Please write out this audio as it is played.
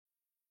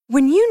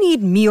When you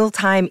need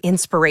mealtime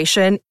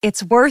inspiration,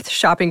 it's worth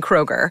shopping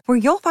Kroger, where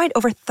you'll find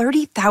over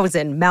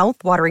 30,000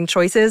 mouth-watering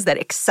choices that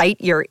excite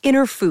your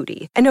inner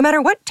foodie. And no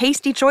matter what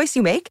tasty choice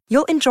you make,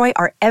 you'll enjoy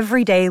our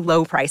everyday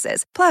low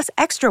prices, plus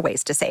extra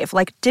ways to save,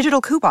 like digital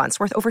coupons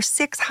worth over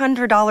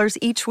 $600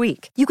 each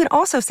week. You can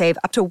also save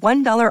up to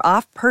 $1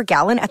 off per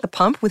gallon at the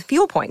pump with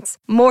fuel points.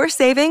 More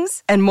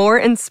savings and more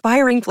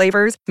inspiring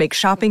flavors make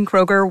shopping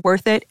Kroger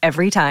worth it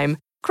every time.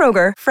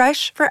 Kroger,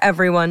 fresh for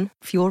everyone.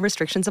 Fuel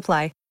restrictions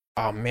apply.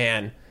 Oh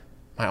man,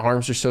 my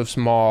arms are so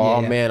small.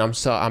 Oh man,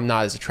 I'm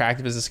not as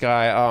attractive as this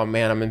guy. Oh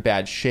man, I'm in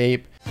bad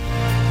shape.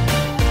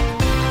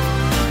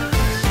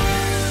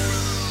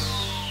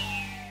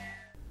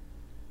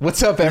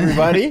 What's up,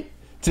 everybody?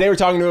 Today we're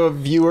talking to a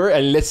viewer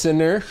and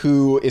listener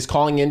who is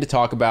calling in to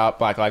talk about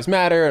Black Lives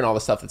Matter and all the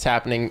stuff that's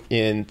happening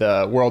in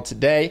the world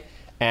today.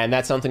 And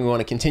that's something we want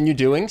to continue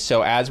doing.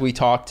 So as we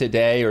talk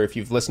today, or if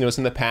you've listened to us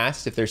in the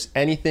past, if there's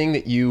anything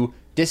that you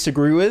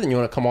disagree with and you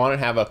want to come on and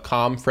have a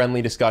calm,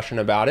 friendly discussion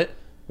about it,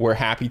 we're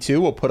happy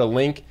to. We'll put a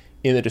link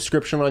in the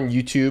description on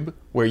YouTube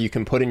where you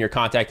can put in your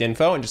contact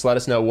info and just let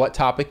us know what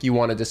topic you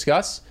want to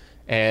discuss,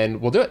 and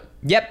we'll do it.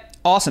 Yep.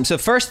 Awesome. So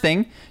first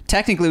thing,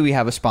 technically we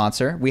have a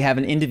sponsor. We have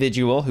an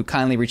individual who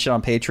kindly reached out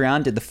on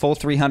Patreon, did the full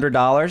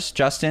 $300.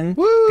 Justin,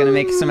 going to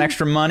make some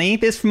extra money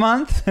this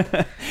month.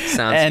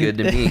 Sounds good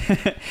to me.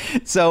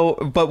 So,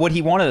 but what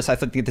he wanted us, I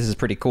think this is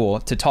pretty cool,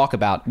 to talk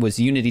about was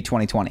Unity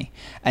 2020.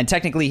 And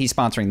technically he's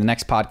sponsoring the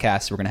next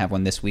podcast. We're going to have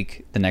one this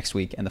week, the next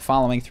week, and the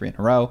following, 3 in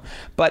a row.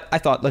 But I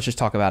thought, let's just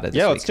talk about it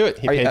this week. Let's do it.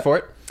 He paid for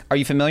it. Are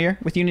you familiar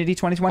with Unity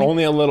 2020?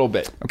 Only a little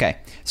bit. Okay.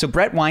 So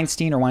Brett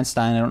Weinstein, or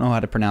Weinstein, I don't know how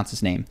to pronounce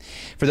his name.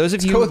 For those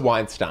of you... Let's go with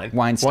Weinstein.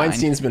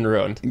 Weinstein's been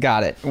ruined.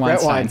 Got it.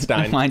 Brett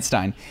Weinstein.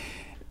 Weinstein.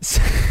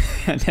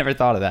 I never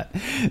thought of that.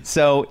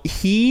 So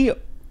he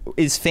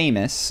is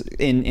famous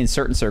in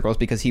certain circles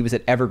because he was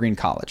at Evergreen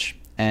College.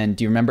 And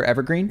do you remember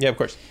Evergreen? Yeah, of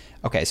course.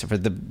 Okay, so for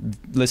the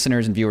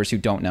listeners and viewers who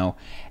don't know,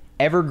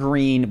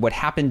 Evergreen, what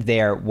happened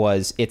there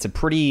was it's a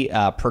pretty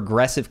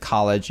progressive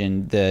college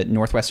in the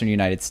northwestern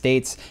United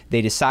States.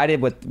 They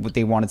decided what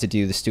they wanted to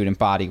do, the student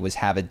body, was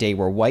have a day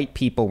where white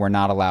people were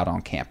not allowed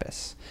on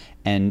campus.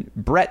 And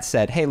Brett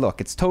said, hey,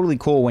 look, it's totally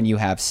cool when you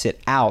have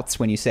sit-outs,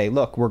 when you say,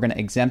 look, we're going to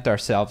exempt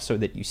ourselves so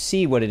that you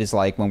see what it is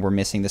like when we're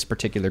missing this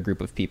particular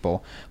group of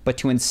people. But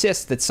to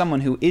insist that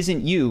someone who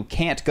isn't you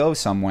can't go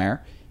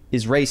somewhere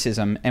is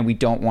racism, and we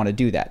don't want to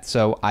do that.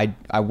 So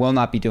I will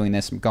not be doing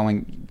this. I'm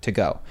going to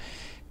go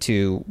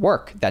to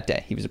work that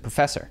day. He was a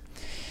professor.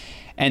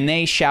 And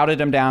they shouted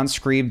him down,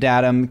 screamed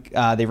at him.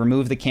 They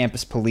removed the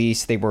campus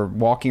police. They were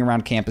walking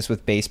around campus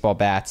with baseball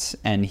bats.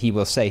 And he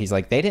will say, he's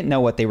like, they didn't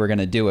know what they were going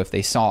to do if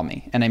they saw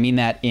me. And I mean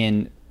that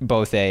in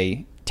both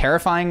a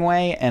terrifying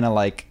way and a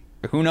like,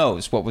 who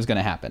knows what was going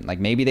to happen. Like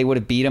maybe they would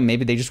have beat him.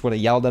 Maybe they just would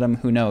have yelled at him.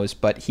 Who knows?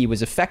 But he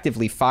was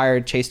effectively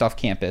fired, chased off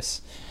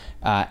campus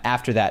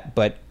after that.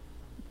 But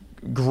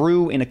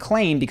grew in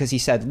acclaim because he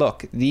said,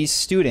 look, these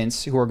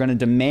students who are going to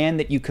demand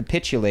that you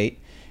capitulate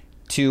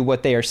to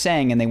what they are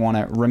saying, and they want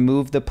to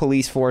remove the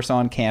police force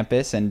on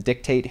campus and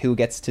dictate who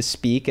gets to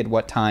speak at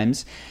what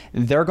times,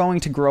 they're going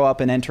to grow up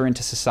and enter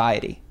into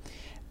society.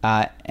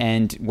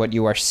 And what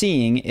you are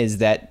seeing is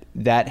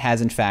that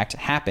has in fact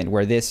happened,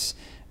 where this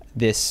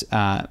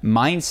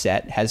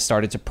mindset has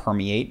started to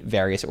permeate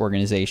various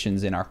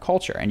organizations in our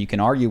culture. And you can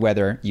argue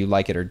whether you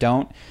like it or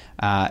don't,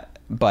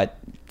 but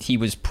he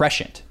was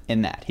prescient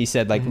in that. He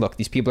said, like, look,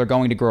 these people are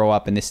going to grow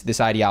up and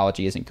this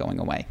ideology isn't going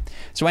away.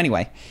 So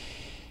anyway,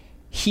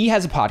 he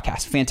has a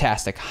podcast,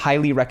 fantastic,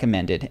 highly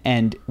recommended.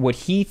 And what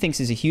he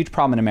thinks is a huge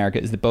problem in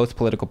America is that both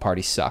political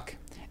parties suck.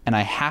 And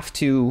I have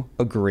to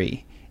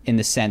agree in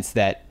the sense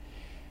that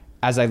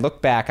as I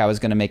look back, I was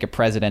going to make a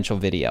presidential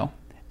video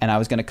and I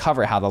was going to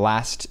cover how the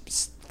last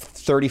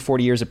 30,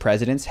 40 years of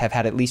presidents have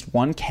had at least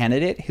one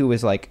candidate who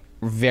was like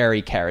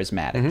very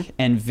charismatic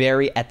and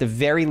very, at the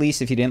very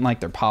least, if you didn't like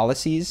their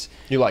policies,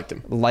 you liked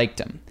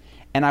them.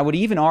 And I would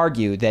even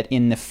argue that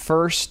in the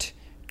first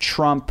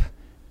Trump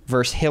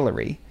versus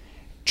Hillary,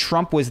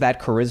 Trump was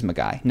that charisma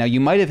guy. Now, you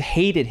might have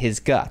hated his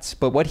guts,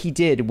 but what he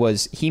did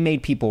was he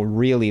made people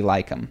really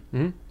like him.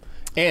 Mm-hmm.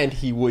 And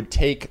he would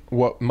take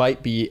what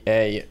might be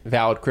a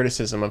valid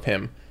criticism of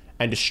him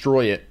and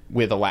destroy it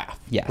with a laugh,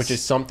 which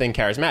is something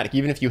charismatic.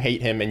 Even if you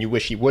hate him and you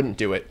wish he wouldn't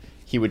do it,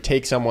 he would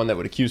take someone that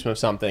would accuse him of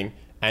something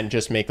and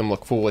just make them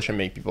look foolish and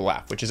make people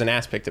laugh, which is an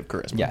aspect of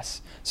charisma.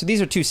 Yes. So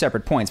these are two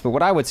separate points, but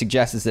what I would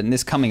suggest is that in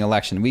this coming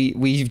election,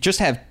 we just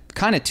have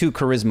kind of two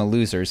charisma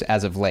losers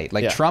as of late.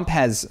 Like Trump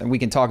has, we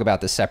can talk about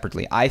this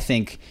separately, I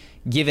think,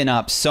 given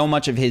up so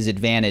much of his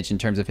advantage in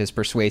terms of his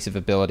persuasive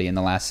ability in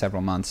the last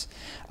several months.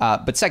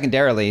 But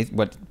secondarily,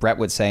 what Brett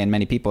would say and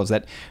many people is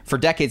that for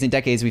decades and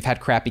decades, we've had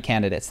crappy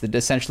candidates that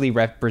essentially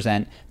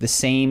represent the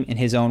same, in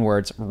his own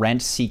words,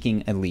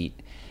 rent-seeking elite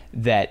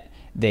that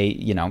they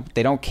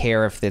don't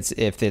care if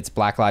it's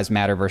Black Lives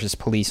Matter versus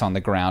police on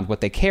the ground.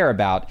 What they care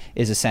about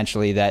is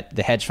essentially that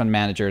the hedge fund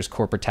managers,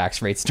 corporate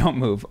tax rates don't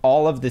move,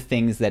 all of the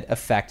things that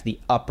affect the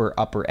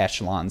upper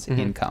echelons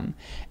income.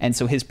 And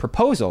so his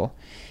proposal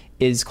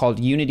is called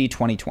Unity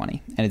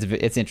 2020, and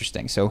it's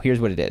interesting. So here's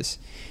what it is.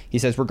 He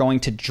says we're going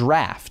to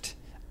draft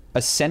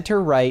a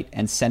center-right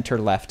and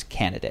center-left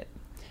candidate.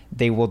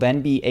 They will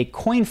then be a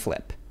coin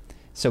flip.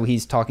 So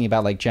he's talking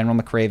about like General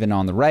McRaven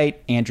on the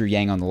right, Andrew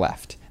Yang on the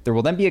left. There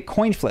will then be a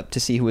coin flip to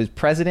see who is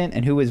president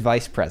and who is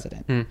vice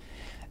president.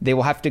 They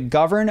will have to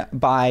govern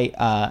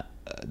by,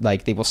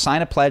 they will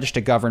sign a pledge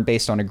to govern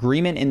based on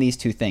agreement in these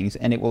two things,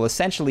 and it will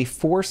essentially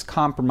force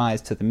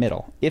compromise to the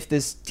middle. If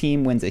this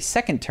team wins a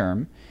second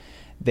term,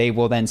 they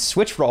will then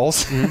switch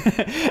roles,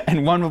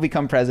 and one will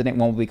become president,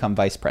 one will become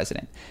vice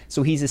president.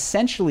 So he's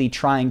essentially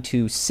trying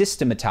to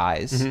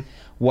systematize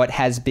what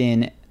has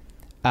been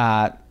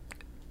kind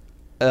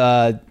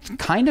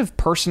of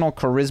personal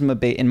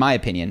charisma, in my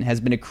opinion,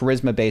 has been a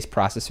charisma-based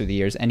process through the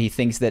years, and he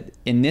thinks that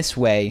in this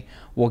way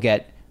we'll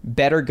get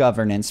better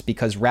governance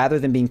because rather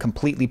than being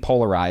completely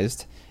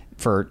polarized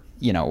for,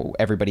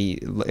 everybody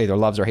either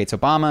loves or hates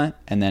Obama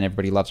and then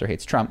everybody loves or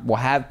hates Trump, we'll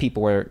have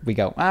people where we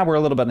go, we're a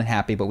little bit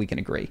unhappy, but we can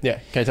agree. Yeah.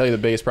 Can I tell you the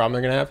biggest problem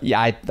they're going to have?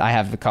 Yeah, I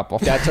have a couple.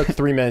 That took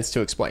 3 minutes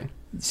to explain.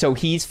 So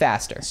he's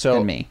faster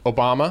than me.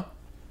 Obama,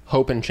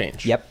 hope and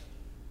change. Yep.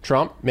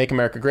 Trump, make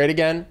America great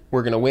again.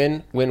 We're going to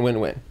win, win, win,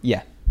 win.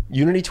 Yeah.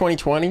 Unity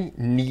 2020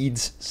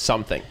 needs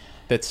something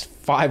that's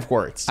 5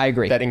 words. I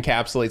agree. That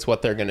encapsulates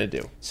what they're going to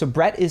do. So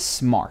Brett is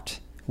smart.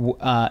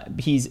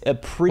 He's a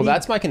pretty... Well,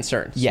 that's my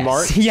concern. Yes.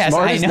 Smart, yes,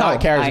 smart I is know.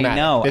 not charismatic. I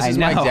know. This is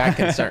my exact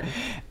concern.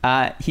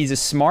 He's a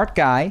smart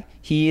guy.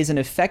 He is an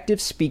effective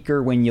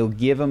speaker when you'll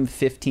give him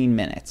 15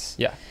 minutes.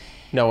 Yeah.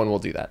 No one will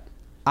do that.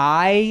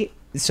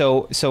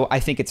 So I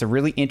think it's a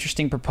really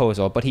interesting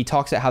proposal, but he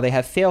talks about how they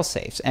have fail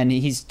safes, and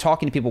he's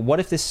talking to people. What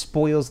if this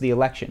spoils the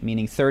election?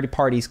 Meaning third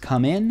parties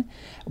come in.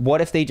 What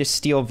if they just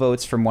steal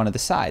votes from one of the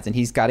sides? And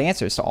he's got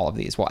answers to all of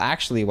these. Well,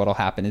 actually, what'll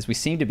happen is we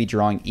seem to be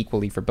drawing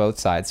equally for both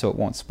sides, so it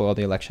won't spoil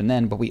the election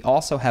then. But we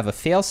also have a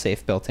fail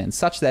safe built in,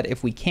 such that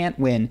if we can't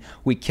win,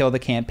 we kill the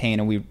campaign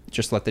and we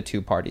just let the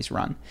two parties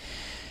run.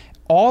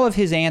 All of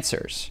his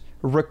answers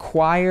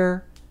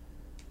require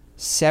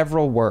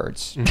several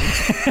words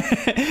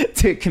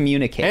to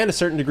communicate, and a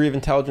certain degree of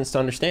intelligence to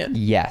understand.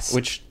 Yes.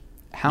 Which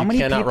how many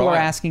people are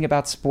asking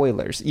about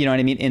spoilers? You know what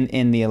I mean?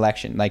 In the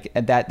election, like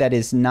that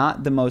is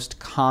not the most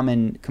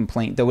common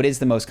complaint, though it is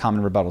the most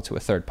common rebuttal to a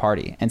third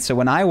party. And so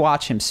when I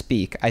watch him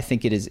speak, I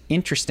think it is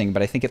interesting,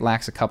 but I think it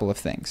lacks a couple of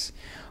things.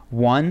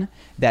 One,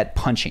 that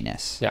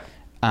punchiness. Yeah.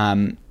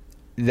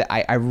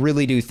 I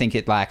really do think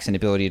it lacks an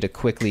ability to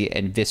quickly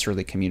and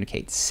viscerally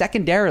communicate.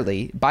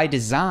 Secondarily, by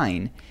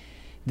design,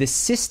 the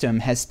system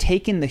has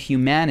taken the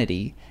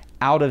humanity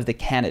out of the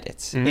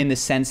candidates in the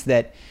sense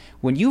that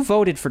when you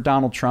voted for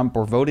Donald Trump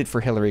or voted for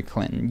Hillary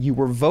Clinton, you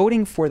were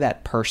voting for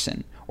that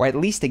person, or at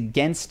least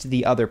against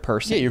the other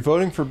person. Yeah, you're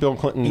voting for Bill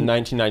Clinton in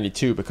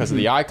 1992 because of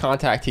the eye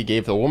contact he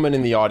gave the woman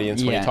in the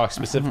audience when he talked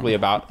specifically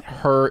about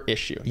her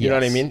issue. You know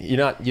what I mean? You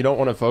don't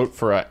want to vote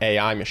for an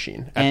AI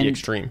machine at the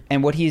extreme.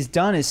 And what he's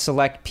done is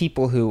select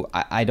people who,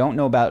 I don't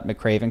know about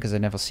McRaven because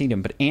I've never seen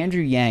him, but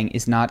Andrew Yang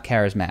is not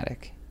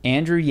charismatic.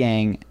 Andrew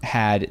Yang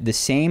had the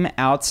same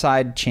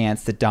outside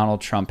chance that Donald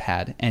Trump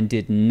had and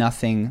did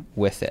nothing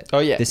with it. Oh,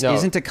 yeah. This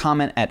isn't a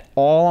comment at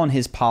all on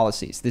his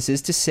policies. This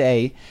is to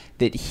say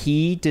that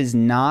he does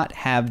not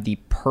have the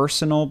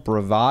personal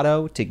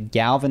bravado to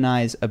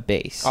galvanize a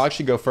base. I'll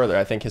actually go further.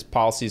 I think his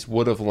policies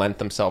would have lent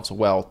themselves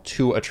well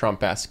to a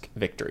Trump-esque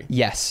victory.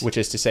 Yes. Which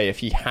is to say, if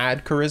he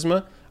had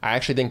charisma, I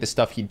actually think the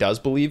stuff he does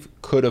believe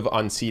could have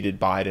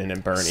unseated Biden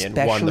and Bernie and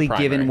won the primary. Especially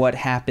given what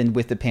happened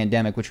with the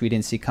pandemic, which we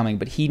didn't see coming.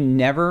 But he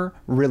never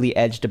really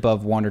edged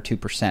above 1 or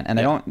 2%.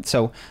 And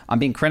so I'm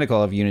being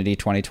critical of Unity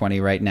 2020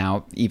 right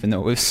now, even though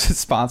it was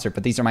sponsored.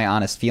 But these are my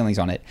honest feelings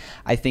on it.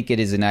 I think it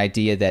is an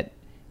idea that,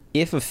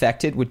 if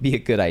affected, would be a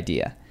good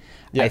idea.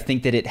 Yeah. I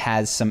think that it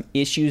has some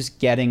issues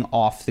getting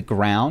off the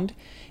ground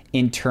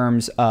in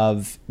terms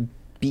of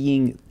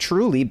being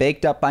truly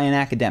baked up by an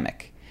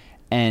academic.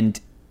 And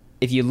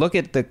if you look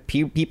at the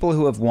people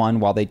who have won,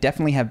 while they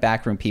definitely have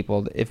backroom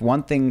people, if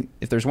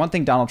there's one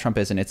thing Donald Trump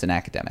isn't, it's an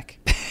academic,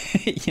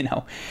 and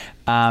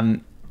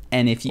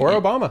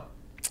Obama,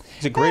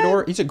 he's a great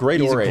orator. He's a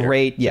great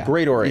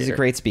orator. He's a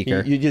great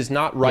speaker. He does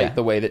not write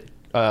the way that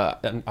I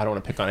don't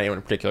want to pick on anyone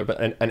in particular, but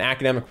an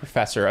academic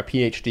professor, a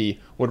PhD,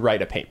 would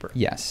write a paper.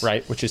 Yes.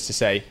 Right, which is to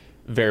say,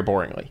 very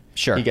boringly.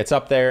 Sure. He gets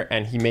up there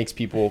and he makes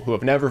people who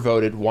have never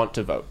voted want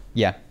to vote.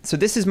 Yeah. So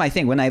this is my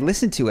thing. When I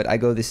listen to it, I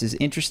go, this is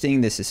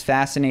interesting. This is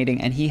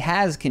fascinating. And he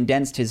has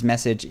condensed his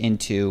message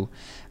into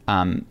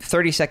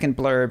 30-second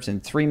blurbs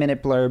and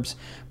 3-minute blurbs.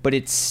 But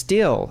it's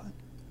still,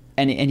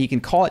 and he can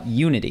call it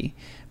unity,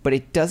 but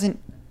it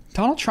doesn't.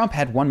 Donald Trump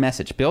had one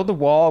message: build the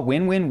wall,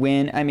 win, win,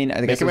 win. I mean,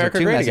 I guess America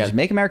two great messages. Again.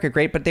 Make America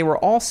great. But they were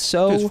all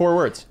so. Just 4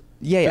 words.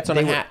 Yeah. Fits on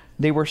a hat.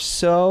 They were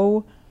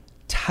so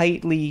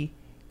tightly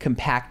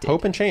compacted.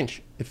 Hope and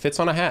change. It fits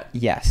on a hat.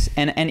 Yes.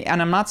 And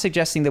I'm not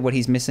suggesting that what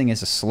he's missing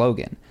is a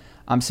slogan.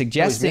 I'm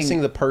suggesting... he's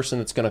missing the person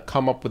that's going to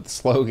come up with the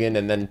slogan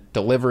and then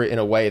deliver it in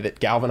a way that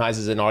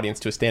galvanizes an audience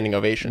to a standing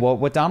ovation. Well,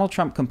 what Donald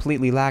Trump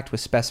completely lacked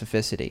was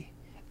specificity.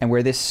 And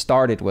where this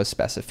started was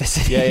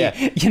specificity.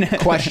 Yeah.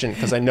 Question,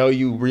 because I know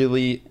you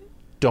really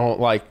don't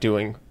like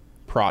doing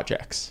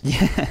projects.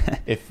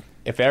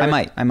 If Eric,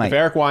 I might. If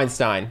Eric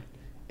Weinstein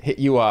hit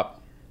you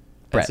up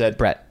and said,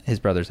 Brett, his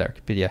brother's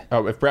Eric, but yeah.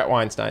 Oh, if Brett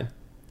Weinstein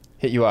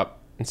hit you up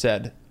and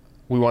said,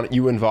 we want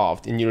you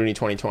involved in Unity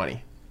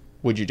 2020,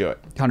 would you do it?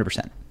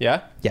 100%.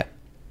 Yeah? Yeah.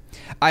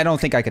 I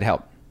don't think I could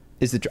help.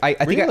 I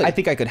Really?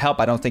 think I could help.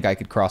 I don't think I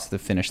could cross the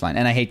finish line.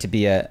 And I hate to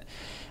be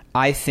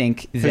I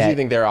think that... Because you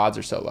think their odds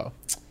are so low?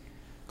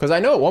 Because I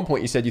know at one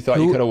point you said you thought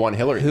you could have won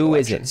Hillary. Who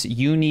is it? So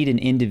you need an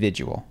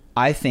individual.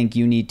 I think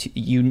you need to.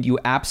 You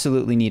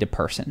absolutely need a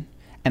person.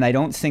 And I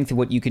don't think that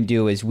what you can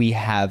do is we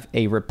have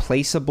a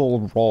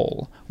replaceable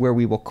role where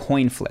we will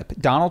coin flip.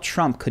 Donald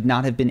Trump could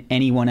not have been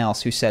anyone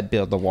else who said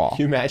build the wall. Can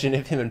you imagine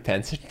if him and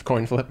Pence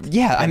coin flipped?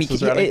 Yeah, I mean,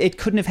 it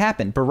couldn't have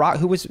happened.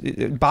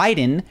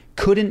 Biden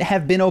couldn't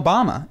have been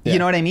Obama. Yeah. You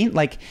know what I mean?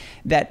 Like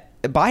that.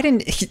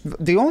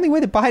 The only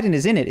way that Biden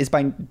is in it is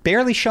by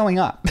barely showing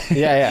up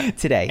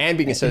today. And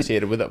being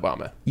associated with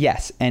Obama.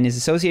 Yes, and his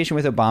association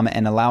with Obama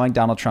and allowing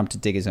Donald Trump to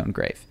dig his own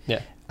grave.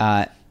 Yeah.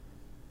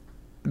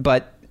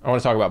 But I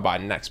want to talk about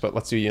Biden next, but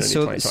let's do Unity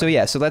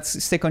 2020. So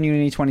let's stick on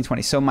Unity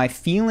 2020. So my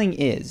feeling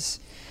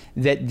is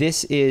that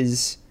this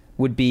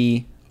would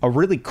be a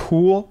really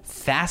cool,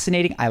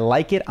 fascinating, I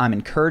like it, I'm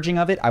encouraging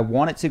of it, I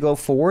want it to go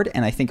forward,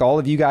 and I think all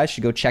of you guys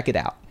should go check it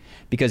out.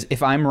 Because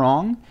if I'm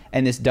wrong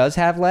and this does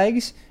have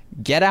legs,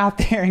 get out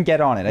there and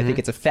get on it. I think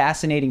it's a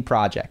fascinating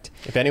project.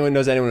 If anyone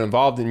knows anyone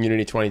involved in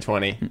Unity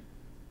 2020,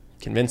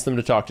 convince them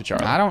to talk to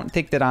Charlie. I don't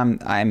think that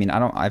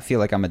I feel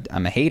like I'm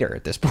a hater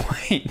at this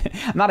point.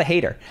 I'm not a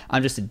hater.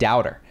 I'm just a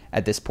doubter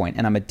at this point.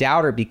 And I'm a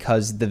doubter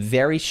because the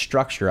very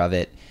structure of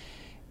it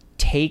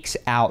takes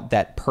out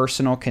that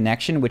personal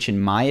connection, which in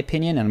my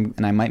opinion,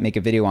 and I might make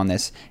a video on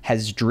this,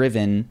 has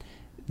driven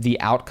the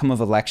outcome of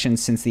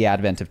elections since the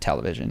advent of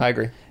television. I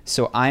agree.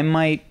 So I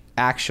might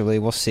actually,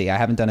 we'll see. I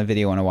haven't done a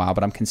video in a while,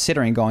 but I'm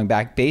considering going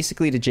back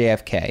basically to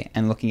JFK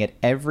and looking at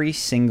every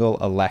single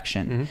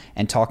election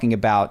and talking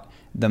about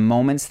the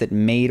moments that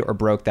made or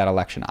broke that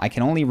election. I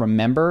can only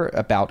remember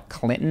about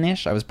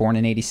Clinton-ish. I was born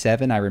in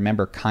 87. I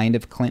remember kind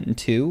of Clinton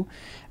too,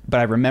 but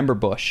I remember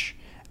Bush.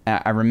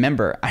 I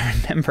remember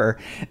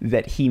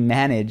that he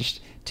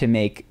managed to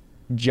make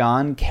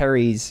John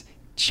Kerry's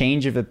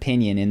change of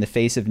opinion in the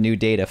face of new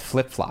data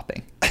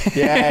flip-flopping.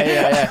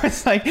 Yeah.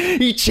 It's like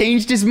he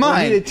changed his mind.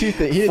 Well, he did two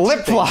things.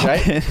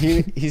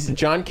 Flip-flopping. Right?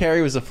 John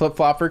Kerry was a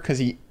flip-flopper because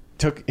he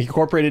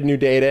incorporated new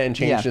data and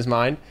changed his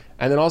mind.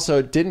 And then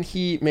also, didn't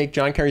he make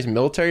John Kerry's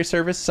military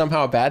service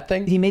somehow a bad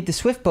thing? He made the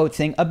Swift boat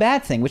thing a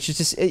bad thing, which is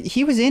just,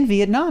 he was in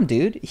Vietnam,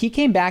 dude. He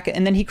came back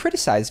and then he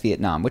criticized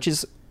Vietnam, which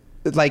is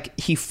like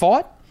he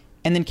fought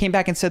and then came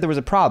back and said there was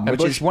a problem,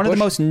 which is one of the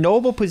most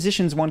noble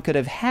positions one could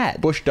have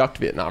had. Bush ducked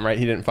Vietnam, right?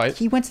 He didn't fight?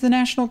 He went to the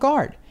National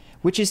Guard,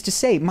 which is to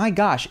say, my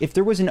gosh, if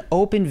there was an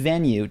open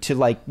venue to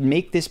like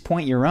make this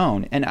point your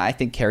own, and I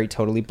think Kerry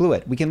totally blew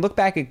it. We can look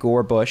back at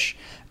Gore, Bush,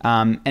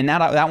 and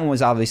that one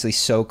was obviously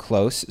so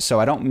close.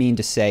 So I don't mean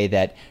to say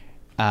that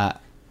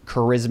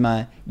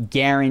charisma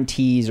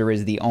guarantees or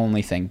is the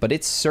only thing, but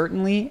it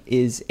certainly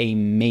is a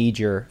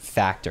major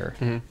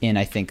factor in,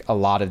 I think, a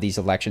lot of these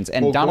elections.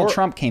 And Donald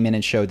Trump came in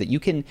and showed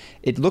that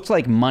it looked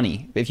like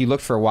money. If you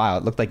looked for a while,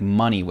 it looked like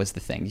money was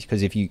the thing,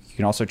 because if you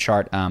can also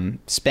chart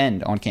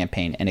spend on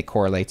campaign, and it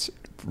correlates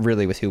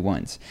really with who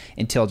wins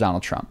until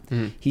Donald Trump.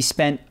 He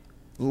spent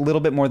a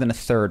little bit more than a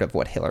third of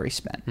what Hillary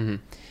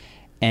spent.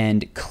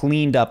 And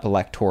cleaned up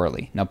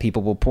electorally. Now,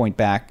 people will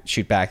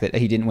shoot back that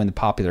he didn't win the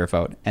popular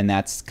vote. And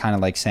that's kind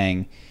of like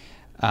saying,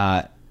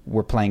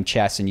 we're playing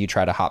chess and you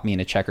try to hop me in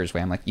a checkers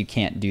way. I'm like, you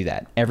can't do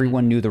that.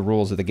 Everyone knew the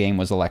rules of the game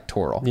was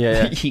electoral.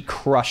 Yeah. He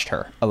crushed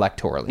her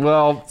electorally.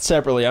 Well,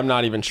 separately, I'm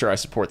not even sure I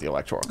support the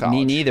Electoral College.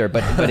 Me neither.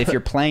 But if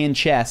you're playing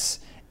chess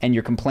and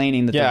you're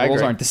complaining that the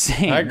rules aren't the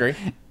same. I agree.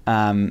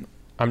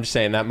 I'm just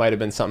saying that might have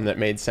been something that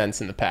made sense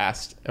in the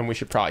past and we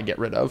should probably get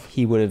rid of.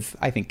 He would have,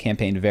 I think,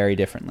 campaigned very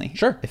differently.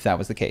 Sure. If that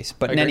was the case.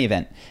 But in any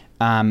event,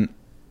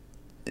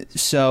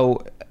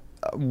 so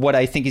what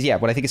I think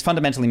is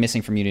fundamentally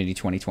missing from Unity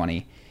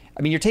 2020,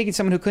 I mean, you're taking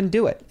someone who couldn't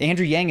do it.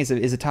 Andrew Yang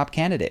is a top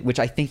candidate, which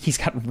I think he's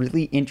got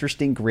really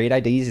interesting, great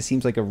ideas. He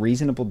seems like a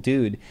reasonable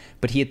dude,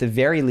 but he at the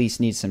very least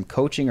needs some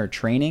coaching or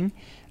training.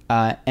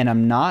 And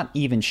I'm not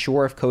even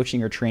sure if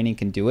coaching or training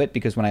can do it,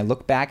 because when I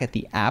look back at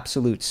the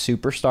absolute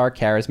superstar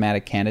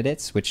charismatic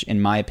candidates, which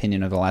in my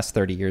opinion over the last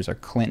 30 years are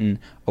Clinton,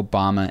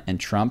 Obama, and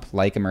Trump,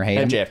 like him or hate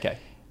him. And JFK.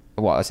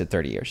 Well, I said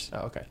 30 years. Oh,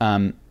 okay.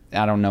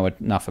 I don't know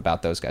enough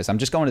about those guys. I'm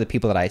just going to the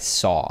people that I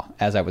saw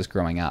as I was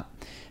growing up.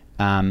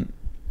 I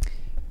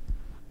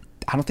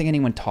don't think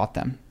anyone taught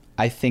them.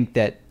 I think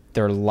that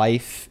their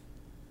life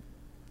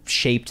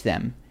shaped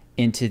them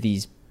into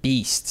these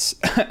beasts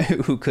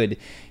who could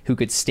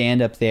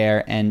stand up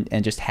there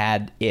and just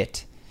had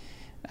it.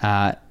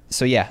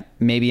 So yeah,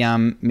 maybe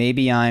I'm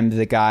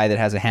the guy that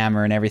has a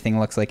hammer and everything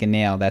looks like a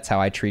nail. That's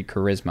how I treat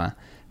charisma.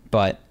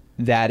 But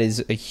that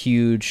is a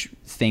huge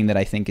thing that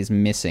I think is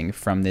missing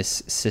from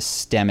this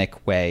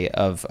systemic way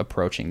of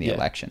approaching the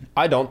election.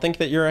 I don't think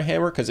that you're a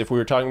hammer, because if we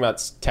were talking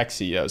about tech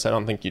CEOs, I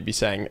don't think you'd be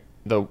saying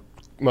the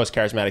most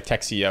charismatic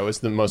tech CEO is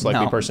the most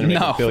likely No, person to make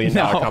no, $1 billion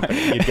no.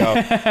 company. You'd go,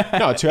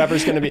 no, it's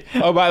whoever's going to be.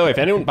 Oh, by the way, if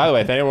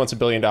anyone wants $1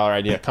 billion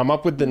idea, come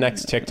up with the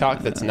next TikTok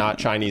that's not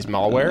Chinese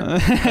malware.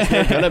 'Cause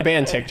they're going to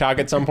ban TikTok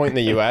at some point in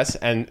the U.S.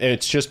 and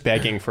it's just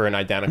begging for an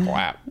identical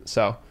app.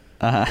 So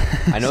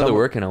I know they're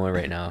working on one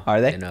right now.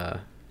 Are they?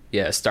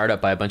 Yeah, a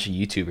startup by a bunch of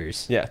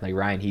YouTubers. Yeah. Like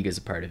Ryan Higa's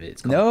a part of it.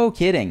 It's called, No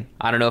kidding.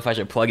 I don't know if I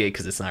should plug it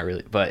because it's not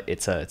really, but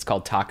it's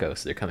called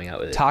Tacos. They're coming out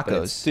with it. But Tacos.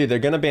 it's- dude, they're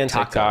going to ban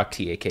Taco, TikTok.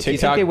 T-A-K. Do you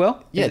think they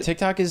will? Yeah,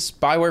 TikTok is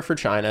spyware for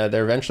China.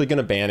 They're eventually going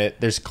to ban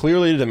it. There's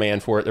clearly a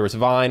demand for it. There was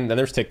Vine, then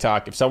there's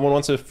TikTok. If someone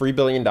wants a free $1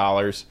 billion,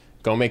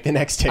 go make the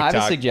next TikTok. I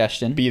have a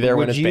suggestion. Be there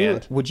when it's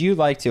banned. Would you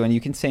like to, and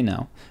you can say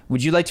no,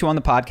 would you like to on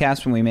the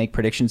podcast when we make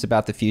predictions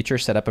about the future,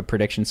 set up a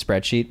prediction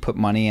spreadsheet, put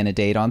money and a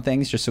date on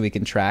things just so we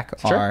can track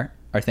Sure.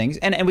 our things?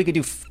 And we could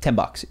do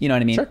 $10. You know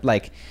what I mean? Sure.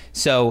 Like,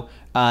 so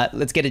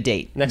let's get a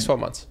date. Next 12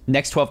 months.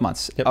 Next 12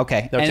 months. Yep.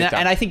 Okay. No and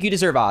TikTok. I think you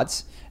deserve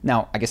odds.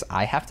 Now, I guess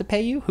I have to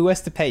pay you. Who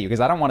has to pay you? Because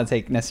I don't want to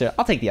take necessarily.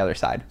 I'll take the other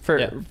side.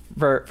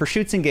 For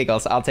shoots and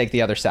giggles, I'll take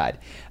the other side.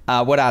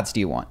 What odds do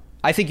you want?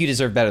 I think you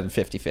deserve better than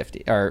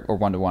 50-50 or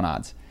 1-to-1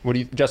 odds.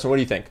 Justin, what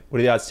do you think? What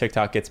are the odds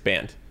TikTok gets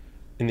banned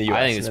in the U.S.?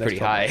 I think it's in the pretty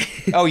next 12 high.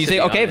 months? Oh, you to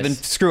think? be Okay, then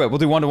honest. screw it. We'll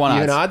do 1-to-1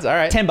 Even odds. odds? All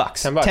right. $10.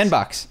 $10.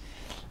 $10.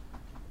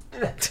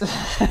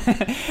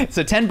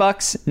 So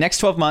 $10 next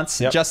 12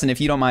 months. Yep. Justin,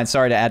 if you don't mind,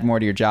 sorry to add more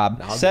to your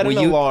job. Set an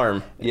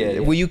alarm. Yeah.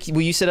 Will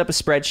you set up a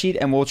spreadsheet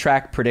and we'll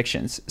track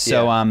predictions?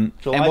 So Yeah. and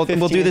July we'll do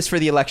 15th this for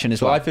the election as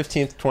July well.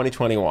 15th,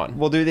 2021.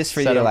 We'll do this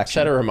for Set the a- election.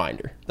 Set a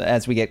reminder.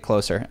 As we get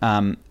closer.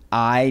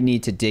 I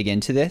need to dig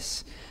into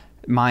this.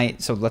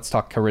 So let's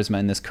talk charisma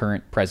in this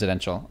current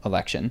presidential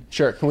election.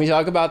 Sure. Can we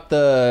talk about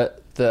the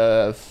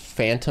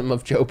phantom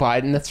of Joe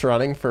Biden that's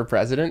running for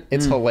president?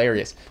 It's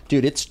hilarious.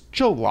 Dude, it's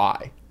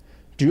July.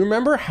 Do you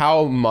remember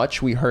how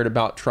much we heard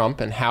about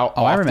Trump and how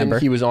I often remember.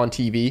 he was on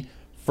TV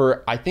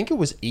for, I think it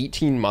was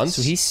 18 months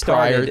So he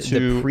prior started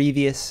to... the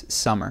previous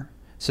summer.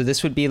 So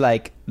this would be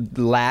like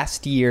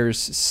last year's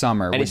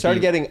summer. and he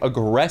started getting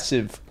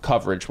aggressive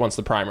coverage once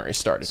the primary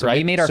started, So right?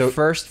 we made our So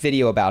first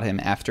video about him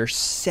after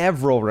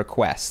several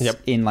requests Yep.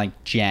 in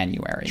like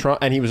January. Trump,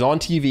 and he was on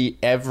TV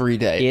every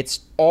day.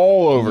 It's-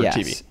 all over yes.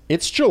 TV.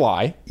 It's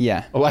July.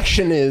 Yeah.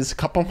 Election is a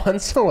couple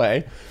months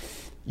away.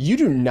 You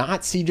do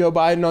not see Joe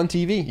Biden on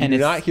TV. You And do it's-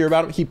 not hear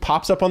about him. He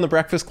pops up on the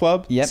Breakfast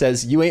Club, Yep.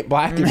 says, "You ain't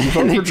black if you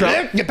vote for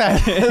Trump." Get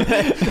that.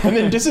 And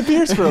then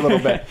disappears for a little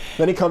bit.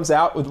 Then he comes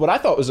out with what I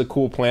thought was a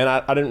cool plan.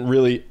 I didn't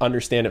really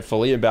understand it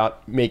fully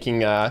about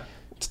making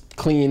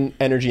clean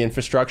energy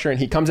infrastructure. And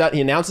he comes out,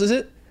 he announces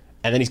it,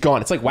 and then he's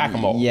gone. It's like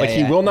whack-a-mole. Yeah, like he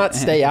yeah. will not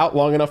stay out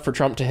long enough for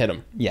Trump to hit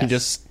him. Yes. He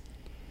just...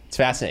 It's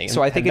fascinating.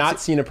 So I think I've it's- not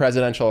seen a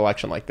presidential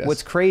election like this.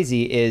 What's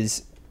crazy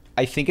is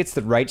I think it's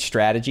the right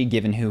strategy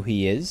given who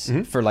he is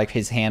Mm-hmm. for like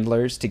his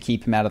handlers to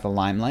keep him out of the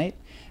limelight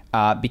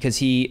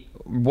because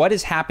what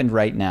has happened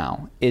right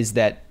now is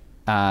that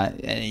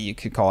you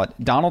could call it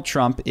Donald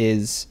Trump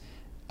is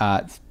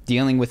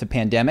dealing with a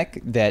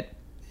pandemic that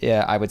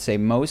I would say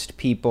most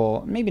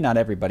people, maybe not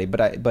everybody,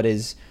 but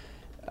is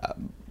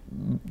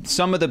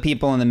some of the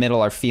people in the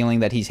middle are feeling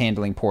that he's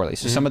handling poorly.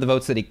 So some of the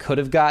votes that he could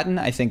have gotten,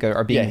 I think,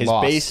 are being his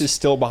lost. base is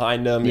still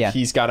behind him. Yeah. If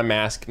he's got a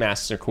mask,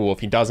 masks are cool. If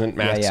he doesn't,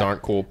 masks yeah.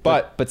 aren't cool.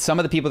 But some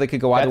of the people that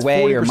could go either that's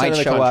way or 40% might of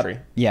the show country. up.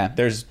 Yeah.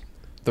 There's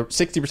the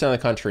 60% of the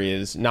country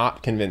is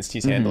not convinced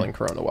he's handling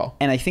Corona well.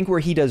 And I think where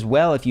he does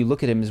well, if you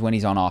look at him, is when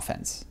he's on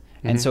offense.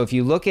 And so if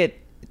you look at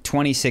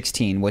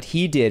 2016, what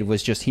he did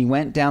was just he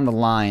went down the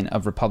line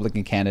of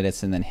Republican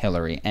candidates and then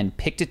Hillary and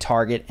picked a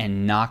target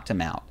and knocked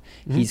him out.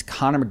 He's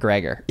Conor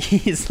McGregor.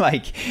 He's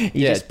like, he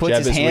just puts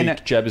Jeb his hand. Is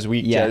weak, Jeb is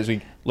weak. Yeah. Jeb is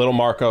weak. Little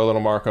Marco,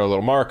 little Marco,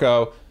 little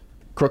Marco.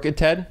 Crooked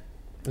Ted?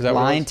 Is that what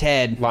it Lion was?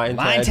 Ted. Lion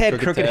Lion Ted,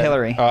 Crooked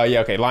Hillary. Oh,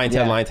 yeah, okay. Lion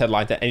Ted, Yeah. Lion Ted,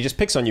 Lion Ted. And he just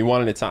picks on you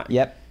one at a time.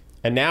 Yep.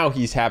 And now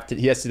he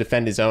has to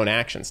defend his own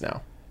actions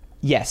now.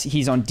 Yes,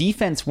 he's on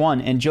defense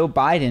one, and Joe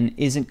Biden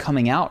isn't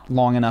coming out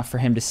long enough for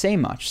him to say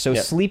much. So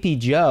Yep. Sleepy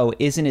Joe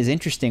isn't as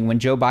interesting when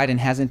Joe Biden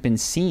hasn't been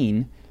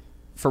seen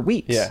for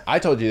weeks. Yeah, I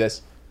told you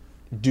this.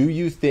 Do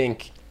you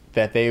think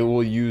that they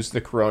will use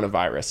the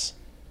coronavirus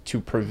to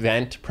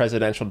prevent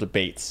presidential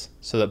debates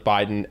so that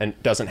Biden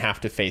doesn't have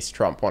to face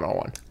Trump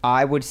one-on-one?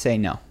 I would say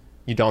no.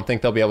 You don't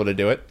think they'll be able to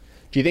do it?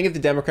 Do you think if the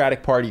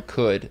Democratic Party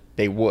could,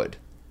 they would?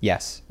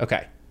 Yes.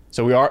 Okay.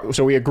 So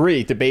we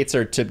agree debates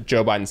are to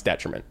Joe Biden's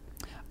detriment.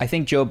 I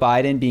think Joe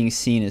Biden being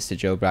seen is to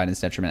Joe Biden's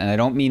detriment. And I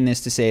don't mean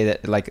this to say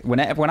that, like, when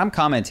I'm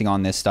commenting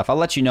on this stuff, I'll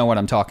let you know what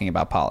I'm talking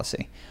about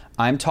policy.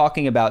 I'm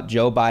talking about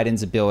Joe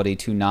Biden's ability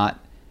to not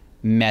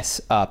mess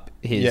up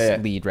his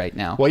lead right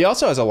now. Well, he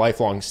also has a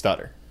lifelong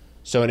stutter.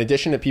 So in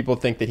addition to people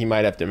think that he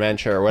might have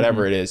dementia or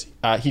whatever it is,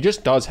 he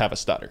just does have a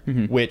stutter,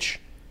 which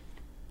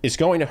is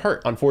going to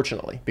hurt,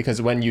 unfortunately,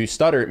 because when you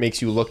stutter, it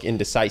makes you look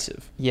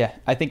indecisive. Yeah,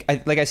 like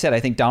I said, I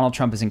think Donald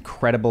Trump is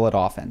incredible at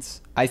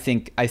offense. I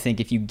think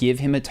if you give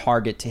him a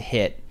target to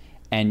hit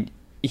and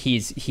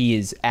he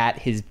is at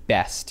his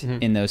best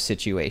in those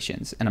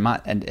situations, and I'm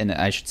not, and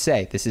I should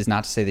say, this is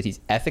not to say that he's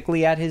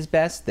ethically at his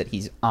best, that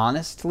he's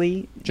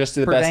honestly just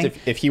the best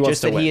if he wants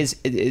just to that win. he is,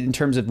 in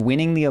terms of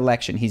winning the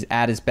election, he's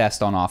at his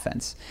best on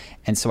offense.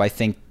 And so I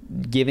think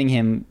giving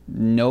him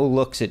no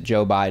looks at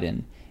Joe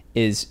Biden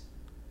is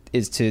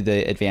to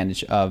the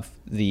advantage of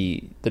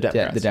the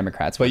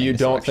Democrats. But you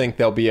don't election. think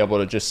they'll be able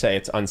to just say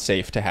it's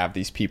unsafe to have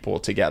these people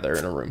together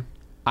in a room?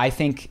 I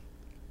think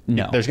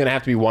no. There's going to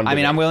have to be one. I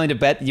mean, I'm willing to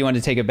bet. You want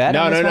to take a bet?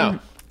 No.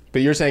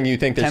 But you're saying you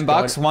think there's $10,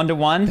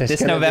 1-to-1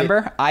 this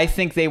November. I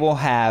think they will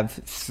have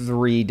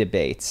 3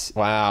 debates.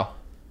 Wow.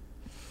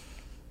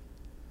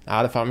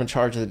 Not if I'm in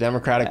charge of the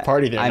Democratic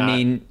Party. I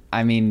mean,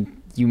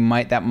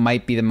 that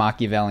might be the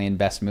Machiavellian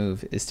best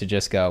move, is to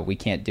just go, we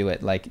can't do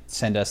it. Like,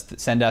 send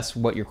us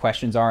what your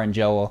questions are, and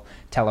Joe will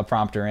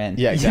teleprompter in.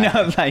 Yeah,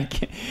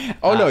 exactly.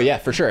 No, yeah,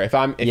 for sure. If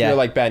you're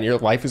like, Ben, your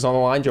life is on the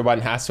line, Joe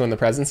Biden has to win the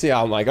presidency,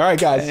 I'm like, all right,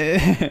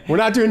 guys, we're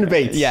not doing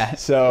debates. Yeah.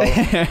 So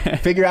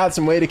figure out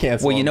some way to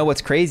cancel. Well, you know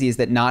what's crazy is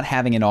that not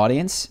having an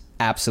audience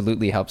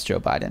absolutely helps Joe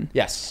Biden.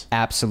 Yes.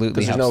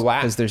 Absolutely helps. There's no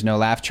laugh. Because there's no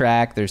laugh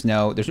track. There's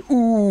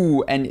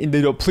ooh, and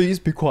they don't, please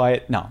be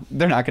quiet. No,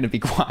 they're not going to be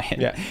quiet.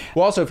 Yeah.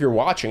 Well, also, if you're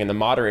watching and the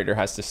moderator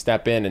has to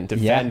step in and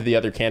defend the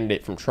other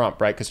candidate from Trump,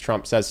 right? Because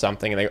Trump says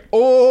something and they go,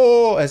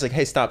 oh, and it's like,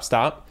 hey,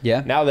 stop.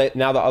 Yeah. Now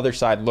the other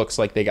side looks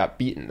like they got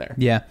beaten there.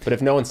 Yeah. But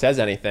if no one says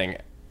anything,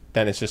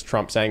 then it's just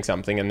Trump saying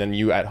something, and then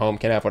you at home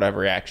can have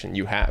whatever reaction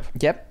you have.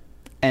 Yep.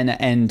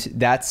 And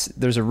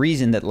there's a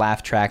reason that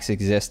laugh tracks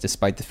exist,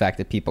 despite the fact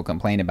that people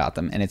complain about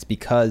them, and it's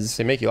because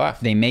they make you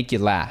laugh. They make you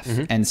laugh.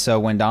 And so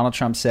when Donald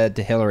Trump said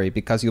to Hillary,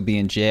 because you'll be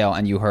in jail,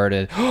 and you heard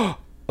it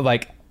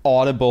like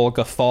audible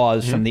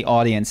guffaws from the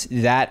audience,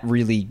 that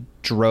really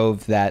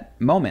drove that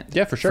moment.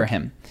 Yeah, for sure. For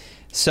him.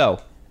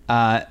 So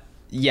I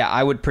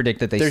would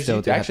predict that there's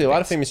still do actually a lot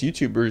of famous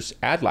YouTubers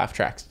add laugh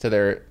tracks to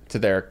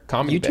their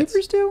comedy YouTubers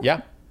bits. do? Yeah.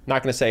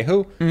 Not going to say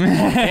who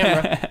on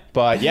camera,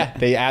 but yeah,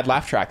 they add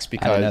laugh tracks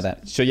because. I didn't know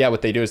that. So yeah,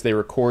 what they do is they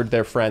record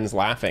their friends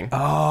laughing.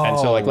 Oh. And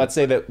so like, let's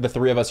say that the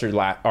 3 of us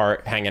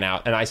are hanging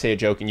out, and I say a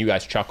joke and you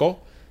guys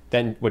chuckle.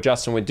 Then what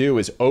Justin would do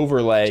is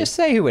overlay. Just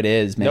say who it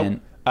is,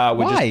 man. Nope.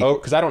 Why?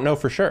 Because I don't know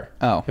for sure.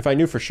 Oh. If I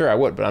knew for sure, I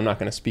would, but I'm not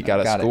going to speak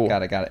out of school.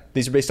 Got it.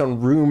 These are based on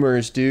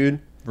rumors, dude.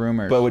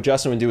 Rumors. But what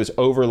Justin would do is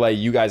overlay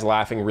you guys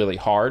laughing really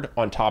hard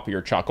on top of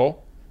your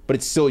chuckle, but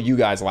it's still you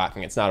guys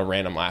laughing. It's not a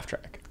random laugh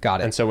track.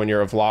 Got it. And so when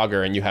you're a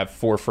vlogger and you have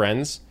 4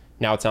 friends,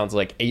 now it sounds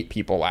like 8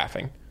 people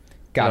laughing.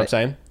 Got it. What I'm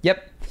saying?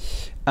 Yep.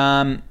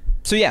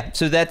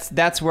 So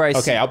that's where I see.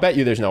 Okay, I'll bet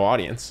you there's no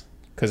audience,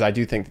 because I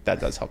do think that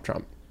does help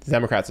Trump. The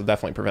Democrats will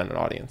definitely prevent an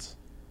audience.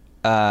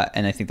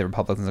 And I think the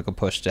Republicans will go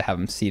push to have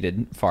them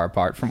seated far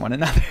apart from one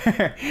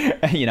another.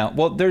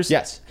 There's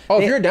yes.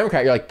 If you're a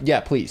Democrat, you're like, yeah,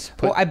 please.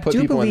 I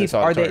do believe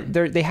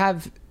they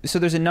have. So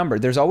there's a number.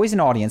 There's always an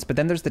audience, but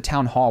then there's the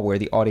town hall where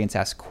the audience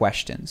asks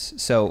questions.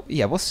 So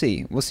yeah, we'll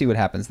see. We'll see what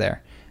happens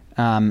there.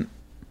 But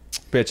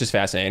it's just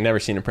fascinating. I've never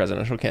seen a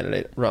presidential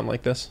candidate run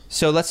like this.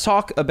 So let's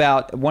talk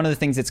about one of the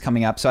things that's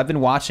coming up. So I've been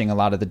watching a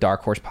lot of the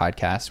Dark Horse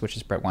podcast, which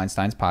is Brett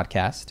Weinstein's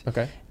podcast.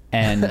 Okay.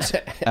 And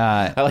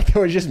I like that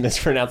we're just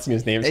mispronouncing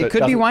his name. So it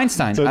could be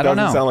Weinstein. So it I don't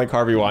know. Doesn't sound like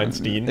Harvey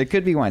Weinstein. It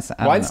could be Weinstein.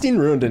 Weinstein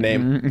ruined a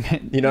name.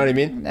 You know what I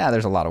mean? Yeah,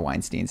 there's a lot of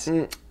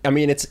Weinsteins. I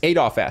mean, it's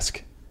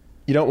Adolf-esque.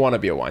 You don't want to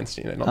be a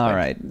Weinstein, I don't think. All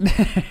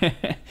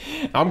right.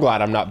 I'm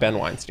glad I'm not Ben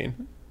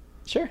Weinstein.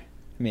 Sure.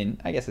 I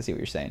mean, I guess I see what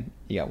you're saying.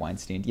 You got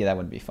Weinstein. Yeah, that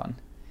wouldn't be fun.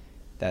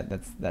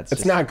 That's it's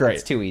just, not great.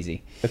 It's too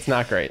easy. It's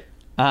not great.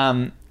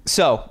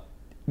 So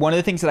one of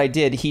the things that I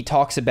did, he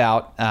talks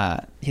about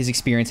his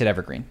experience at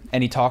Evergreen,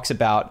 and he talks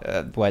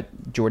about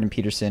what Jordan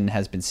Peterson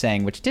has been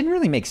saying, which didn't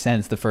really make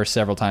sense the first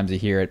several times I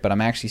hear it, but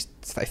I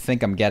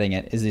think I'm getting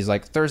it. Is he's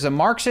like, there's a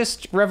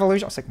Marxist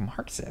revolution. I was like,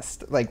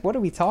 Marxist? Like, what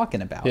are we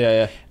talking about?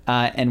 Yeah.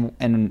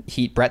 And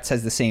Brett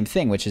says the same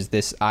thing, which is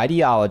this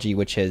ideology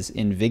which has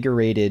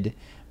invigorated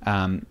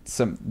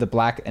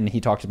and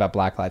he talks about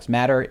Black Lives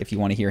Matter. If you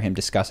want to hear him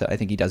discuss it, I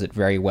think he does it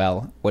very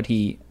well.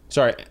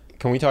 Sorry.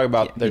 Can we talk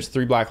about, there's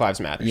 3 Black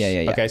Lives Matters.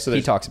 Yeah. Okay, so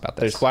he talks about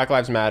this. There's Black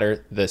Lives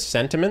Matter, the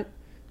sentiment,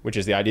 which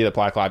is the idea that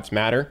Black Lives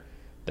Matter.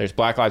 There's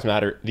Black Lives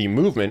Matter, the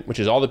movement, which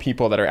is all the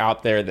people that are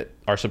out there that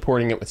are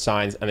supporting it with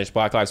signs. And there's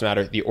Black Lives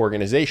Matter, the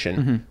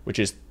organization, which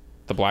is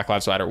the Black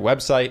Lives Matter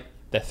website,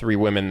 the 3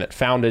 women that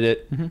founded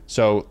it.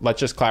 So let's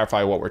just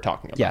clarify what we're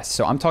talking about. Yes,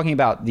 so I'm talking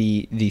about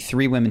the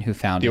 3 women who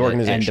founded the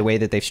organization. It, and the way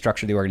that they've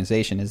structured the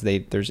organization is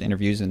there's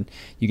interviews, and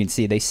you can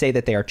see they say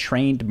that they are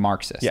trained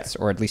Marxists,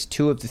 or at least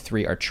 2 of the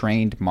 3 are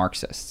trained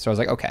Marxists. So I was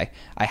like, okay,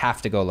 I have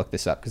to go look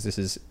this up because this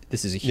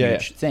is a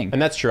huge thing.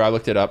 And that's true. I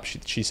looked it up.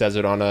 She says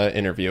it on an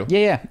interview.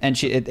 Yeah,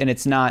 and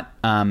it's not.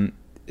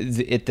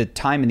 At the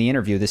time in the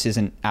interview, this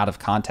isn't out of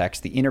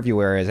context. The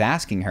interviewer is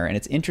asking her, and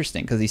it's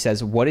interesting because he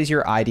says, "What is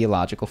your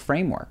ideological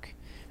framework?"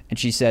 And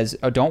she says,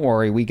 "Oh, don't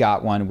worry, we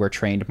got one. We're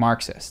trained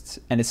Marxists."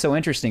 And it's so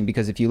interesting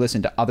because if you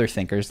listen to other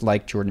thinkers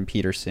like Jordan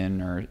Peterson,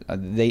 or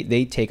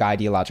they take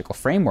ideological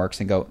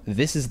frameworks and go,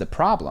 "This is the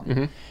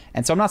problem."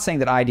 And so I'm not saying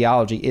that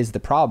ideology is the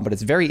problem, but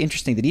it's very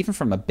interesting that even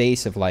from a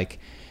base of like,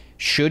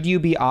 should you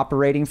be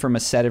operating from a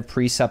set of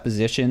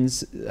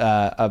presuppositions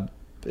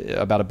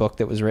about a book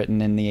that was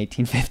written in the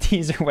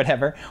 1850s or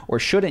whatever, or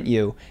shouldn't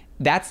you?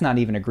 That's not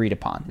even agreed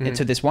upon. And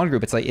to this one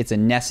group, it's like it's a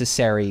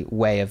necessary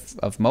way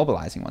of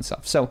mobilizing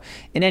oneself. So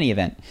in any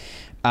event,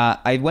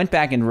 I went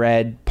back and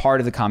read part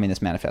of the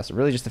Communist Manifesto,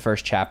 really just the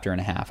first chapter and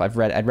a half. I'd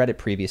read it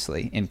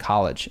previously in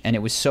college, and it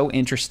was so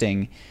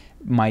interesting,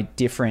 my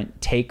different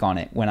take on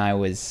it when I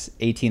was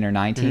 18 or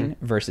 19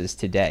 versus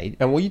today.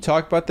 And will you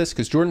talk about this?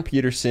 Because Jordan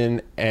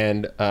Peterson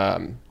and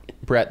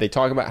Brett, they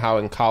talk about how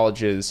in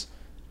colleges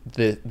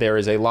there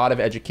is a lot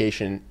of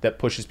education that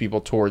pushes people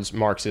towards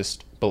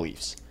Marxist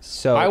beliefs.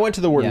 So I went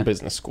to the Wharton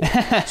Business School.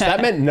 So that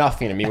meant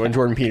nothing to me when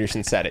Jordan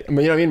Peterson said it. I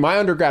mean, you know what I mean? My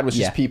undergrad was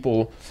just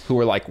people who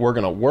were like, we're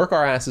going to work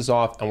our asses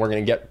off and we're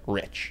going to get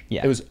rich.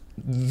 Yeah. It was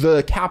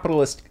the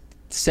capitalist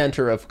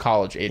center of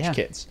college-age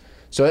kids.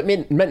 So it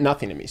meant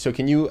nothing to me. So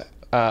can you,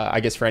 I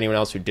guess for anyone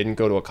else who didn't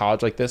go to a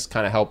college like this,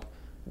 kind of help,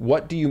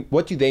 what do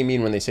they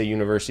mean when they say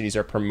universities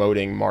are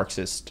promoting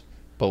Marxist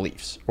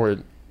beliefs, or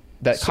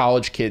that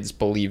college kids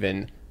believe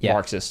in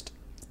Marxist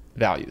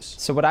values?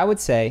 So what I would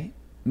say,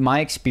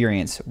 my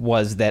experience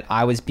was that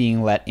I was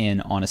being let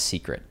in on a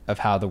secret of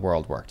how the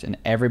world worked, and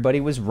everybody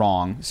was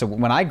wrong. So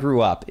when I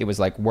grew up, it was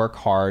like work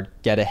hard,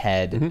 get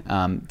ahead.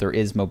 There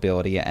is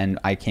mobility, and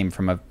I came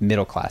from a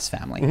middle class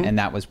family, and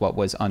that was what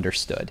was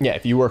understood. Yeah,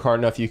 if you work hard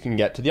enough, you can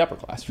get to the upper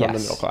class from the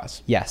middle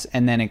class. Yes,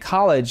 and then in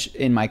college,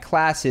 in my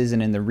classes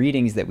and in the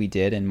readings that we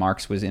did, and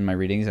Marx was in my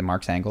readings and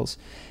Marx Engels,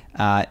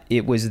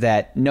 it was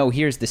that, no,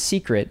 here's the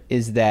secret,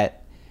 is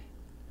that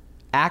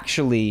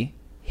actually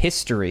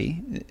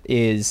history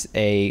is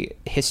a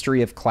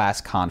history of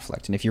class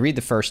conflict. And if you read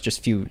the first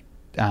just few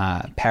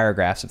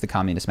paragraphs of the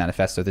Communist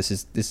Manifesto, this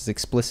is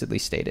explicitly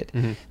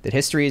stated that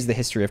history is the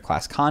history of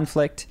class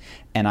conflict.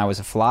 And I was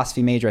a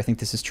philosophy major. I think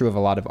this is true of a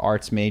lot of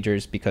arts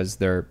majors because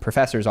their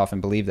professors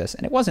often believe this.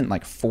 And it wasn't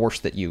like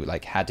forced that you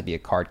like had to be a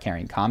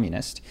card-carrying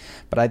communist.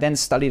 But I then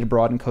studied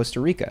abroad in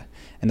Costa Rica.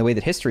 And the way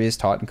that history is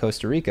taught in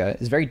Costa Rica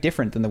is very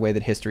different than the way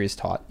that history is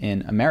taught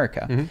in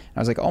America. And I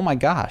was like, oh my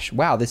gosh,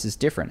 wow, this is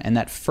different. And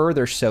that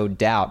further sowed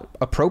doubt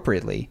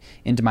appropriately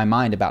into my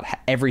mind about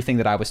everything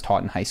that I was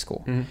taught in high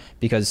school.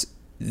 Because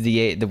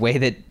the way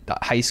that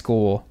high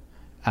school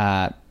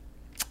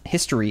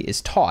history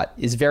is taught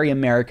is very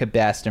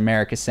America-best,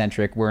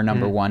 America-centric. We're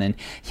number one, and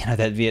you know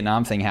that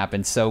Vietnam thing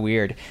happened. So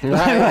weird.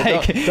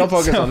 Like, don't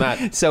focus on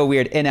that. So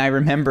weird. And I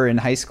remember in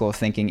high school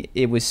thinking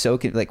it was so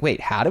like,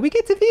 wait, how did we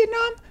get to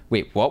Vietnam?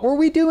 Wait, what were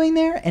we doing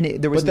there?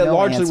 And there was no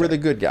largely answer. We're the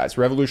good guys.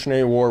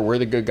 Revolutionary War, we're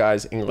the good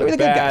guys. England's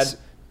bad.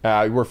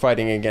 We're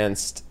fighting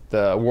against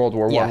the World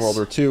War I, World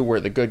War II, we're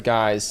the good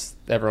guys.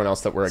 Everyone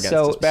else that we're against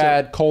is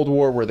bad. Cold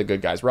War, we're the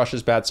good guys.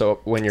 Russia's bad. So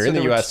when you're in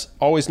the U.S.,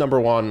 always number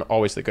one,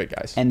 always the good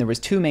guys. And there was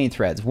two main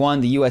threads. One,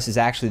 the U.S. is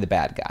actually the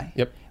bad guy.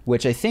 Yep.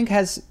 Which I think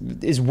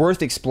is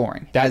worth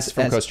exploring. That's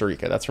from Costa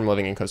Rica. That's from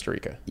living in Costa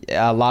Rica.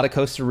 A lot of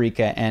Costa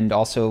Rica, and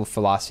also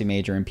philosophy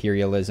major,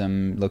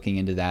 imperialism, looking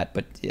into that.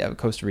 But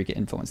Costa Rica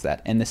influenced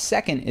that. And the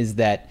second is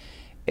that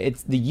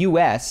it's the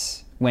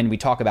U.S., when we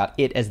talk about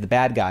it as the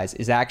bad guys,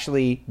 is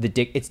actually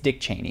it's Dick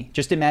Cheney.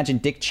 Just imagine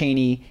Dick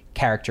Cheney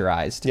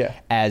characterized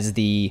as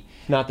the...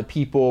 Not the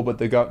people, but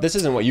the government. This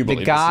isn't what you believe.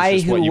 The guy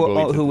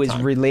who is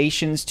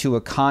relations to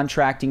a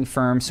contracting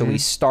firm, so he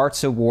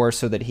starts a war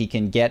so that he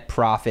can get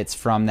profits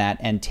from that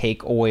and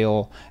take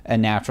oil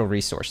and natural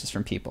resources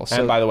from people.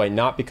 And by the way,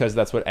 not because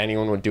that's what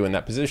anyone would do in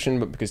that position,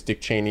 but because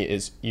Dick Cheney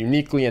is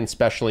uniquely and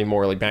specially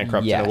morally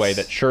bankrupt in a way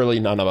that surely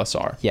none of us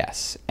are.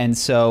 Yes. And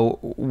so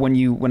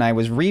when I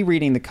was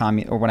rereading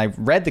when I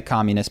read the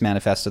Communist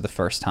Manifesto the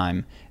first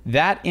time,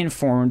 that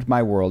informed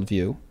my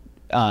worldview.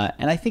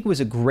 And I think it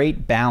was a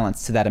great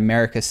balance to that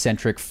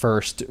America-centric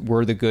first,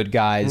 we're the good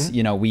guys,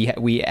 you know,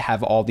 we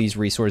have all these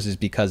resources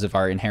because of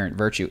our inherent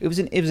virtue. It was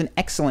an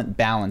excellent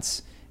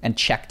balance and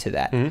check to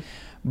that.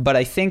 But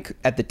I think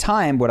at the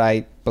time what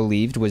I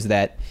believed was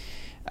that,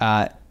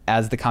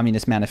 as the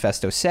Communist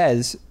Manifesto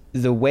says,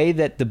 the way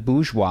that the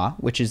bourgeois,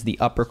 which is the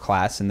upper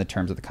class in the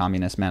terms of the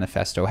Communist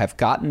Manifesto, have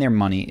gotten their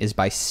money is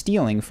by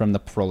stealing from the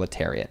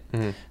proletariat.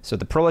 So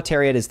the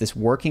proletariat is this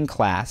working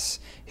class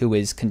who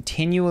is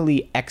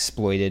continually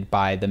exploited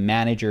by the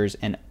managers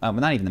and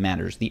not even the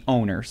managers, the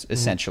owners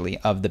essentially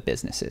of the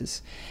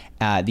businesses.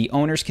 The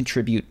owners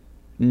contribute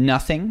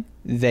nothing.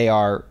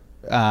 They're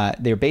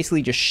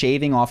basically just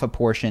shaving off a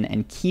portion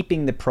and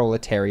keeping the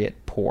proletariat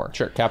poor.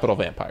 Sure, capital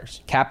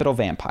vampires. Capital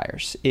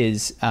vampires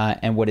is,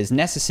 and what is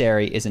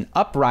necessary is an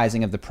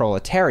uprising of the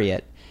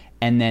proletariat.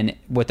 And then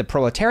what the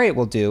proletariat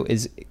will do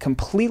is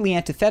completely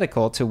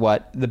antithetical to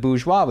what the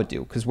bourgeois would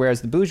do. Because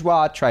whereas the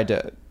bourgeois tried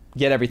to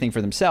get everything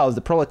for themselves,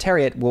 the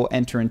proletariat will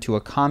enter into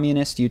a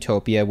communist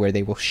utopia where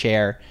they will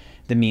share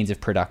the means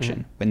of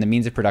production. When the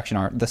means of production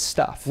are the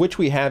stuff. Which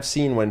we have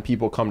seen when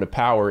people come to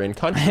power in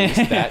countries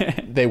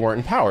that they weren't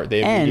in power.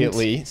 They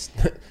immediately,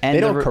 they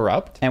don't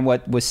corrupt. And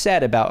what was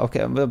said about,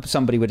 okay,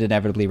 somebody would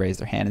inevitably raise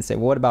their hand and say,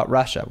 well, what about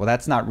Russia? Well,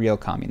 that's not real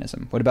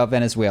communism. What about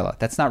Venezuela?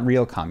 That's not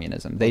real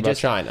communism. What about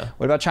China?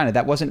 What about China?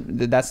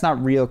 That's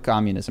not real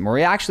communism. Or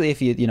actually,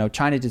 if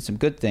China did some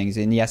good things,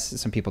 and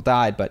yes, some people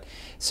died, but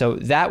so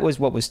that was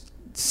what was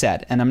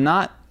said. And I'm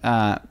not,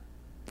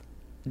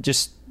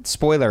 just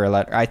spoiler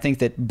alert, I think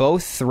that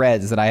both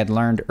threads that I had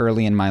learned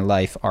early in my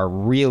life are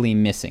really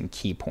missing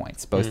key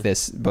points, both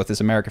this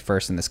America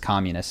First and this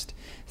communist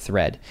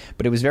thread.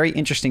 But it was very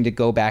interesting to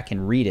go back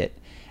and read it.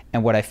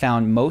 And what I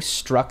found most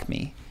struck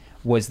me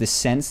was the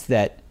sense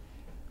that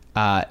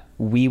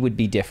we would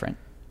be different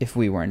if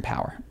we were in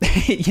power.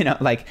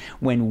 Like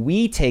when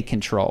we take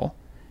control,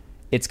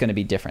 it's going to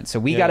be different. So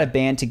we got to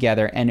band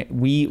together, and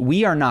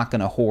we are not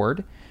going to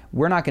hoard.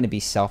 We're not going to be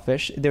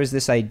selfish. There's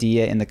this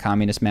idea in the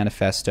Communist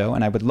Manifesto,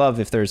 and I would love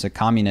if there's a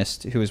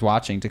communist who is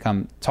watching to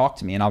come talk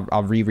to me, and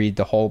I'll reread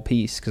the whole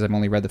piece because I've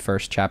only read the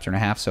first chapter and a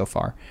half so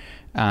far.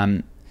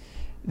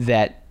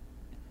 That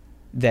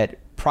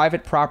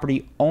private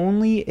property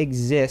only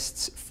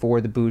exists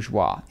for the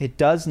bourgeois. It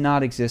does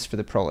not exist for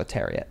the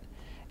proletariat.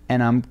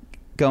 And I'm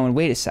going,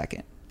 wait a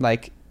second.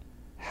 Like,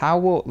 how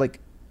will, like,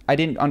 I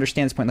didn't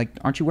understand this point. Like,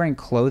 aren't you wearing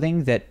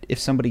clothing that if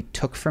somebody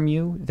took from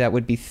you, that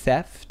would be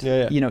theft?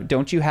 Yeah.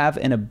 Don't you have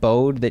an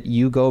abode that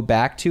you go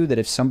back to that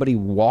if somebody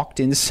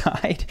walked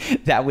inside,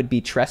 that would be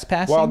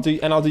trespassing? Well,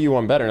 I'll do you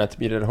one better, not to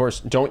beat a dead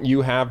horse. Don't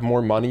you have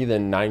more money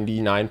than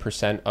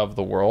 99% of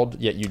the world,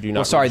 yet you do not?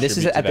 Well, sorry, this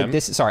is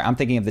I'm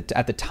thinking of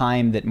at the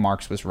time that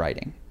Marx was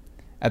writing.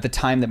 At the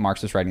time that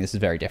Marx was writing, this is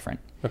very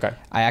different. Okay.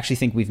 I actually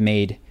think we've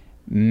made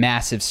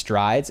massive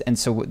strides, and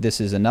so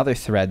this is another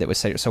thread that was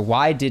said. So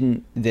why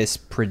didn't this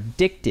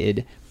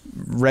predicted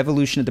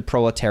revolution of the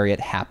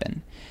proletariat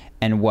happen?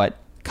 And what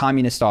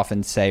communists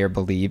often say or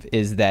believe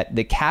is that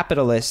the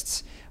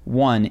capitalists,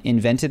 one,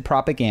 invented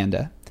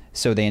propaganda.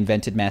 So they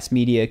invented mass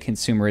media,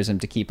 consumerism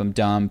to keep them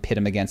dumb, pit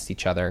them against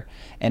each other,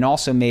 and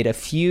also made a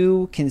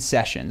few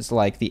concessions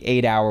like the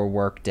 8-hour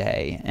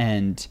workday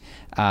and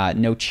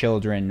no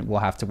children will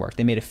have to work.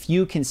 They made a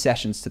few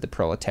concessions to the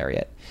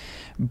proletariat.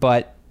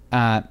 But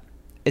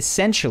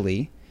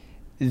essentially,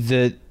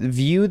 the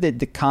view that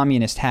the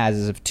communist has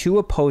is of two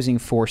opposing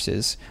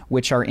forces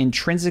which are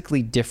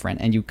intrinsically different.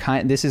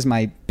 And this is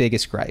my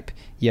biggest gripe.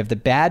 You have the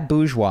bad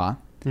bourgeois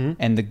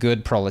and the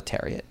good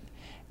proletariat.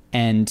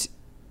 And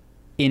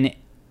in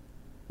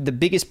the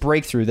biggest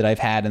breakthrough that I've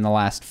had in the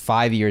last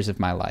 5 years of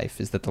my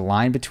life is that the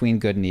line between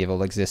good and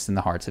evil exists in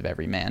the hearts of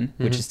every man,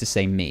 which is to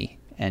say me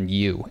and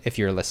you, if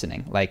you're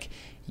listening. Like,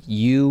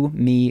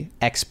 me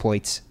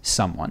exploits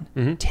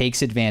someone,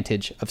 takes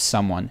advantage of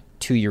someone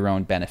to your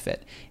own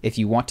benefit. If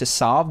you want to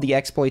solve the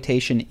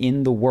exploitation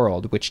in the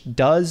world, which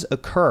does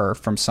occur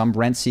from some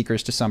rent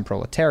seekers to some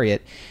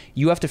proletariat,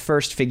 you have to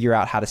first figure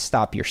out how to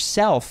stop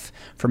yourself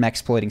from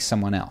exploiting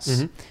someone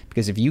else.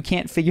 Because if you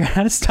can't figure out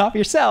how to stop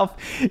yourself,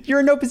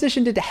 you're in no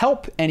position to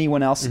help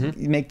anyone else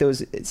make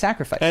those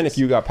sacrifices. And if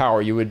you got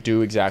power, you would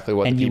do exactly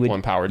what the people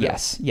in power do.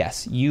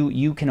 Yes.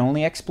 You can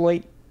only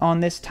exploit on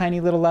this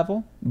tiny little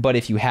level, but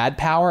if you had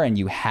power and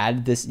you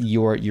had this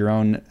your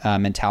own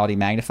mentality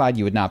magnified,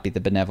 you would not be the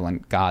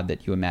benevolent God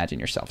that you imagine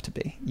yourself to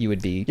be. You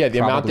would be the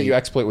amount that you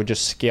exploit would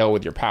just scale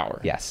with your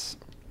power. Yes.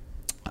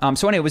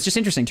 So anyway, it was just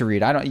interesting to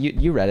read.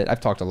 You read it.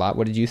 I've talked a lot.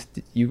 What did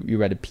you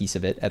read a piece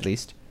of it at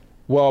least?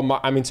 Well,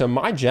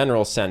 my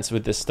general sense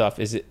with this stuff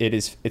is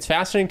it's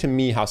fascinating to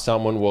me how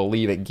someone will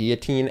leave a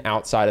guillotine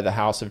outside of the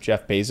house of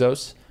Jeff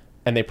Bezos,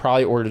 and they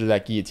probably ordered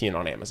that guillotine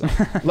on Amazon.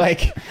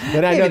 Like,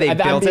 when I know they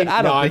built it.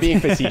 I'm being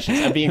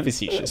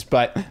facetious.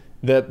 But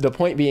the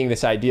point being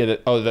this idea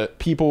that, the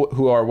people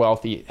who are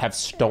wealthy have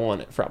stolen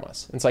it from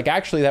us. It's like,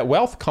 actually, that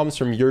wealth comes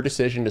from your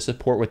decision to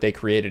support what they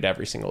created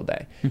every single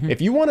day.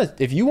 If you want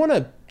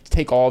to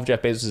take all of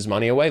Jeff Bezos'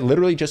 money away,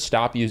 literally just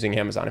stop using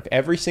Amazon. If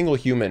every single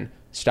human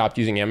stopped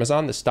using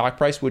Amazon, the stock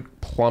price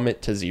would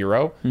plummet to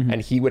zero,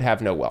 and he would have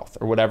no wealth,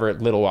 or whatever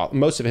little wealth.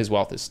 Most of his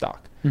wealth is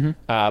stock.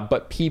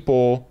 But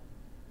people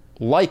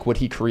like what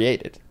he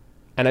created,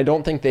 and I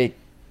don't think they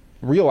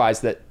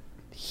realize that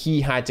he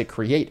had to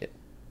create it.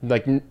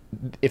 Like,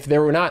 if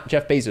there were not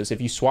Jeff Bezos,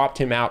 if you swapped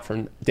him out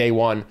from day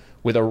one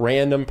with a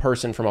random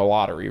person from a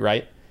lottery,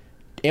 right,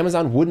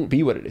 Amazon wouldn't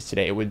be what it is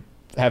today. It would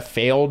have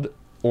failed,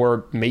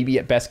 or maybe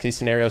at best case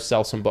scenario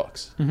sell some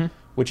books.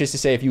 Which is to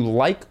say, if you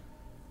like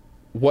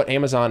what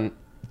Amazon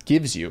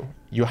gives you,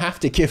 you have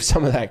to give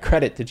some of that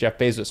credit to Jeff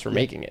Bezos for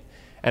making it.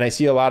 And I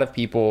see a lot of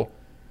people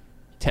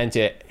tend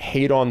to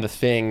hate on the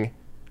thing,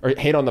 or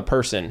hate on the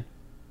person,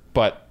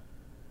 but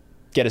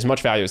get as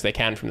much value as they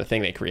can from the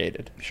thing they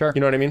created. Sure.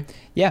 You know what I mean?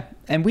 Yeah.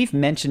 And we've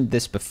mentioned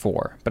this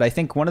before, but I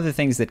think one of the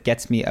things that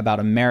gets me about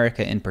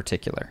America in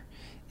particular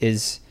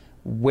is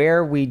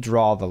where we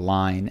draw the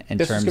line in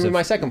terms of... This is going to be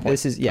my second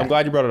point. I'm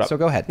glad you brought it up. So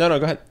go ahead. No,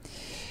 go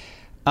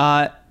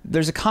ahead.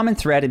 There's a common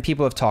thread, and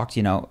people have talked,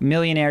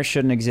 millionaires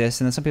shouldn't exist,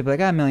 and then some people are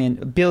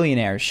like,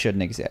 billionaires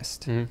shouldn't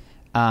exist.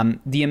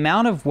 The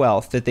amount of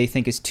wealth that they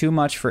think is too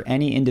much for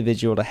any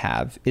individual to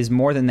have is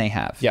more than they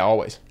have. Yeah,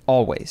 always.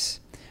 Always.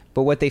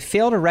 But what they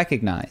fail to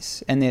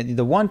recognize, and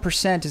the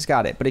 1% has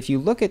got it, but if you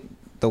look at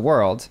the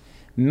world,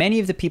 many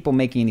of the people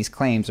making these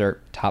claims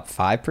are top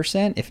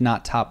 5%, if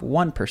not top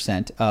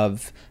 1%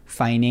 of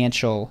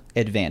financial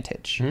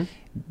advantage,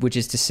 which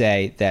is to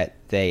say that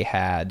they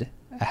had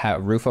a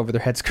roof over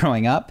their heads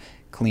growing up,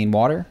 clean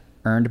water,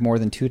 earned more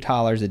than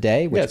 $2 a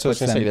day, which so puts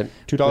them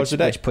 $2 a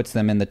day, which puts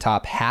them in the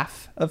top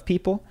half of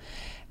people.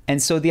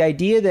 And so the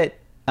idea that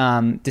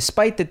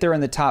despite that they're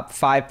in the top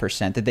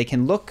 5%, that they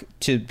can look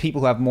to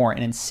people who have more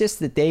and insist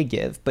that they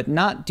give, but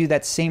not do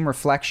that same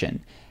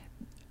reflection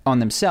on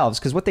themselves,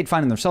 because what they'd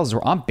find in themselves is,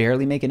 well, I'm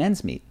barely making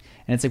ends meet.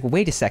 And it's like, well,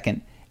 wait a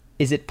second.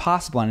 Is it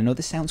possible, and I know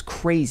this sounds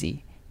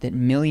crazy, that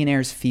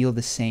millionaires feel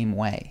the same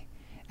way?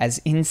 As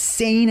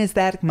insane as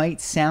that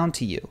might sound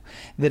to you,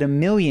 that a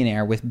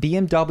millionaire with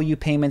BMW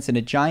payments and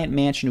a giant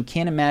mansion who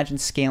can't imagine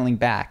scaling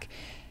back,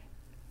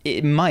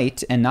 it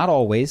might, and not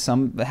always,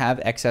 some have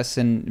excess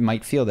and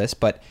might feel this,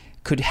 but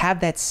could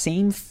have that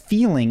same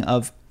feeling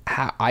of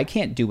how I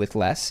can't do with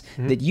less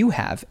that you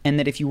have. And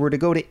that if you were to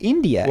go to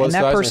India and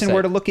that person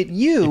were to look at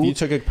you. If you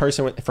took a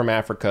person from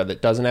Africa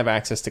that doesn't have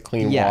access to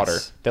clean water,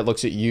 that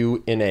looks at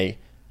you in a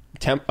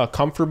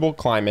comfortable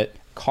climate,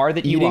 car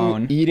that you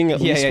own, eating at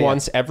least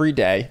once every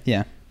day,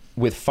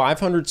 with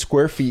 500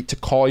 square feet to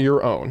call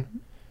your own,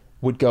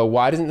 would go,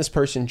 why doesn't this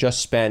person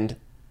just spend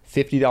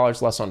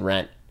 $50 less on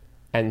rent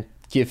and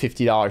give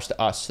 $50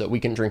 to us so that we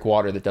can drink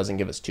water that doesn't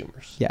give us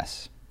tumors?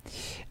 Yes.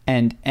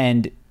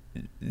 And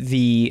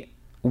the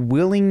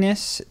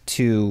willingness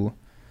to,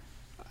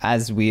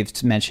 as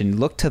we've mentioned,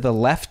 look to the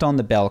left on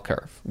the bell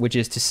curve, which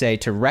is to say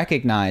to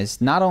recognize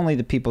not only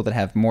the people that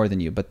have more than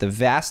you, but the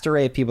vast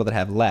array of people that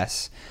have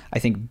less, I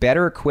think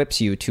better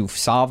equips you to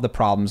solve the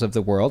problems of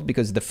the world,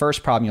 because the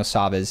first problem you'll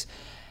solve is,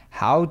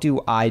 how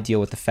do I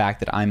deal with the fact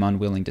that I'm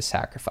unwilling to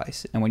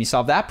sacrifice? And when you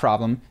solve that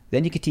problem,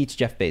 then you could teach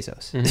Jeff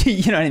Bezos.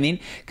 You know what I mean?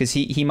 Because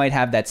he might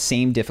have that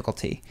same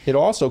difficulty.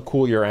 It'll also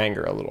cool your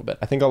anger a little bit.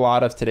 I think a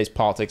lot of today's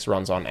politics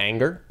runs on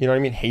anger. You know what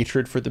I mean?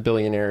 Hatred for the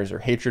billionaires, or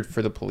hatred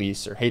for the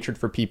police, or hatred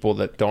for people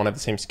that don't have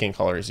the same skin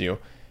color as you.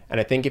 And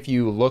I think if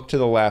you look to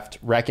the left,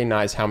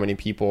 recognize how many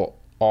people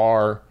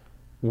are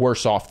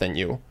worse off than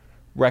you,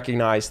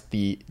 recognize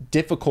the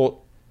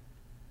difficult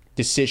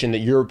decision that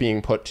you're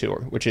being put to,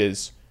 which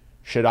is,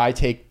 should I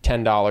take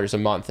 $10 a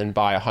month and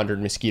buy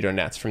 100 mosquito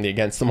nets from the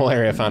Against the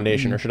Malaria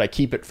Foundation, or should I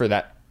keep it for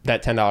that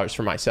 $10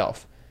 for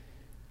myself?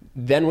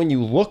 Then when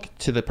you look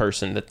to the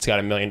person that's got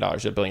 $1 million or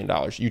 $1 billion,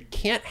 you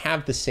can't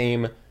have the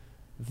same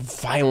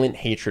violent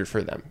hatred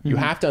for them. You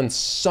have to, on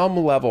some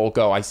level,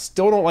 go, I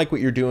still don't like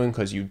what you're doing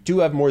because you do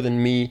have more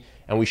than me,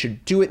 and we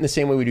should do it in the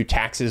same way we do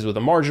taxes with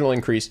a marginal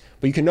increase.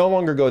 But you can no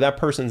longer go, that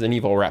person's an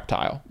evil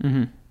reptile.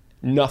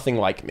 Nothing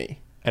like me.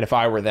 And if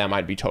I were them,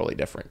 I'd be totally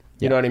different.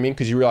 You know what I mean?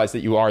 Because you realize that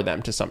you are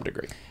them to some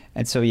degree.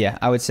 And so, yeah,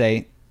 I would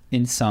say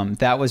in sum,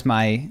 that was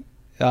my,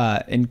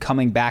 in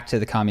coming back to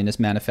the Communist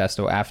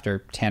Manifesto after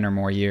 10 or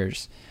more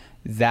years,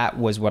 that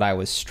was what I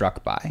was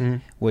struck by,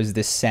 was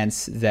this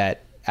sense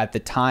that at the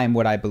time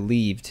what I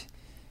believed,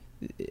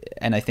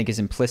 and I think is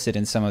implicit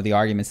in some of the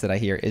arguments that I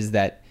hear, is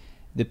that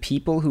the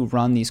people who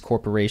run these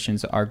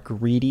corporations are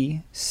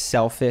greedy,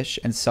 selfish,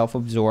 and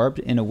self-absorbed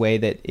in a way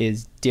that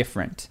is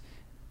different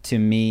to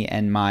me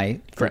and my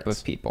group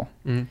of people.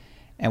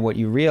 And what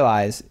you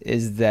realize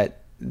is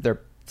that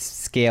their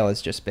scale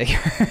is just bigger.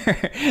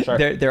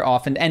 They're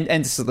often,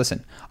 and so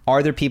listen,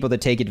 are there people that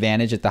take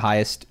advantage at the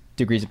highest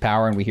degrees of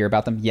power and we hear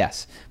about them?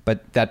 Yes.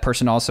 But that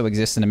person also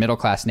exists in a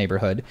middle-class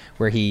neighborhood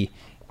where he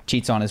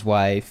cheats on his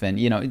wife and,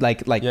 you know,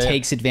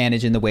 takes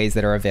advantage in the ways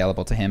that are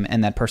available to him.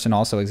 And that person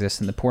also exists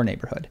in the poor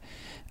neighborhood.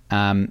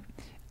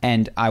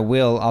 And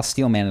I'll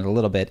steel man it a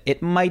little bit.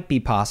 It might be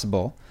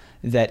possible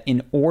that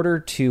in order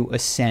to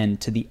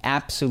ascend to the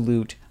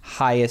absolute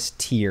highest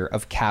tier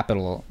of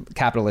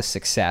capitalist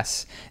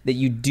success, that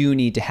you do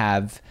need to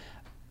have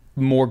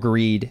more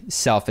greed,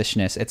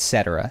 selfishness,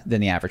 etc.,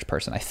 than the average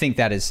person. I think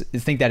that is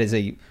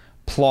a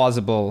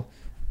plausible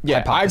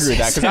hypothesis. I agree with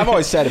that, because I've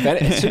always said,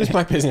 as soon as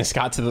my business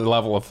got to the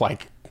level of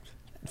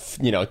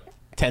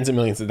tens of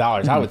millions of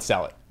dollars, I would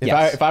sell it.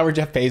 If I were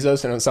Jeff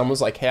Bezos and someone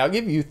was like, hey, I'll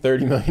give you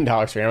 $30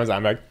 million for Amazon,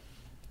 I'm like,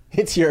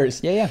 it's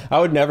yours. I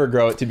would never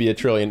grow it to be $1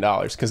 trillion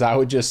because I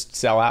would just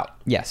sell out.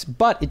 Yes,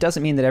 but it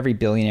doesn't mean that every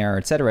billionaire,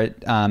 et cetera,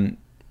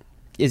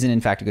 isn't in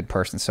fact a good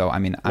person. So, I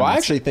mean, I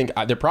actually think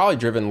they're probably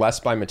driven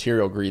less by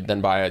material greed than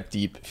by a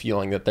deep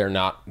feeling that they're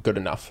not good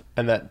enough,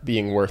 and that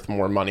being worth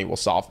more money will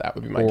solve that,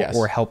 would be my guess.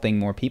 Or helping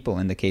more people.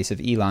 In the case of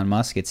Elon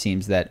Musk, it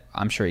seems that,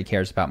 I'm sure he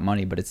cares about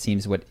money, but it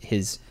seems what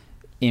his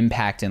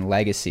impact and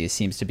legacy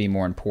seems to be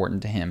more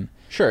important to him.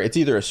 Sure, it's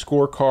either a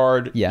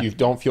scorecard, you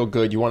don't feel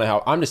good, you want to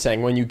help. I'm just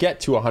saying, when you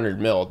get to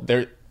 100 mil,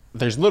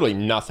 there's literally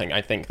nothing,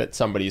 I think, that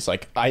somebody's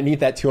like, I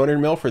need that 200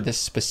 mil for this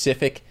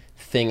specific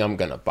thing I'm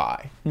going to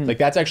buy. Like,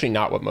 that's actually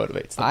not what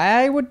motivates them.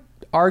 I would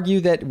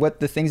argue that what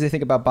the things they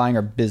think about buying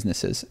are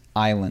businesses,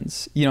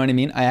 islands. You know what I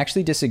mean? I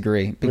actually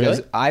disagree,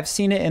 because I've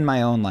seen it in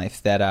my own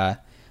life that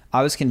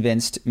I was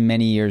convinced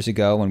many years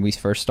ago when we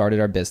first started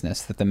our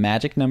business that the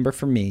magic number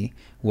for me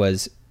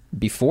was,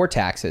 before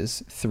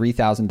taxes,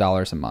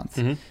 $3,000 a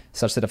month,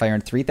 such that if I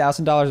earned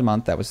 $3,000 a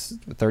month, that was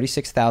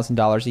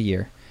 $36,000 a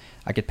year.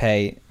 I could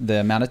pay the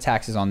amount of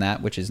taxes on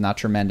that, which is not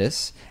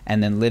tremendous,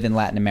 and then live in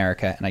Latin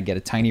America, and I'd get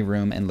a tiny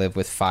room and live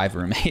with 5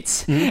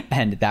 roommates,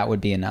 and that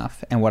would be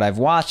enough. And what I've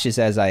watched is,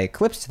 as I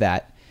eclipsed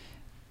that,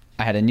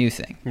 I had a new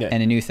thing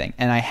and a new thing,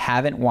 and I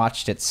haven't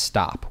watched it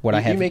stop. What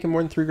I have, you making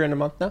more than $3,000 a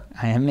month now?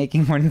 I am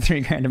making more than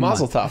 $3,000 a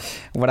month. Mazel tov.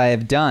 What I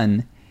have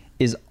done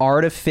is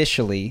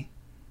artificially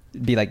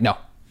be like, no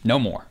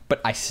more.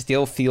 But I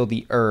still feel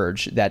the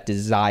urge, that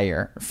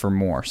desire for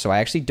more. So I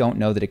actually don't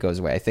know that it goes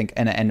away. I think,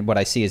 and what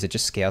I see is it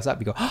just scales up.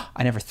 You go, oh,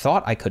 I never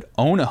thought I could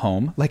own a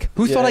home. Like,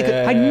 who thought I could?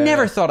 I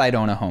never thought I'd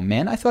own a home,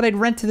 man. I thought I'd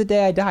rent to the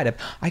day I died.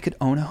 I could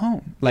own a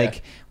home.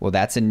 Like, well,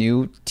 that's a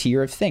new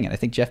tier of thing. And I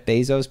think Jeff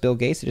Bezos, Bill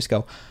Gates, they just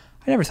go,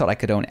 I never thought I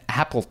could own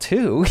Apple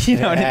too. You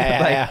know what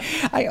I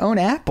mean? I own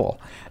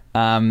Apple.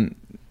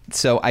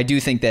 So I do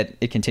think that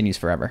it continues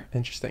forever.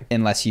 Interesting.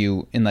 Unless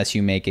you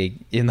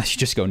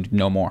just go,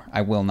 no more.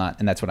 I will not.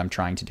 And that's what I'm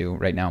trying to do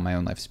right now in my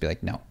own life, is be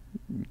like, no,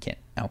 you can't.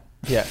 No.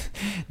 Yeah.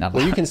 Not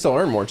well, you can still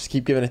earn more. Just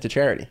keep giving it to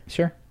charity.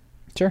 Sure.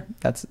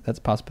 That's a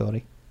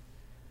possibility.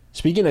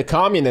 Speaking of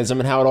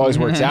communism and how it always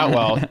works out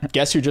well,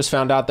 guess who just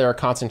found out there are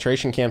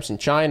concentration camps in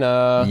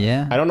China?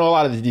 Yeah. I don't know a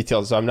lot of the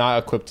details, so I'm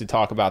not equipped to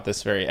talk about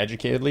this very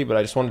educatedly, but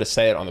I just wanted to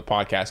say it on the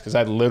podcast because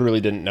I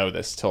literally didn't know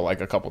this till like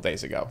a couple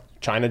days ago.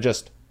 China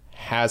just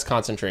has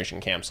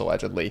concentration camps,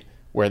 allegedly,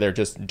 where they're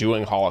just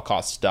doing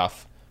Holocaust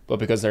stuff, but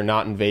because they're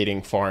not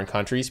invading foreign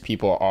countries,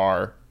 people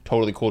are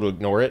totally cool to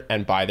ignore it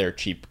and buy their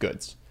cheap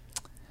goods.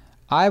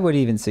 I would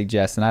even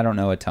suggest, and I don't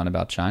know a ton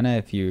about China,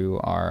 if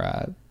you are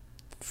a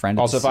friend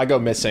of if I go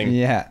missing,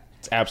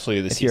 it's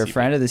absolutely the CCP. If you're a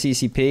friend of the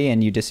CCP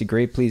and you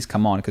disagree, please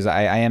come on, because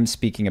I am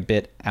speaking a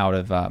bit out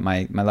of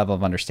my level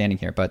of understanding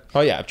here. But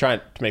oh yeah, I'm trying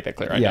to make that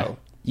clear. I know.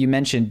 You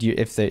mentioned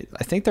I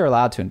think they're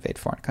allowed to invade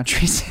foreign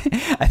countries.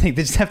 I think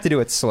they just have to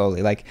do it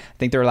slowly. Like, I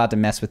think they're allowed to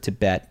mess with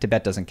Tibet.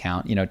 Tibet doesn't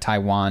count. You know,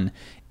 Taiwan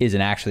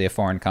isn't actually a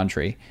foreign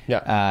country.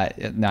 Yeah.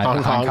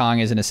 Hong Kong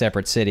isn't a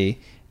separate city.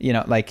 You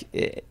know, like...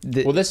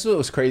 well, this is what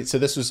was crazy.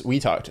 So we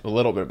talked a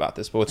little bit about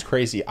this, but what's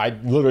crazy, I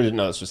literally didn't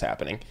know this was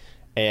happening.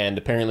 And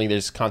apparently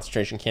there's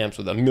concentration camps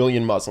with 1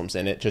 million Muslims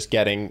in it, just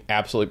getting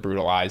absolutely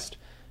brutalized.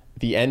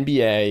 The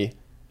NBA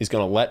is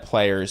going to let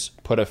players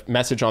put a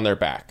message on their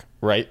back,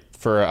 right?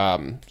 For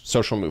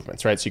social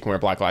movements, right? So you can wear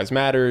Black Lives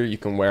Matter. You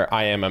can wear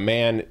I Am a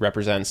Man. It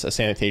represents a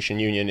sanitation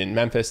union in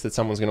Memphis that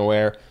someone's going to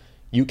wear.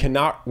 You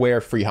cannot wear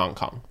Free Hong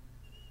Kong,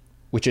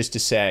 which is to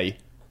say,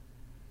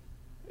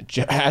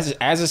 as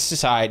a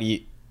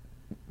society,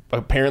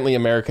 apparently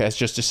America has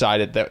just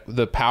decided that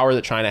the power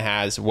that China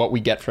has, what we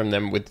get from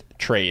them with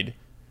trade,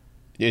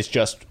 is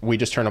we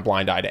just turn a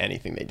blind eye to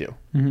anything they do.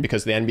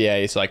 Because the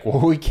NBA is like, well,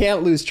 we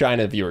can't lose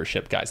China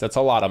viewership, guys. That's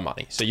a lot of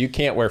money. So you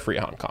can't wear Free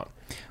Hong Kong.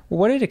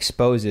 What it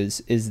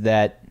exposes is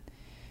that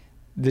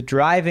the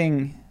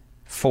driving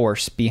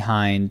force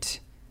behind,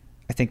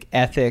 I think,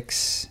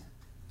 ethics,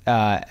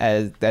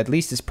 at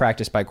least as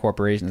practiced by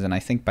corporations and I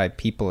think by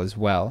people as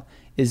well,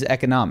 is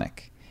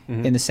economic,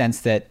 in the sense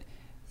that,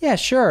 yeah,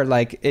 sure,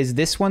 like, is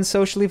this one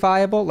socially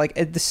viable? Like,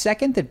 the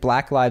second that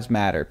Black Lives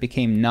Matter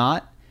became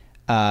not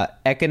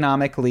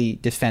economically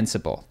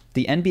defensible,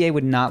 the NBA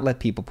would not let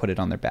people put it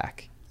on their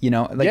back. You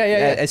know, like,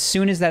 as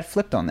soon as that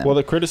flipped on them. Well,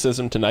 the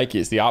criticism to Nike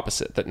is the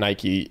opposite, that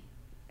Nike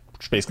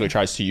basically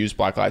tries to use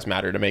Black Lives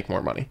Matter to make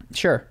more money.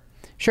 Sure.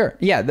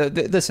 Yeah,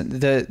 listen,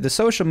 the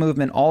social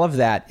movement, all of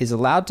that is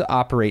allowed to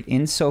operate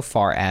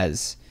insofar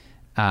as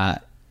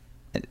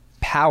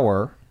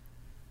power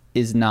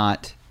is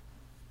not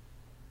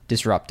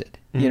disrupted.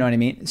 You know what I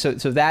mean? So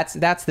that's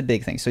the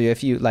big thing. So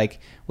if you,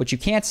 like, what you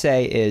can't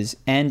say is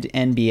end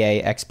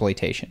NBA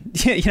exploitation.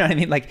 You know what I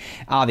mean? Like,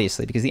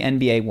 obviously, because the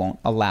NBA won't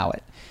allow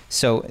it.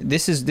 So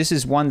this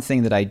is one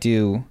thing that I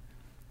do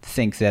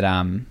think that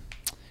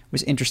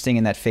was interesting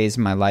in that phase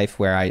of my life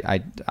where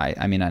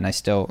I mean, and I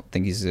still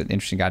think he's an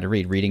interesting guy to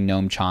read. Reading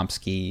Noam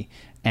Chomsky,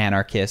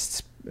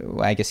 anarchists.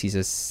 I guess he's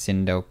a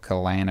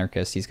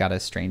syndical-anarchist. He's got a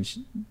strange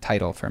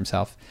title for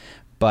himself,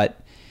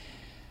 but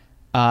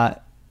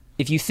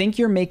if you think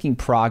you're making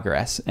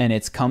progress and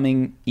it's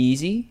coming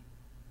easy,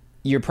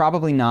 you're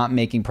probably not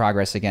making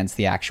progress against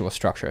the actual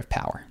structure of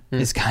power.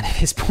 Is kind of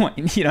his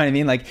point. You know what I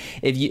mean? Like,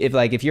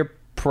 if you're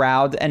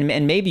proud, and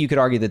maybe you could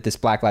argue that this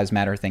Black Lives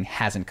Matter thing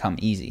hasn't come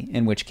easy,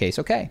 in which case,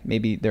 okay,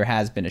 maybe there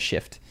has been a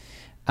shift.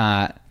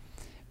 But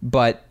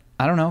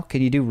I don't know.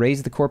 Can you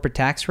raise the corporate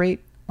tax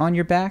rate on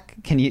your back?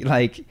 Can you,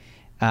 like,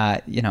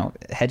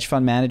 hedge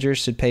fund managers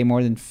should pay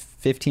more than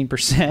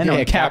 15%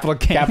 on capital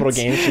gains. Capital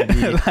gains should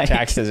be like,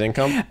 taxed as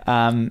income.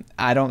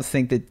 I don't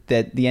think that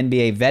the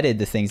NBA vetted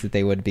the things that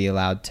they would be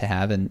allowed to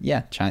have. And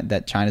yeah,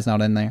 China's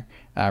not in there.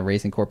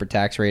 Raising corporate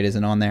tax rate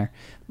isn't on there.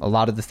 A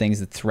lot of the things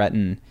that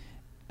threaten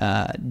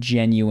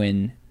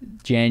genuine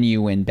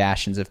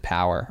bastions of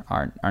power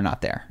are not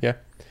there. Yeah.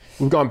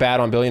 We've gone bad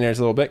on billionaires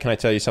a little bit. Can I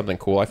tell you something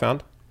cool I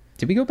found?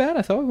 Did we go bad?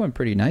 I thought we went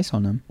pretty nice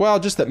on them. Well,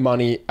 just that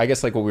money, I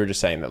guess like what we were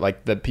just saying, that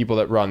like the people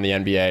that run the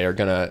NBA are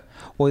going to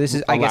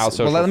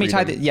let me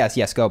tie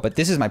yes, go. But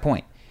this is my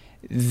point.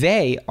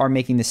 They are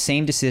making the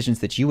same decisions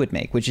that you would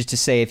make, which is to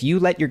say, if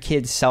you let your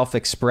kids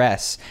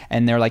self-express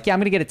and they're like, yeah, I'm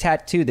going to get a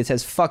tattoo that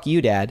says, fuck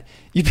you, dad.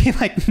 You'd be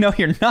like, no,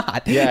 you're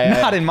not.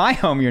 Not in my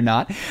home, you're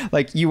not.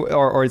 Like you,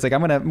 or it's like, I'm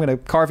going to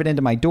carve it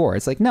into my door.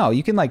 It's like, no,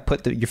 you can like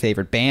put your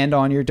favorite band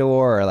on your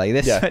door or like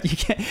this. Yeah. But you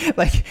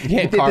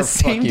can't the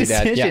same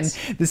decisions,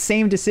 the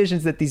same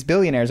decisions that these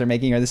billionaires are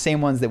making are the same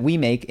ones that we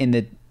make in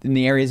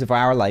the areas of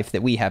our life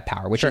that we have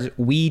power, which is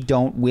we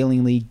don't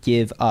willingly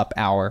give up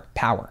our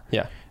power.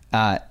 Yeah.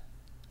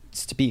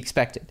 It's to be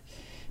expected.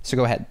 So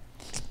go ahead.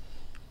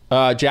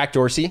 Jack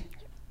Dorsey,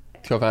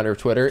 co-founder of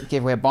Twitter,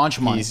 gave away a bunch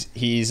of money.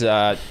 He's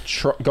going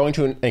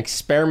to an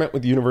experiment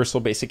with universal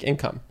basic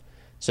income.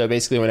 So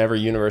basically, whenever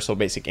universal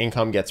basic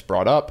income gets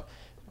brought up,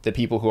 the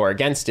people who are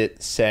against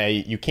it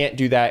say you can't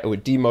do that. It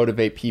would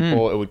demotivate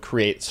people. It would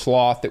create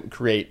sloth. It would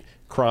create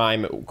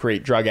crime. It would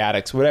create drug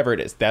addicts. Whatever it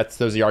is, those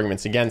are the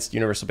arguments against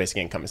universal basic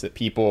income. Is that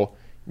people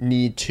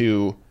need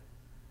to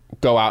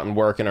go out and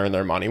work and earn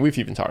their money. We've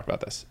even talked about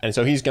this. And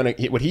so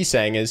what he's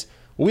saying is,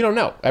 well, we don't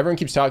know. Everyone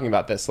keeps talking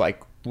about this.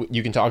 Like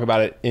you can talk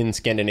about it in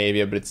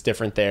Scandinavia, but it's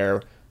different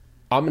there.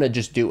 I'm going to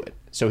just do it.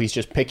 So he's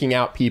just picking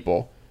out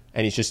people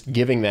and he's just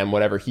giving them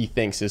whatever he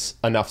thinks is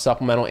enough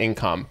supplemental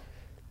income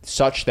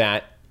such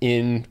that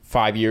in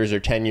 5 years or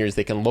 10 years,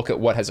 they can look at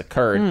what has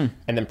occurred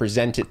and then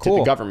present it to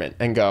the government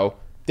and go,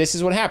 this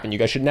is what happened. You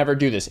guys should never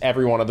do this.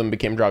 Every one of them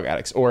became drug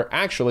addicts. Or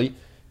actually,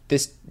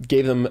 this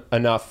gave them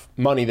enough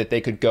money that they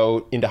could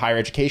go into higher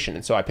education.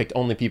 And so I picked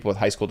only people with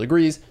high school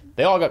degrees.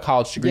 They all got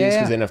college degrees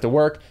because they didn't have to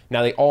work.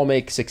 Now they all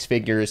make six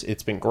figures.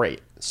 It's been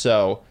great.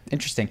 So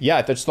interesting. Yeah,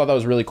 I just thought that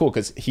was really cool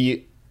because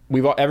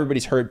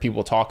everybody's heard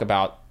people talk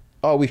about,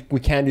 oh, we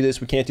can do this,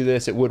 we can't do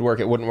this, it would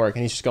work, it wouldn't work.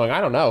 And he's just going, I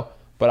don't know,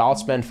 but I'll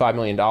spend $5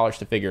 million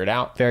to figure it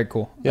out. Very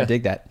cool. Yeah. I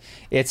dig that.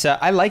 It's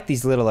I like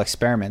these little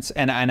experiments.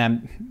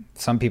 And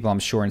some people I'm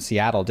sure in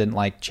Seattle didn't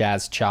like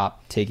Jazz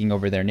Chop taking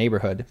over their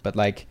neighborhood, but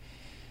like,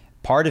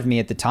 part of me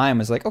at the time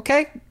was like,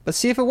 okay, let's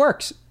see if it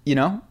works.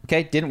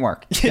 Okay, didn't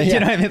work. You know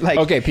what I mean? Like,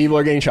 okay, people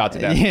are getting shot to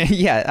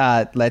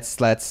death.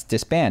 Let's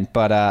disband.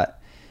 But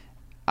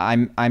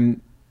I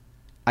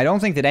don't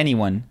think that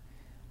anyone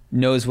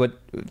knows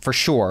for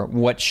sure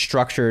what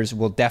structures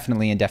will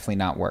definitely and definitely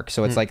not work.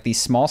 So it's like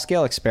these small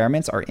scale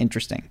experiments are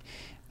interesting,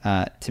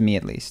 to me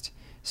at least.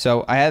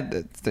 So I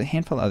had the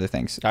handful of other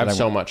things. I have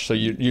so much. So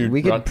you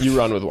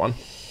run with one.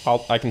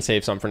 I can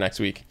save some for next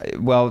week.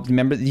 Well,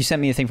 remember you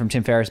sent me a thing from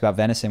Tim Ferriss about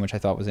venison, which I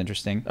thought was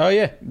interesting. Oh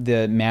yeah,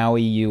 the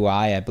Maui UI,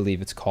 I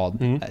believe it's called.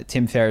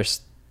 Tim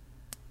Ferriss,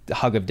 the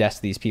hug of death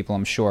to these people,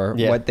 I'm sure.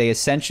 Yeah. What they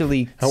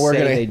essentially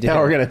they do. Now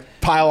we're gonna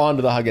pile on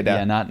to the hug of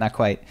death. Yeah, not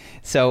quite.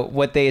 So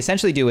what they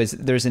essentially do is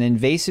there's an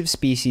invasive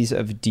species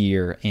of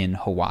deer in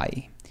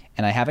Hawaii.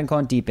 And I haven't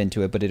gone deep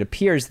into it, but it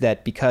appears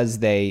that because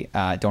they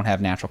don't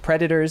have natural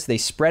predators, they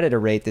spread at a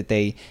rate that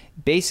they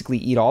basically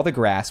eat all the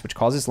grass, which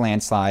causes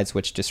landslides,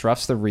 which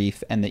disrupts the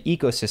reef, and the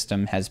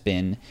ecosystem has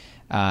been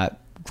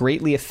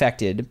greatly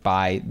affected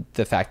by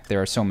the fact that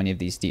there are so many of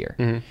these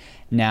deer.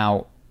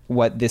 Now,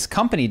 what this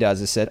company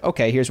does is said,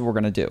 okay, here's what we're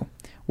going to do.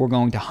 We're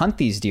going to hunt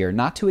these deer,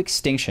 not to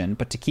extinction,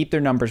 but to keep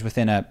their numbers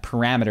within a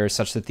parameter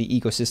such that the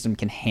ecosystem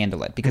can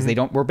handle it. Because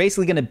we're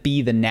basically going to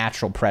be the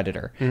natural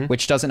predator,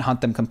 which doesn't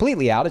hunt them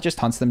completely out. It just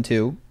hunts them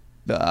to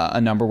a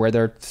number where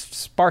they're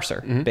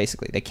sparser,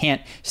 basically. They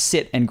can't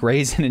sit and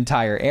graze an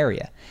entire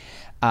area.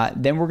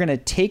 Then we're going to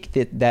take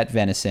that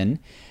venison.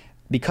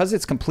 Because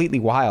it's completely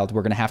wild,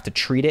 we're going to have to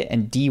treat it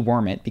and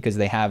deworm it because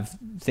they have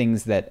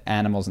things that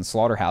animals in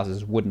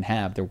slaughterhouses wouldn't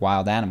have. They're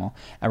wild animal.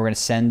 And we're going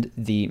to send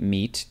the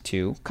meat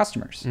to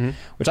customers,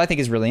 which I think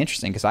is really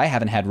interesting because I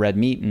haven't had red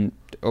meat in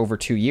over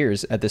 2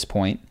 years at this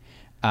point.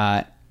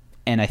 And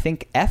I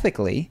think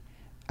ethically,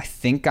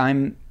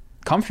 I'm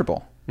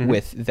comfortable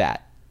with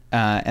that.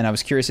 And I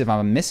was curious if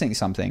I'm missing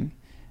something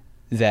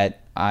that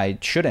I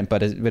shouldn't,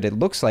 but it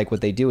looks like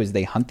what they do is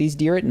they hunt these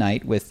deer at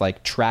night with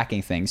like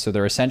tracking things. So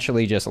they're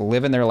essentially just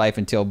living their life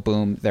until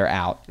boom, they're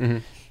out.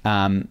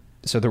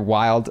 So they're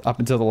wild up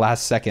until the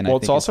last second. Well,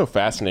 it's also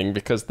fascinating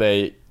because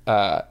they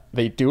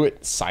do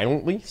it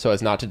silently so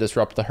as not to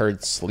disrupt the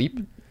herd's sleep.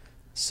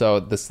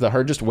 So the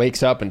herd just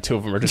wakes up and two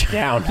of them are just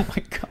down. Oh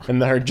my God.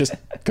 And the herd just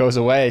goes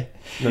away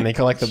and then they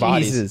collect the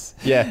bodies.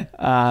 Yeah.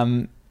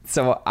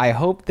 So I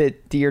hope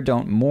that deer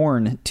don't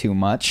mourn too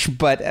much,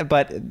 but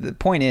the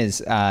point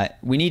is,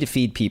 we need to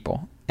feed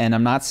people, and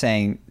I'm not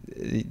saying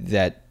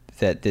that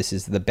this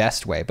is the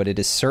best way, but it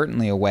is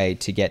certainly a way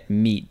to get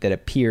meat that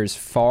appears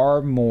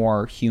far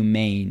more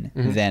humane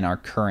than our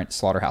current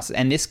slaughterhouses,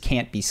 and this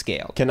can't be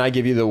scaled. Can I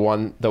give you the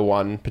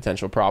one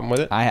potential problem with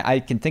it? I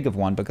can think of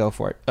one, but go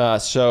for it.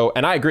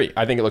 And I agree.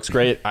 I think it looks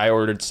great. I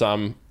ordered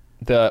some.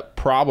 The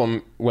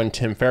problem when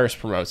Tim Ferriss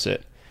promotes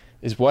it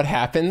is what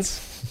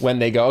happens when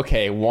they go,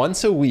 okay,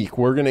 once a week,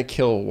 we're going to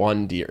kill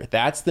one deer.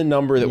 That's the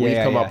number that we've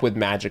come up with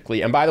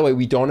magically. And by the way,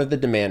 we don't have the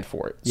demand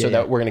for it. So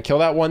that we're going to kill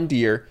that one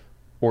deer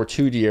or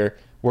two deer.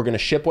 We're going to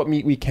ship what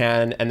meat we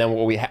can, and then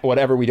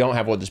whatever we don't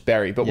have, we'll just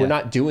bury. But we're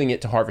not doing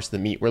it to harvest the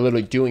meat. We're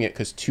literally doing it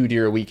because 2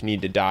 deer a week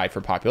need to die for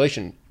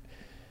population.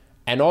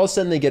 And all of a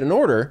sudden they get an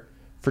order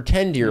for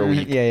 10 deer a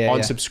week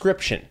on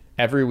subscription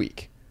every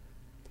week.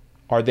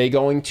 Are they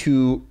going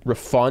to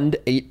refund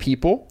 8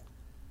 people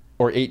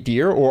or 8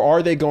 deer, or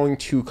are they going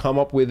to come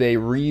up with a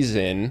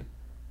reason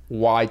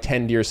why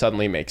 10 deer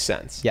suddenly makes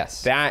sense?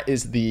 Yes. That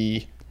is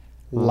the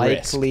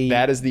likely risk.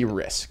 That is the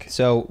risk.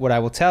 So what I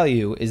will tell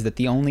you is that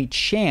the only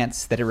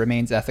chance that it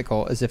remains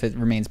ethical is if it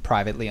remains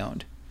privately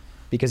owned.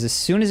 Because as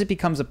soon as it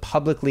becomes a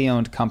publicly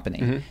owned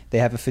company, they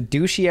have a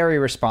fiduciary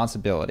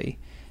responsibility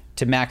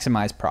to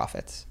maximize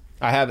profits.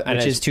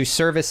 Which is to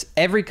service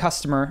every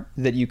customer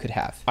that you could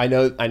have. I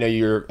know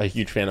you're a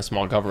huge fan of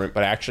small government,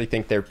 but I actually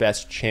think their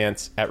best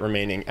chance at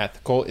remaining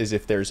ethical is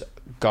if there's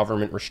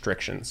government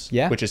restrictions.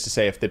 Yeah. Which is to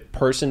say, if the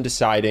person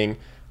deciding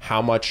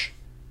how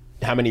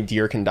many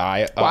deer can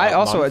die. Well, I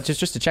also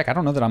just to check. I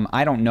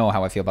don't know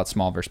how I feel about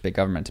small versus big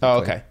government.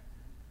 Okay.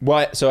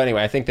 Well, so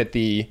anyway, I think that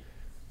the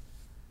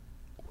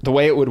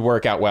way it would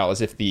work out well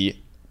is if the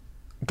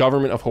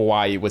government of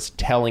Hawaii was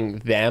telling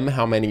them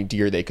how many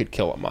deer they could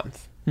kill a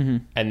month.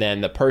 And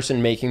then the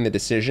person making the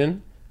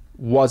decision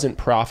wasn't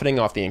profiting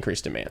off the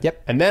increased demand.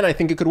 Yep. And then I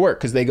think it could work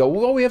because they go,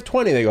 well, we have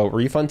 20. They go,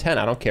 refund 10.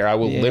 I don't care. I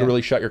will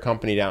literally shut your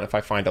company down if I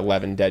find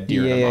 11 dead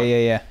deer in a month.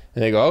 Yeah.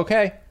 And they go,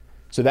 okay.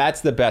 So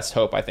that's the best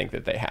hope I think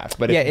that they have.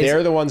 But if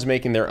they're the ones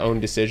making their own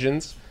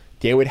decisions,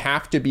 they would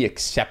have to be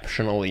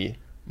exceptionally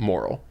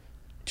moral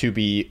to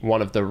be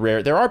one of the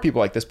rare. There are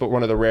people like this, but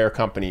one of the rare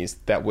companies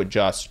that would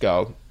just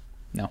go,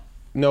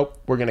 nope,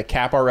 we're going to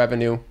cap our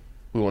revenue.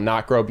 We will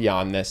not grow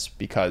beyond this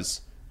because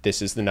this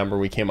is the number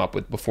we came up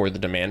with before the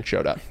demand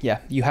showed up. Yeah,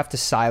 you have to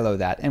silo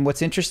that. And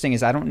what's interesting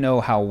is I don't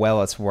know how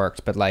well it's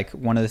worked, but like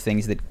one of the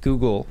things that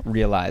Google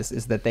realized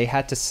is that they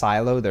had to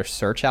silo their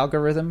search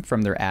algorithm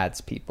from their ads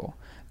people,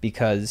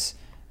 because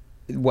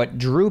what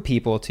drew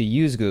people to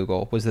use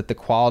Google was that the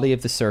quality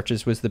of the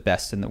searches was the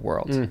best in the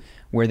world.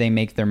 Where they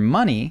make their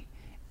money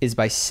is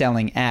by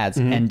selling ads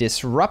and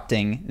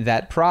disrupting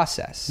that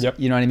process. Yep.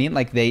 You know what I mean?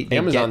 Like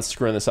Amazon's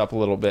screwing this up a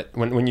little bit.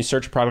 When you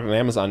search a product on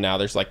Amazon now,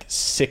 there's like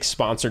 6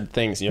 sponsored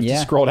things. You have to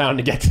scroll down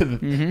to get to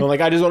the... I'm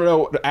like, I just want to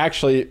know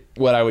actually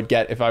what I would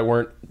get if I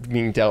weren't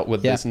being dealt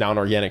with this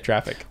non-organic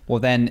traffic. Well,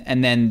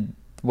 then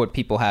what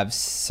people have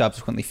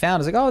subsequently found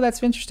is like, oh,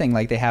 that's interesting.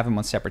 Like they have them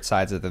on separate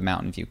sides of the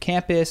Mountain View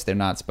campus. They're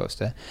not supposed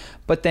to.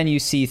 But then you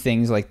see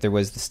things like there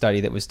was the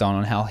study that was done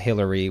on how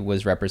Hillary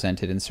was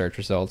represented in search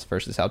results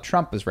versus how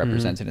Trump was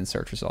represented in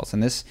search results.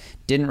 And this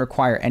didn't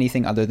require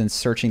anything other than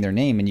searching their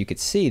name. And you could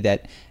see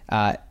that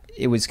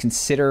it was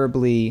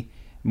considerably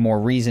more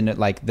reason that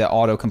like the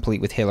autocomplete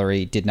with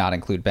Hillary did not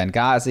include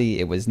Benghazi.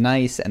 It was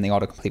nice. And the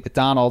autocomplete with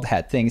Donald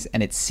had things.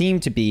 And it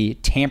seemed to be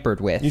tampered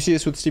with. You see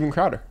this with Steven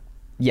Crowder.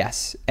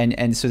 Yes.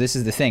 And so this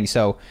is the thing.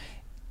 So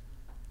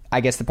I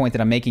guess the point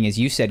that I'm making is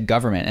you said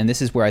government, and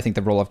this is where I think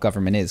the role of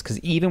government is, because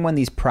even when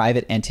these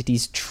private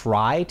entities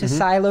try to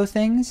silo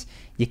things,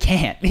 you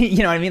can't.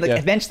 You know what I mean? Like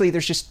eventually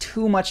there's just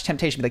too much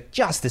temptation. Like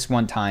just this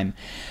one time.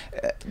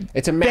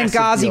 It's a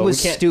massive Benghazi deal.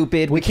 was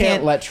stupid. We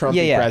can't let Trump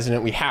be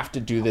president. We have to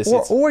do this.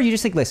 Or you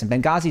just think, listen,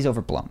 Benghazi's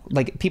overblown.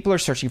 Like people are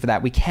searching for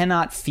that. We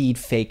cannot feed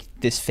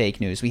this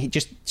fake news. We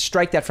just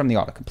strike that from the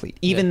autocomplete,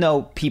 even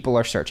though people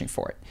are searching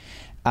for it.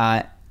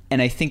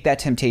 And I think that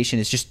temptation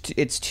is just,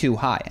 it's too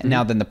high. And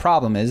now then the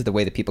problem is the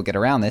way that people get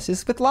around this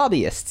is with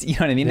lobbyists. You know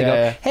what I mean? They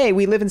go, hey,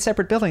 we live in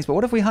separate buildings, but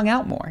what if we hung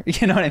out more?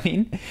 You know what I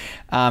mean?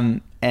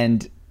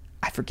 And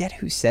I forget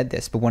who said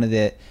this, but one of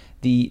the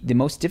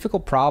most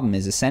difficult problem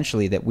is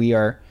essentially that we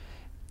are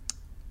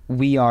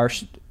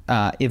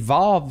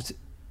evolved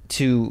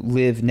to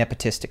live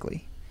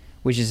nepotistically,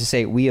 which is to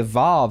say we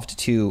evolved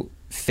to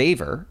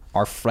favor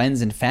our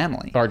friends and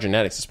family. Our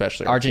genetics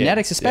especially.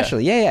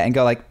 And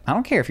go like, I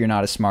don't care if you're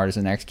not as smart as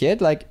the next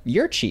kid. Like,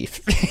 you're chief.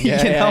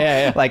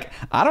 Like,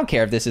 I don't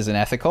care if this isn't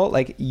ethical.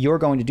 Like, you're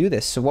going to do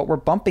this. So what we're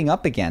bumping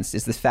up against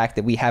is the fact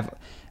that we have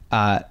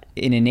an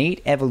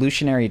innate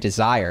evolutionary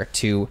desire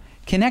to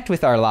connect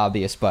with our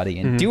lobbyist buddy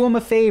and do him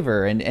a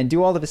favor and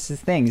do all of his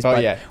things.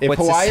 If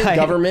Hawaii's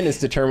government is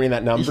determining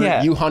that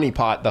number, you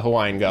honeypot the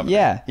Hawaiian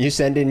government. You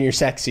send in your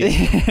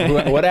sexy,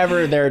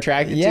 whatever they're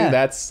attracted to,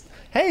 that's...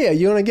 Hey,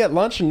 you want to get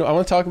lunch? And I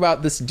want to talk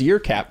about this deer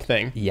cap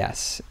thing.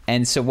 Yes.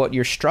 And so what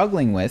you're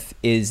struggling with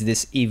is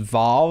this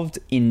evolved,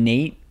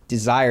 innate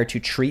desire to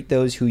treat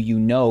those who you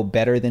know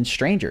better than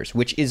strangers,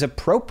 which is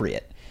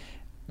appropriate.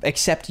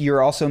 Except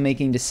you're also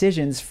making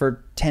decisions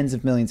for tens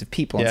of millions of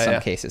people in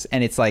some cases.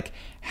 And it's like,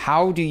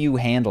 how do you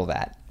handle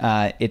that?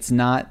 It's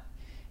not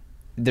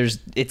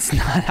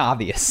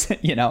obvious.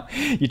 You know,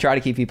 you try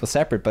to keep people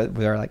separate, but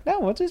they're like,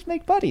 no, we'll just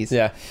make buddies.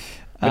 Yeah.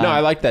 But no,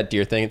 I like that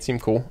deer thing. It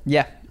seemed cool.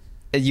 Yeah.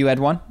 You had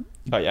one?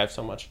 Oh, yeah, I have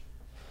so much.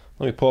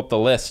 Let me pull up the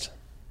list.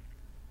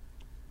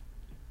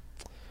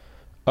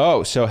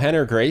 Oh, so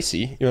Henner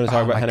Gracie. You want to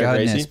talk about Henner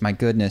Gracie? My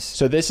goodness.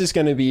 So this is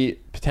going to be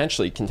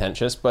potentially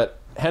contentious,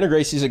 but Henner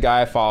Gracie's a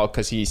guy I follow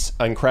because he's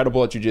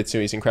incredible at jiu-jitsu.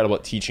 He's incredible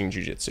at teaching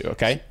jiu-jitsu,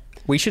 okay?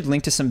 We should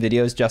link to some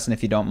videos, Justin,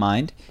 if you don't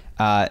mind.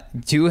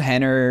 Do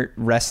Henner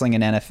wrestling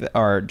an NFL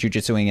or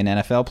jiu-jitsuing an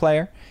NFL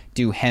player.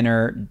 Do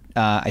Henner...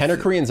 Henner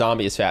Korean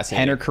Zombie is fascinating.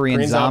 Henner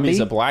Korean Zombie is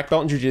a black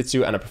belt in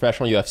jiu-jitsu and a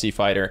professional UFC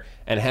fighter.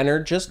 And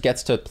Henner just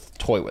gets to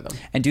toy with him.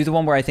 And do the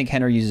one where I think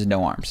Henner uses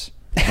no arms.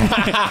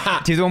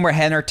 Do the one where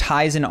Henner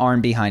ties an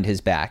arm behind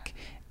his back.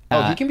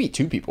 He can beat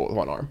two people with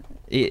one arm.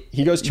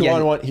 He goes two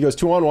on one. He goes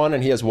 2-on-1,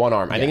 and he has one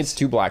arm. I think it's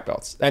two black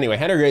belts. Anyway,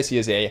 Henner Gracie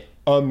is a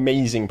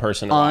amazing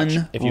person to watch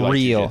if you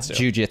like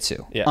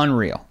jiu-jitsu. Yeah.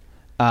 Unreal.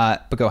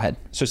 But go ahead.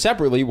 So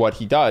separately, what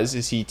he does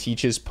is he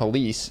teaches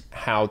police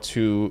how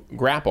to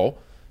grapple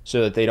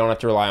so that they don't have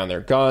to rely on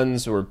their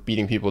guns or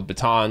beating people with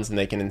batons, and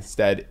they can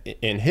instead,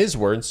 in his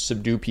words,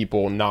 subdue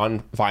people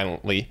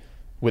non-violently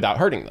without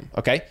hurting them.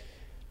 Okay?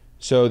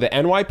 So the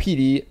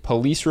NYPD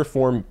police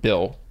reform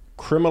bill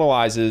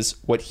criminalizes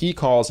what he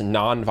calls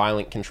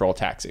non-violent control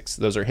tactics.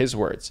 Those are his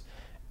words.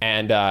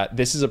 And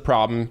this is a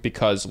problem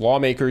because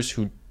lawmakers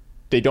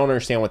they don't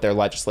understand what they're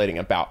legislating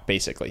about,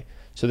 basically.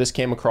 So this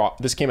came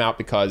out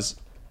because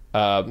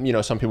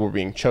some people were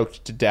being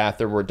choked to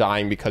death or were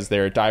dying because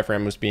their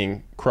diaphragm was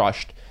being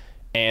crushed.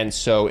 And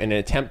so in an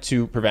attempt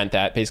to prevent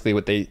that, basically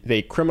what they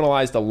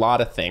criminalized a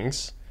lot of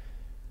things.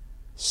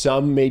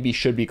 Some maybe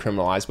should be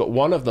criminalized, but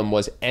one of them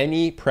was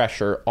any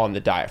pressure on the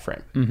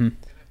diaphragm. Mm-hmm.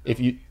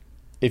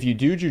 If you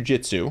do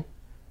jiu-jitsu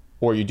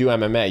or you do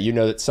MMA, you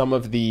know that some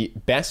of the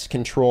best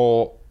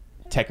control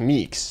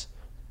techniques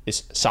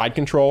is side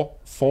control,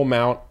 full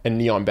mount, and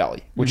knee on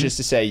belly, which is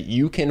to say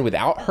you can,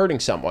 without hurting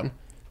someone,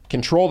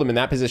 control them in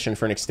that position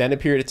for an extended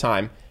period of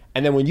time,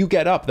 and then when you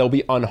get up, they'll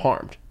be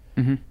unharmed.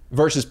 Mm-hmm.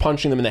 Versus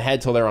punching them in the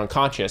head till they're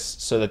unconscious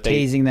so that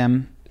tasing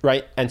them.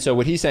 Right? And so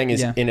what he's saying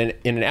is in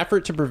an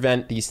effort to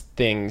prevent these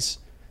things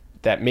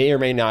that may or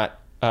may not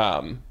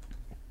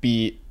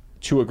be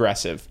too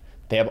aggressive,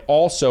 they have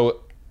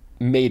also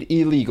made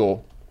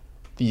illegal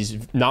these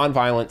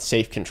nonviolent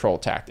safe control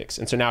tactics.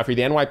 And so now if you're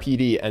the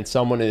NYPD and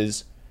someone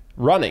is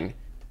running,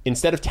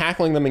 instead of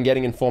tackling them and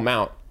getting in full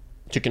mount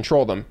to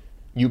control them,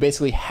 you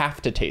basically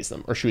have to tase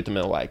them or shoot them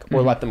in the leg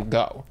or let them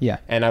go. Yeah.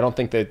 And I don't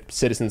think that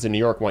citizens in New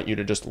York want you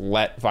to just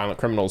let violent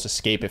criminals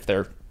escape if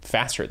they're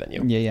faster than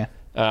you. Yeah.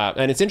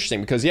 And it's interesting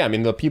because,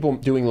 the people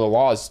doing the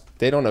laws,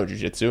 they don't know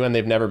jiu-jitsu and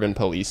they've never been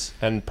police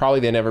and probably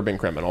they've never been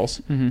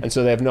criminals. Mm-hmm. And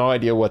so they have no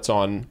idea what's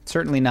on.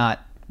 Certainly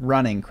not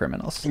running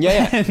criminals.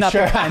 Yeah. Not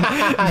sure. the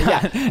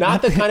kind.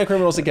 Not the kind of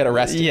criminals that get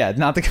arrested. Yeah,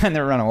 not the kind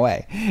that run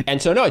away. And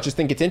so, I just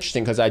think it's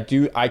interesting because I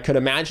could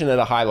imagine at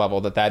a high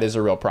level that is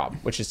a real problem,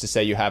 which is to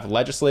say you have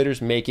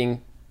legislators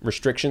making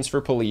restrictions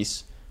for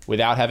police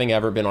without having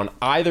ever been on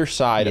either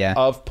side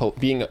of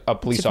being a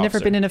police officer. They've never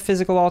been in a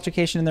physical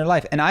altercation in their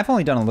life. And I've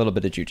only done a little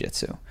bit of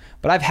jiu-jitsu,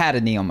 but I've had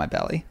a knee on my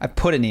belly. I've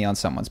put a knee on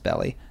someone's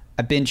belly.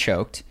 I've been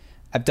choked.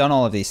 I've done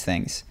all of these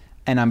things.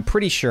 And I'm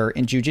pretty sure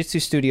in jiu-jitsu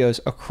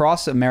studios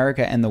across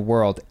America and the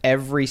world,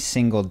 every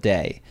single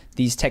day,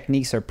 these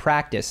techniques are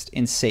practiced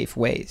in safe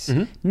ways.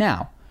 Mm-hmm.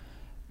 Now,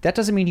 that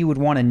doesn't mean you would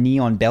want a knee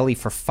on belly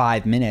for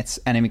 5 minutes.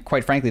 And I mean,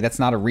 quite frankly, that's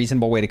not a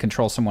reasonable way to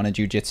control someone in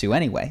jiu-jitsu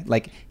anyway.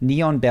 Like,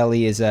 knee on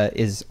belly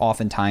is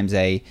oftentimes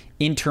a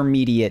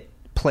intermediate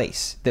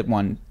place that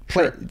one...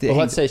 Sure. Well,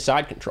 let's say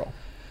side control.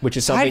 Which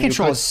is something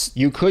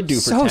you could do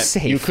for 10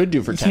 safe. You could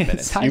do for 10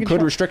 minutes. You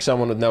could restrict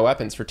someone with no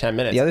weapons for 10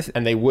 minutes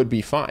and they would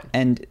be fine.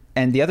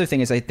 And the other thing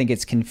is I think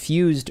it's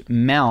confused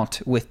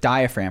mount with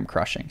diaphragm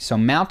crushing. So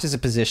mount is a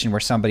position where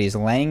somebody is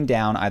laying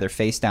down either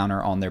face down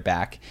or on their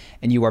back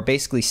and you are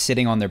basically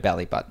sitting on their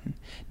belly button.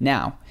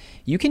 Now,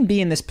 you can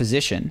be in this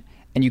position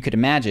and you could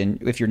imagine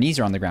if your knees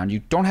are on the ground, you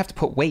don't have to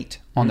put weight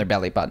on their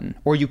belly button.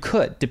 Or you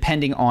could,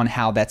 depending on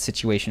how that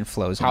situation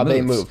flows and moves. How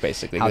they move,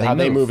 basically. How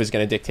they move is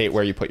going to dictate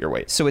where you put your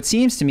weight. So it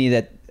seems to me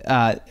that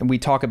we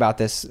talk about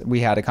this. We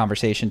had a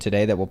conversation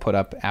today that we'll put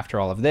up after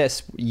all of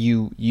this.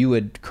 You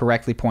had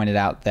correctly pointed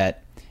out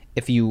that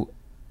if you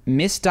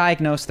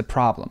misdiagnose the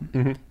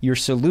problem, your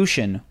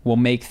solution will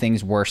make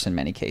things worse in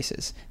many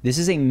cases. This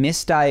is a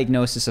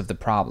misdiagnosis of the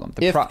problem.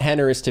 If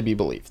Henner is to be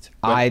believed.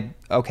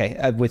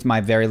 With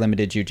my very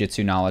limited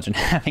jiu-jitsu knowledge and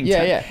having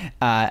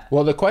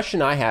well, the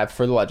question I have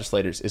for the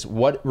legislators is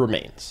what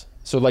remains?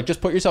 So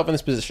just put yourself in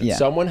this position. Yeah.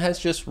 Someone has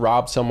just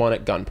robbed someone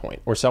at gunpoint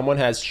or someone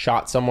has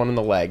shot someone in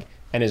the leg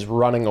and is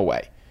running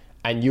away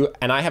and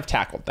I have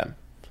tackled them.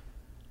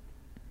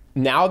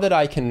 Now that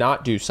I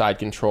cannot do side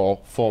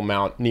control, full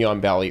mount, knee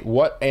on belly,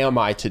 what am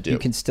I to do? You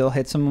can still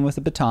hit someone with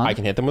a baton. I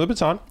can hit them with a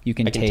baton. I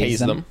can tase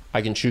them.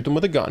 I can shoot them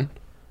with a gun.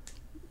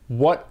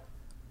 What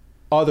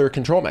other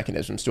control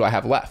mechanisms do I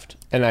have left?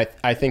 And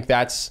I think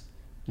that's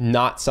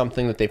not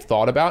something that they've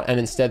thought about. And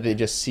instead they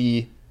just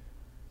see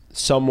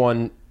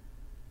someone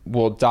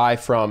will die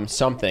from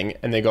something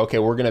and they go, okay,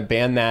 we're going to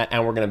ban that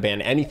and we're going to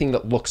ban anything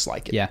that looks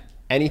like it. Yeah.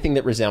 Anything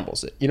that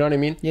resembles it. You know what I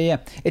mean? Yeah.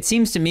 It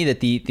seems to me that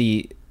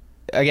the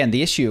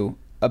issue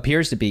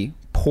appears to be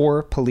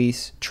poor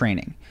police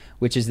training,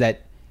 which is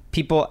that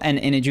people, and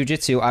in a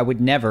jiu-jitsu, I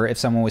would never, if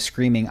someone was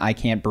screaming, I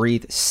can't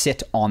breathe,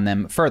 sit on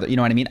them further. You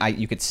know what I mean?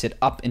 You could sit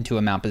up into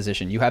a mount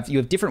position. You have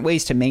different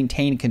ways to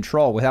maintain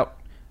control without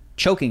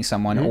choking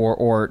someone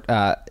or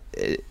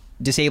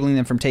disabling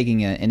them from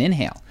taking an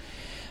inhale.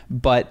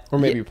 But or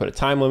maybe you put a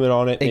time limit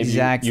on it. Maybe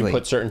exactly. You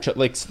put certain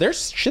like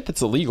there's shit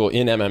that's illegal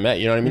in MMA.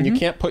 You know what I mean? You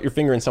can't put your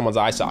finger in someone's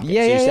eye socket.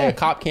 Yeah, so you're yeah, saying yeah. a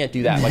cop can't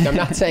do that. Like I'm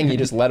not saying you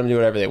just let them do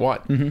whatever they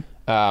want.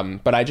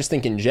 But I just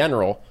think in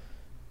general,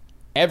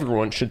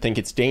 everyone should think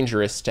it's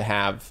dangerous to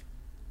have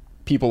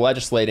people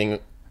legislating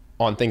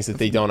on things that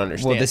they don't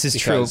understand. Well, this is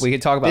true. We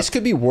could talk about this.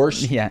 Could be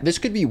worse. Yeah. This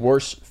could be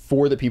worse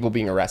for the people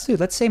being arrested.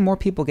 Dude, let's say more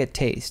people get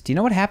tased. Do you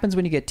know what happens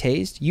when you get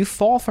tased? You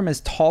fall from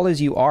as tall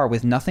as you are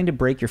with nothing to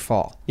break your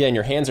fall. Yeah, and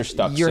your hands are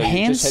stuck. Your so hand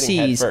you're just hitting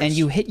head seize first. and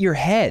you hit your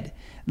head.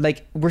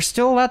 Like, we're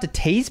still allowed to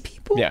tase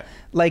people? Yeah.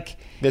 Like,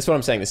 that's what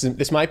I'm saying.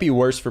 This might be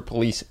worse for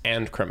police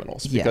and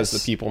criminals because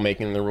Yes. the people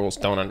making the rules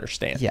don't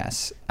understand.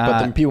 yes.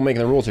 But the people making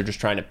the rules are just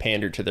trying to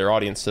pander to their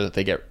audience so that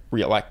they get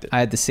reelected. I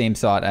had the same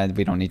thought.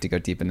 We don't need to go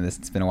deep into this.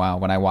 It's been a while.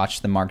 When I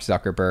watched the Mark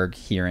Zuckerberg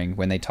hearing,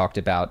 when they talked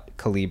about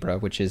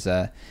Calibra, which is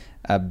a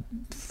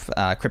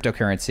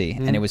cryptocurrency,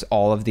 and it was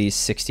all of these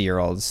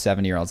 60-year-olds,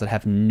 70-year-olds that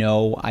have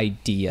no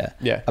idea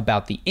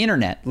about the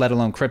internet, let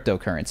alone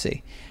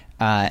cryptocurrency.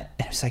 And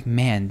it was like,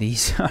 man,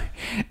 these are...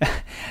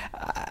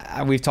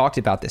 we've talked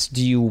about this.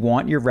 Do you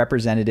want your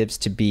representatives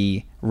to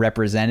be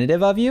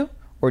representative of you?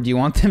 Or do you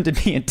want them to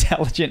be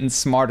intelligent and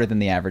smarter than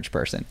the average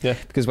person? Yeah.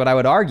 Because what I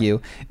would argue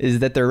is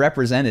that they're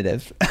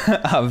representative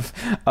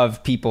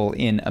of people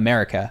in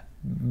America,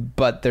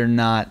 but they're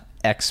not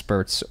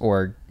experts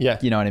or,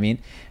 you know what I mean?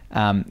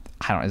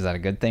 Is that a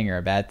good thing or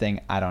a bad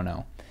thing? I don't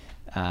know.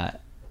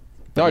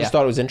 No, I just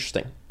thought it was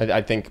interesting.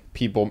 I think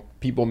people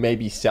may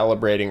be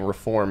celebrating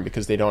reform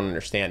because they don't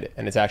understand it,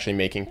 and it's actually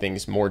making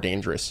things more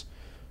dangerous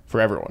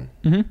for everyone.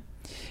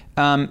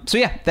 So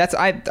yeah,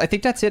 I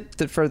think that's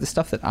it for the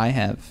stuff that I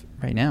have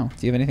right now.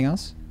 Do you have anything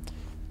else?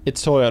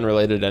 It's totally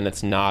unrelated, and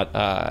it's not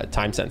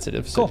time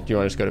sensitive. So Cool. do you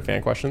want to just go to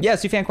fan questions? Yeah,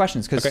 let's do fan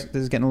questions because this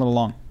is getting a little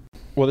long.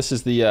 Well, this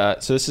is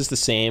the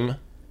same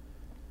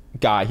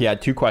guy. He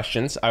had two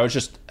questions. I was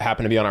just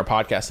happened to be on our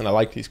podcast, and I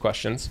like these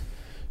questions.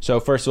 So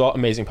first of all,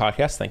 amazing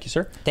podcast. Thank you,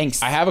 sir.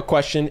 Thanks. I have a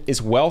question.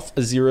 Is wealth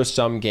a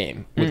zero-sum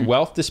game? With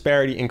wealth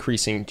disparity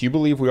increasing, do you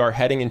believe we are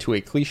heading into a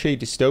cliche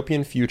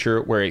dystopian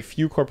future where a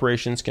few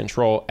corporations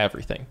control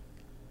everything?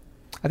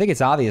 I think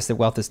it's obvious that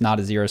wealth is not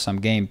a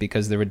zero-sum game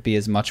because there would be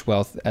as much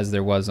wealth as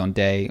there was on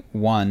day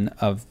one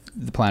of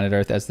the planet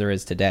Earth as there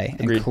is today.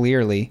 Agreed. And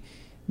clearly,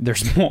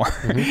 there's more.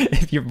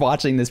 If you're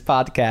watching this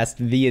podcast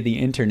via the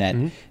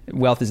internet,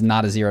 wealth is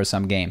not a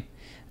zero-sum game.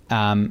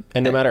 And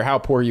no matter how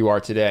poor you are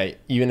today,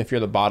 even if you're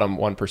the bottom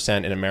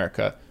 1% in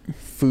America,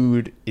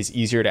 food is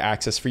easier to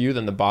access for you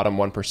than the bottom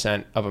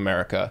 1% of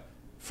America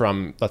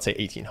from, let's say,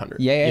 1800.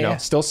 Yeah.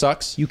 Still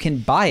sucks. You can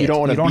buy it. You don't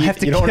want to have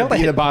to you don't kill want to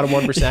be it. the bottom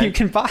 1%. You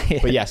can buy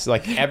it. But yes,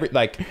 like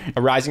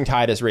a rising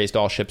tide has raised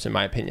all ships, in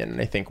my opinion, and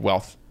I think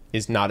wealth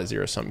is not a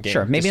zero-sum game.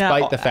 Sure, maybe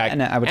despite not. the fact.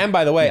 And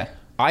by the way,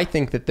 I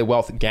think that the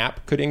wealth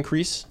gap could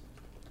increase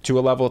to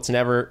a level it's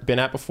never been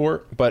at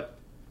before, but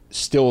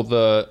still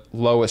the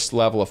lowest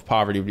level of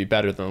poverty would be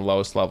better than the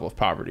lowest level of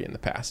poverty in the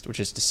past, which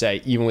is to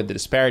say, even with the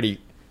disparity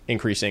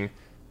increasing,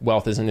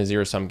 wealth isn't a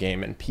zero-sum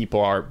game and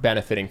people are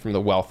benefiting from the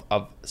wealth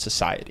of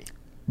society.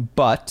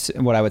 But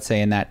what I would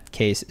say in that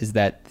case is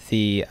that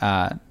the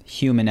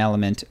human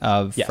element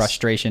of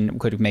frustration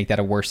could make that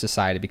a worse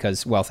society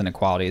because wealth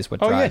inequality is what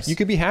drives. You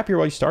could be happier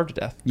while you starve to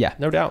death. Yeah.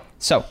 No doubt.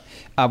 So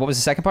what was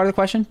the second part of the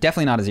question?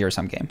 Definitely not a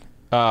zero-sum game.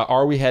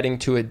 Are we heading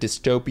to a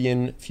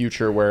dystopian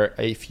future where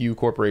a few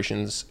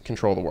corporations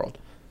control the world?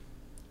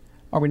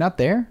 Are we not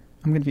there?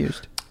 I'm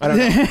confused. I don't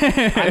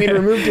know. I mean,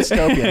 remove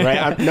dystopian,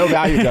 right? No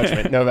value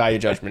judgment. No value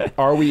judgment.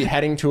 Are we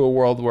heading to a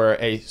world where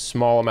a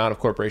small amount of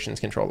corporations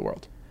control the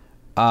world?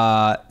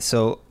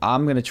 So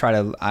I'm going to try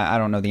to... I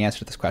don't know the answer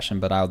to this question,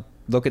 but I'll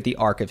look at the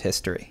arc of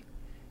history.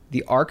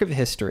 The arc of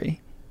history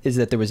is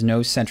that there was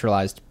no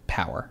centralized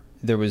power.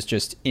 There was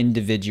just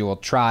individual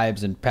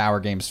tribes and power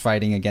games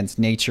fighting against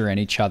nature and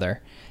each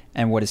other.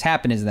 And what has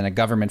happened is then a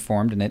government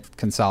formed and it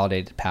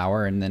consolidated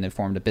power, and then it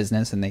formed a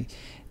business. And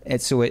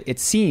it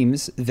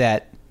seems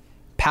that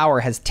power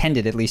has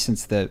tended, at least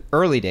since the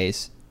early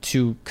days,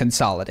 to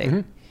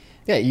consolidate.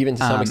 Yeah, even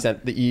to some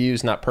extent, the EU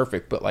is not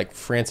perfect, but like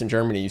France and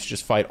Germany used to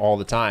just fight all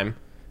the time.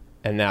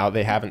 And now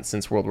they haven't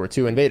since World War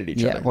II invaded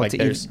each other. Well,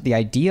 the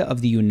idea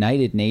of the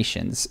United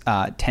Nations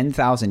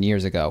 10,000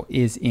 years ago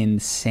is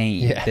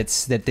insane. Yeah.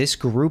 That this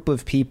group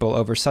of people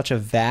over such a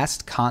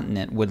vast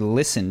continent would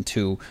listen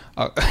to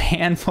a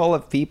handful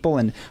of people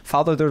and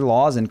follow their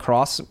laws and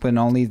cross when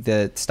only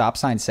the stop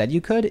sign said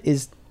you could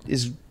is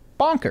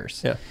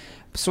bonkers. Yeah.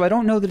 So I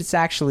don't know that it's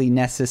actually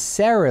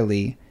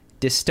necessarily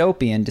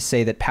dystopian to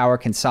say that power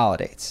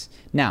consolidates.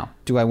 Now,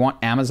 do I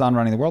want Amazon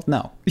running the world?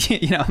 No.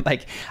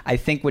 I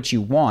think what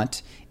you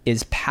want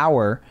is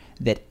power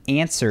that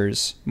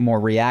answers more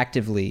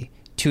reactively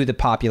to the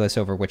populace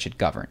over which it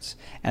governs.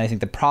 And I think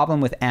the problem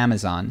with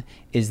Amazon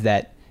is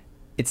that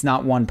it's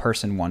not one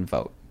person, one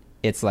vote.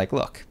 It's like,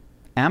 look,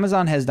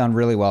 Amazon has done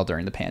really well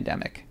during the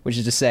pandemic, which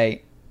is to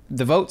say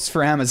the votes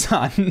for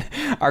Amazon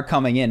are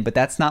coming in, but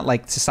that's not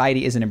like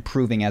society isn't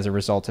improving as a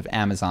result of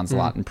Amazon's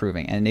lot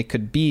improving. And it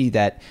could be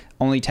that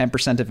only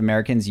 10% of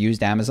Americans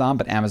used Amazon,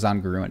 but Amazon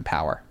grew in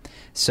power.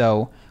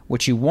 So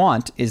what you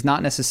want is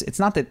not necessarily, it's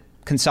not that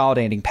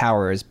consolidating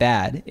power is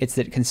bad. It's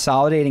that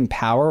consolidating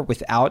power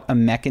without a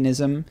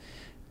mechanism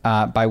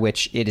by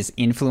which it is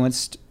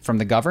influenced from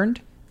the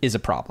governed is a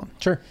problem.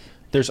 Sure.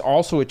 There's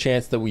also a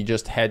chance that we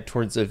just head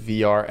towards a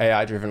VR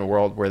AI-driven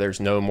world where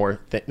there's no more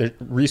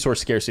resource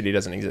scarcity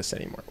doesn't exist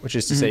anymore, which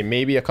is to say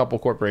maybe a couple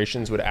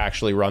corporations would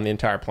actually run the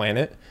entire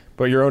planet,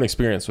 but your own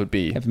experience would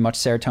be have as much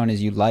serotonin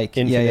as you like.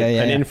 An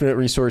infinite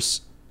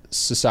resource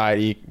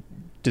society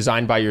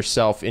designed by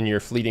yourself in your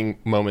fleeting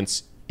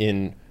moments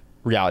in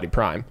reality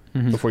prime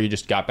before you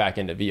just got back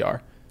into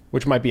VR.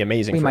 Which might be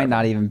amazing. We might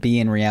not even be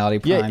in reality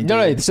prime.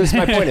 Yeah, no. So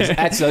my point is,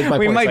 that's my point.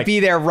 We might be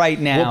there right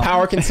now. Will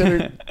power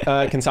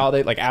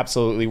consolidate? Like,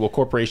 absolutely. Will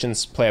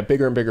corporations play a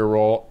bigger and bigger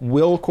role?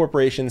 Will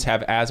corporations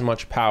have as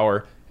much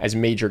power as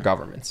major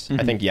governments?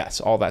 I think yes.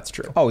 All that's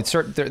true. Oh, it's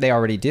they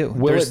already do.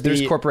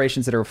 There's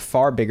corporations that are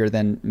far bigger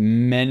than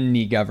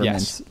many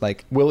governments. Yes.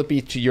 Like, will it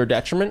be to your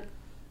detriment?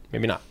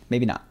 Maybe not.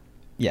 Maybe not.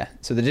 Yeah.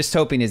 So the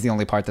dystopian is the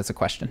only part that's a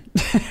question.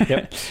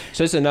 Yep.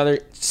 So it's another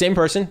same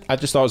person. I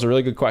just thought it was a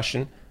really good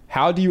question.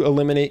 How do you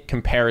eliminate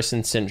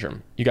comparison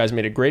syndrome? You guys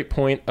made a great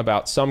point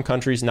about some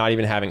countries not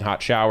even having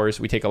hot showers.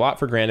 We take a lot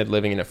for granted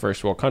living in a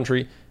first world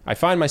country. I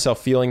find myself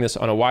feeling this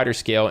on a wider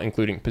scale,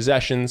 including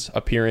possessions,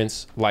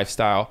 appearance,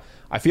 lifestyle.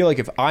 I feel like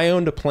if I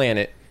owned a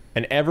planet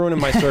and everyone in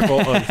my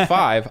circle owned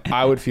 5,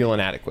 I would feel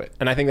inadequate.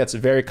 And I think that's a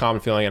very common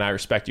feeling, and I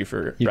respect you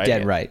for You're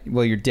dead right.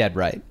 Well, you're dead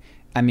right.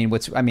 I mean,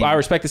 but I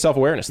respect the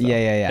self-awareness, though.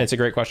 Yeah. And it's a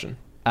great question.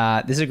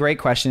 This is a great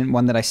question,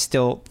 one that I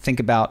still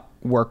think about,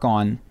 work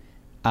on.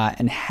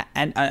 And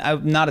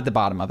I'm not at the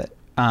bottom of it.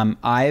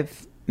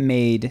 I've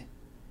made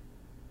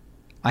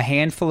a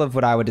handful of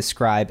what I would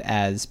describe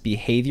as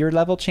behavior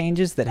level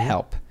changes that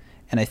help.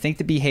 And I think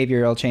the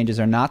behavioral changes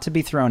are not to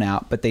be thrown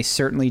out, but they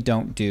certainly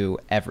don't do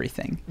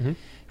everything.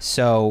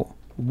 So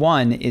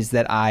one is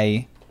that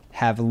I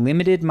have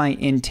limited my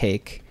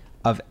intake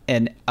of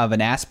an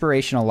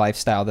aspirational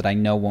lifestyle that I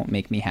know won't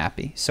make me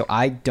happy. So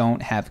I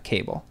don't have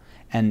cable.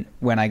 And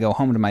when I go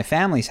home to my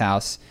family's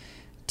house,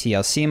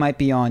 TLC might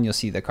be on. You'll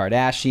see the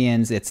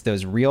Kardashians. It's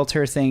those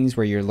realtor things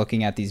where you're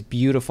looking at these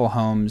beautiful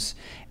homes.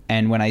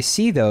 And when I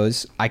see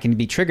those, I can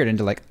be triggered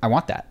into like, I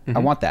want that. I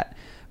want that.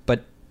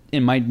 But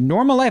in my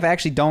normal life, I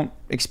actually don't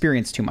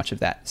experience too much of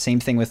that. Same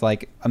thing with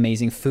like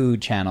amazing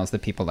food channels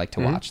that people like to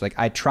watch. Like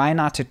I try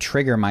not to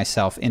trigger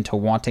myself into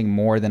wanting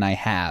more than I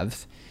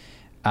have.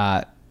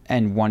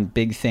 And one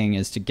big thing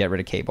is to get rid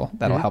of cable.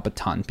 That'll help a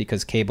ton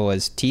because cable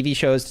is TV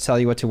shows to tell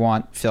you what to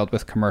want, filled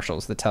with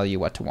commercials that tell you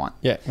what to want.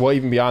 Yeah. Well,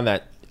 even beyond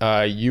that,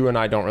 you and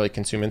I don't really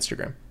consume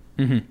Instagram.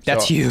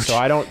 That's huge. So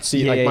I don't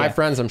see my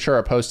friends, I'm sure,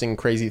 are posting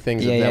crazy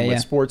things of them with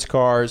sports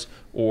cars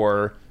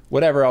or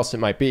whatever else it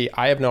might be.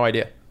 I have no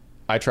idea.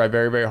 I try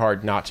very, very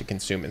hard not to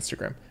consume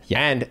Instagram. Yeah.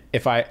 And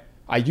if I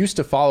used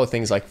to follow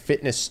things like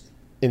fitness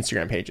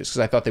Instagram pages because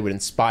I thought they would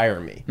inspire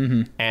me.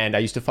 And I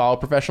used to follow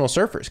professional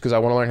surfers because I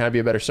want to learn how to be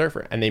a better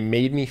surfer. And they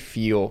made me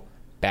feel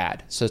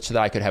bad such that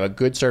I could have a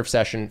good surf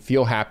session,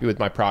 feel happy with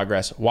my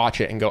progress,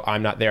 watch it and go,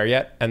 I'm not there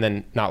yet, and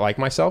then not like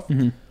myself.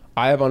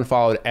 I have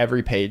unfollowed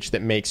every page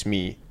that makes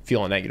me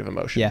feel a negative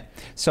emotion. Yeah.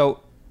 So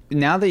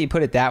now that you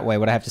put it that way,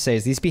 what I have to say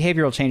is these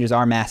behavioral changes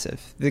are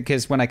massive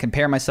because when I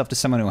compare myself to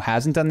someone who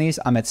hasn't done these,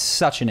 I'm at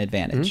such an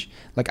advantage.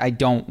 Like I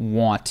don't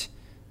want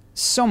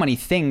so many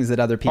things that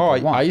other people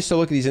want. I used to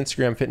look at these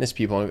Instagram fitness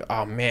people and go,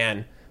 oh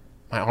man,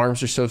 my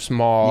arms are so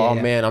small.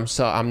 Man,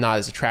 I'm not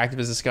as attractive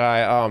as this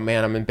guy. Oh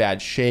man, I'm in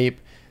bad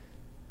shape.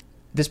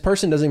 This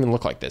person doesn't even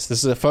look like this.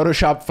 This is a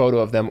Photoshop photo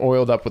of them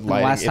oiled up with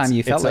lighting. The last time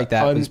you felt like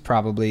that was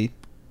probably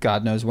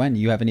God knows when.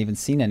 You haven't even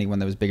seen anyone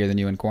that was bigger than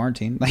you in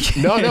quarantine. Like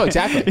No,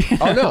 exactly.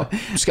 Oh no,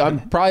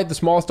 I'm probably the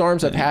smallest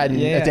arms I've had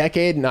in a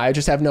decade, and I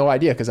just have no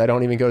idea because I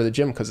don't even go to the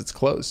gym because it's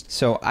closed.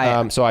 So I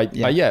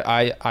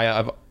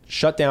have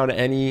shut down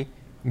any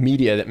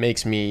media that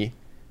makes me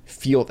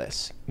feel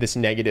this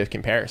negative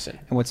comparison,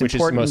 which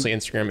is mostly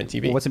Instagram and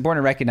TV. What's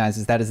important to recognize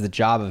is that is the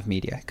job of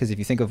media, because if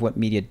you think of what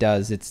media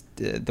does, it's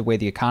the way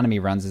the economy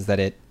runs is that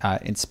it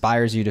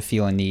inspires you to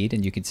feel a need,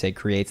 and you could say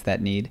creates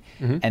that need,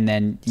 and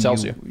then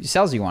sells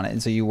you on it,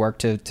 and so you work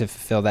to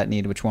fulfill that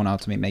need, which won't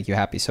ultimately make you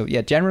happy. So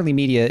yeah, generally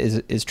media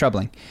is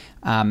troubling.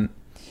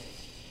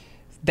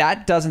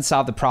 That doesn't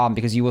solve the problem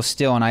because you will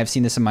still, and I've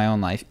seen this in my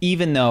own life,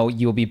 even though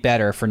you will be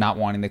better for not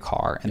wanting the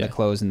car and the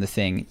clothes and the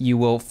thing, you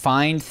will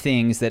find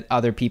things that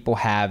other people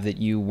have that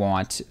you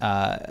want,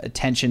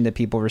 attention that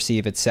people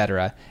receive,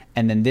 etc.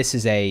 And then this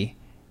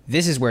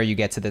is where you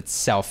get to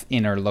the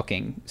inner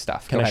looking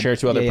stuff. Can I share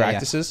 2 other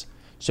practices?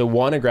 So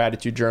one, a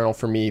gratitude journal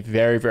for me,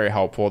 very, very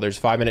helpful. There's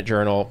 5-minute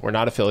journal. We're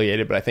not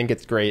affiliated, but I think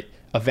it's great.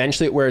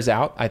 Eventually it wears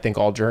out. I think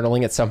all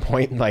journaling at some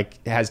point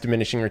has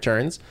diminishing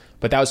returns,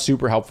 but that was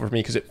super helpful for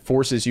me because it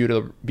forces you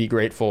to be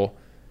grateful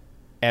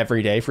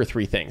every day for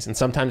 3 things. And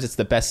sometimes it's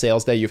the best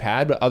sales day you've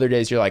had, but other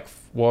days you're like,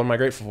 what am I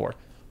grateful for?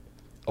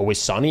 Oh,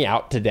 was sunny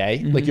out today?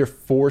 Like you're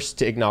forced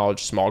to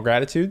acknowledge small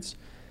gratitudes.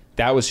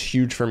 That was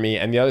huge for me.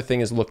 And the other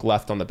thing is look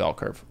left on the bell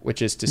curve,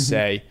 which is to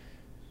say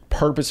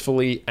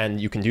purposefully, and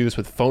you can do this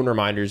with phone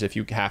reminders if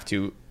you have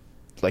to,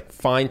 like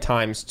find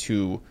times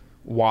to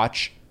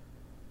watch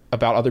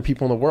about other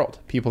people in the world,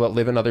 people that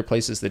live in other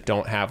places that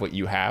don't have what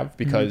you have,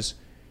 because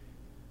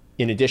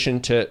in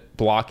addition to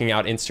blocking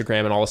out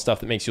Instagram and all the stuff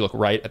that makes you look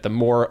right at the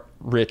more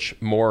rich,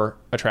 more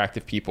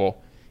attractive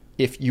people,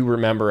 if you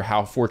remember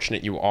how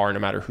fortunate you are, no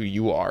matter who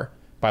you are,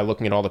 by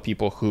looking at all the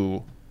people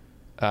who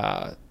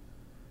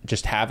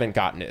just haven't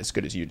gotten it as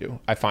good as you do,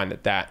 I find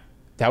that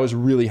was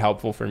really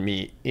helpful for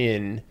me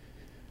in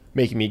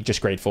making me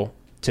just grateful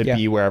to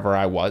be wherever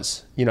I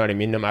was. You know what I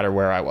mean? No matter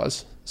where I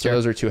was. So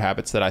those are two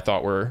habits that I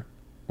thought were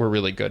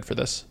really good for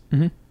this.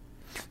 Mm-hmm.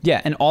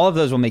 Yeah, and all of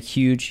those will make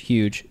huge,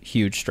 huge,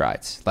 huge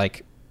strides,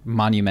 like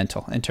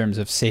monumental in terms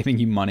of saving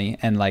you money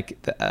and like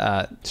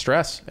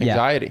stress,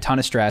 anxiety, ton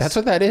of stress. That's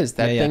what that is.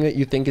 That thing that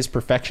you think is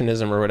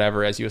perfectionism or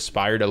whatever, as you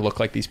aspire to look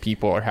like these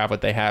people or have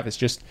what they have, is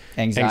just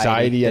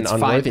anxiety and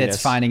unworthiness.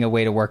 It's finding a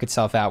way to work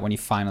itself out when you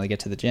finally get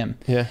to the gym.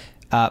 Yeah.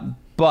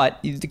 But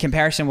the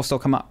comparison will still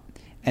come up.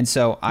 And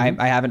so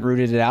I haven't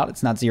rooted it out.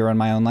 It's not zero in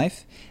my own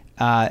life.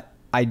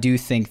 I do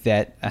think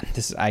that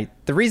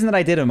the reason that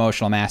I did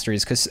emotional mastery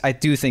is because I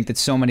do think that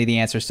so many of the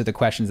answers to the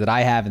questions that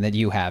I have and that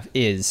you have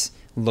is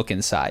look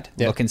inside,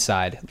 look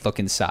inside, look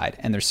inside.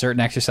 And there's certain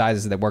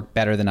exercises that work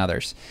better than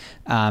others.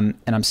 And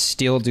I'm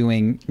still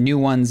doing new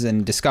ones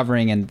and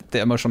discovering, and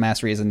the emotional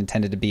mastery isn't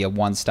intended to be a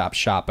one-stop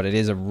shop, but it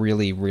is a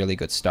really, really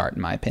good start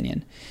in my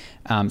opinion.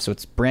 So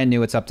it's brand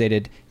new, it's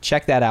updated.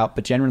 Check that out.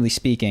 But generally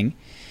speaking,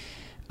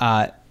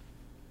 the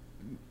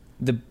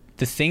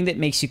thing that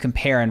makes you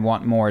compare and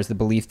want more is the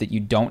belief that you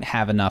don't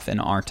have enough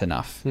and aren't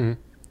enough. Mm-hmm.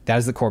 That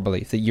is the core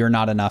belief, that you're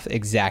not enough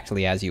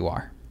exactly as you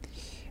are.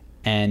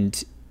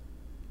 And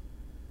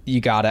you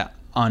got to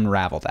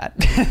unravel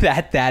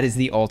that. That is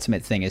the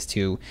ultimate thing, is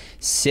to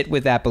sit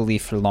with that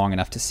belief for long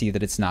enough to see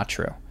that it's not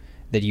true,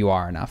 that you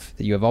are enough,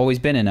 that you have always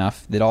been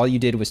enough, that all you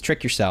did was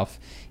trick yourself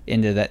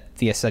into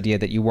this idea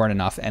that you weren't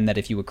enough, and that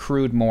if you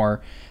accrued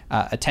more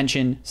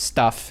attention,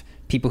 stuff,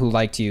 people who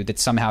liked you, that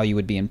somehow you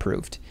would be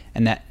improved.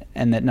 And that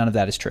none of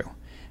that is true.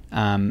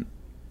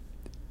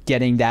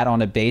 Getting that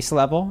on a base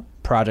level,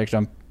 project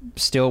I'm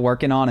still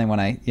working on, and when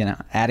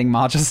adding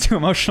modules to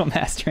emotional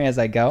mastery as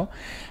I go.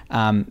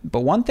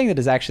 But one thing that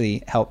has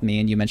actually helped me,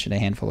 and you mentioned a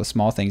handful of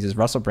small things, is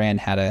Russell Brand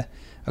had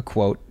a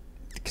quote,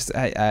 because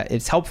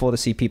it's helpful to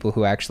see people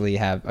who actually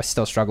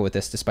still struggle with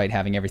this despite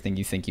having everything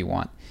you think you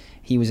want.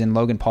 He was in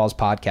Logan Paul's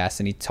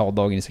podcast, and he told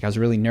Logan, he's like, I was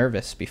really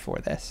nervous before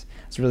this.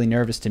 I was really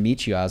nervous to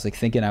meet you. I was like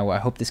thinking, I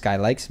hope this guy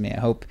likes me. I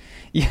hope,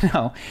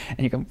 and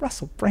you go,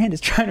 Russell Brand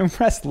is trying to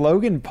impress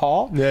Logan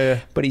Paul.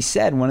 Yeah. But he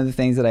said, one of the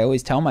things that I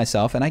always tell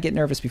myself, and I get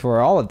nervous before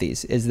all of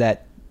these, is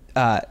that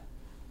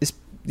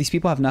these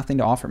people have nothing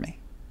to offer me.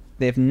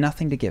 They have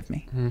nothing to give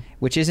me,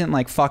 which isn't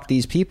like, fuck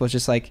these people. It's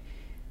just like,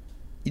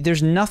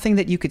 there's nothing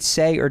that you could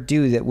say or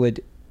do that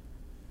would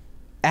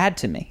add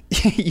to me,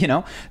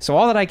 So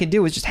all that I could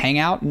do is just hang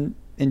out and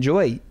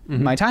enjoy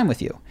my time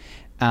with you.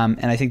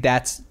 And I think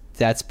that's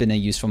been a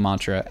useful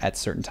mantra at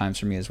certain times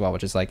for me as well,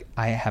 which is like,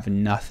 I have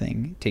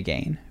nothing to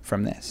gain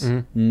from this,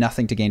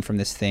 nothing to gain from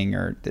this thing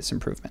or this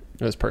improvement.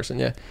 This person,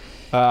 yeah.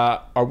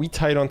 Are we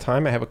tight on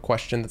time? I have a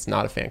question that's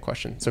not a fan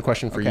question. It's a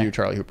question for you,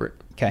 Charlie Houpert.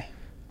 Okay.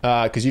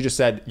 Because you just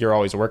said you're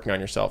always working on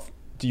yourself.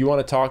 Do you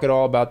want to talk at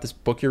all about this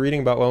book you're reading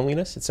about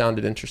loneliness? It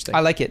sounded interesting. I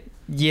like it.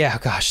 Yeah.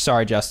 Gosh,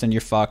 sorry, Justin, you're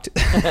fucked.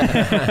 No,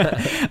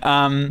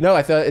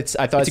 I thought it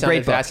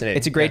sounded fascinating.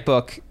 It's a great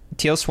book.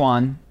 Teal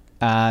Swan,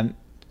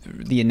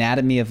 The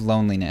Anatomy of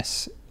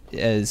Loneliness.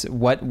 Is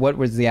what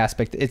was the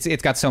aspect?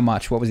 It's got so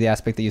much. What was the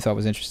aspect that you thought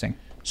was interesting?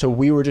 So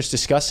we were just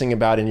discussing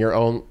about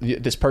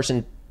this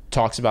person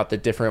talks about the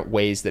different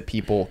ways that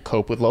people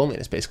cope with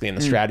loneliness, basically, and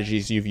the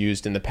strategies you've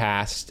used in the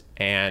past,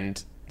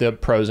 and the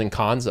pros and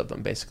cons of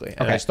them, basically.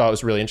 And I just thought it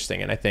was really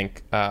interesting, and I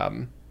think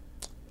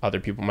other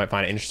people might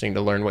find it interesting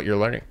to learn what you're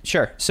learning.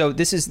 Sure. So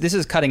this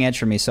is cutting edge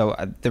for me. So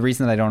the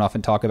reason that I don't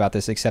often talk about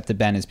this except to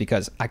Ben is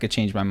because I could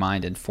change my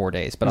mind in 4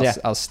 days, but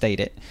I'll state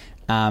it.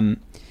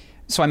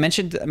 So I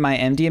mentioned my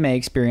MDMA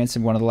experience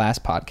in one of the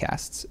last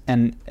podcasts,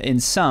 and in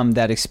some,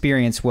 that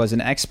experience was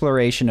an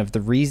exploration of the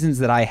reasons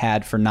that I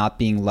had for not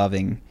being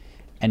loving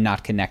and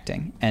not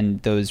connecting.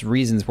 And those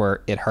reasons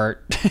were, it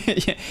hurt,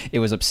 it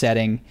was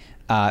upsetting.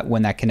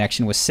 When that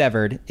connection was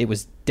severed, it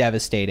was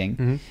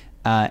devastating.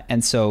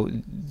 And so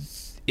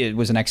it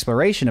was an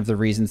exploration of the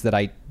reasons that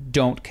I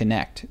don't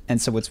connect.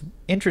 And so what's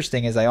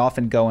interesting is I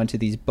often go into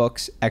these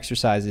books,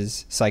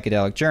 exercises,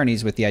 psychedelic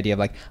journeys with the idea of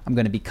like, I'm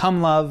going to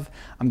become love,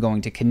 I'm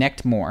going to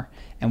connect more.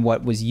 And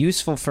what was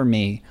useful for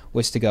me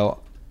was to go,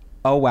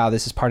 oh wow,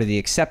 this is part of the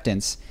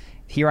acceptance.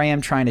 Here I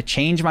am trying to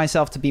change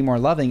myself to be more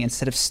loving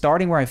instead of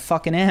starting where I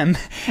fucking am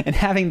and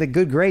having the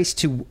good grace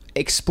to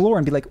explore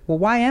and be like, well,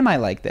 why am I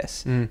like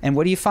this? And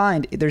what do you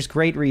find? There's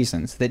great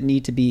reasons that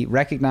need to be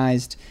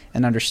recognized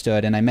and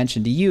understood. And I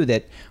mentioned to you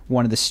that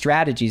one of the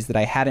strategies that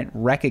I hadn't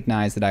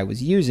recognized that I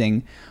was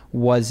using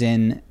was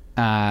in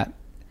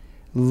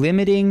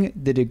limiting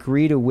the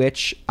degree to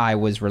which I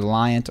was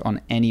reliant on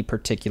any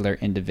particular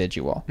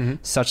individual,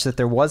 such that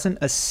there wasn't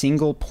a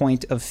single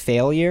point of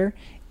failure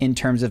in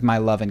terms of my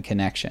love and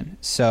connection.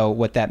 So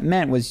what that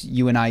meant was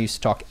you and I used to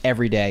talk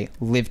every day,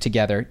 live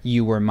together.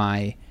 You were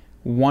my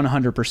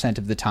 100%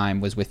 of the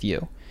time was with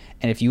you.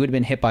 And if you had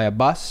been hit by a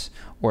bus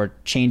or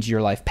changed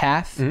your life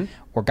path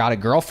or got a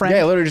girlfriend.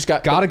 Yeah, I literally just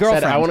got a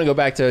girlfriend. Said, I want to go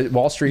back to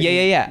Wall Street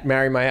and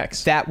marry my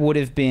ex. That would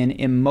have been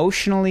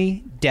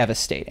emotionally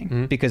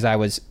devastating because I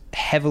was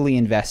heavily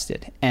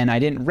invested. And I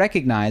didn't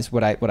recognize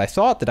what I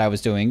thought that I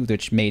was doing,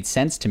 which made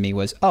sense to me,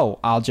 was,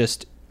 I'll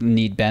just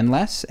need Ben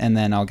less, and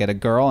then I'll get a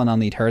girl and I'll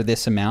need her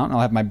this amount. I'll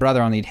have my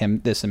brother, I'll need him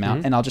this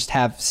amount. And I'll just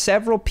have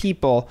several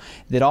people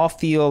that all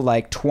feel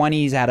like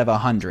 20s out of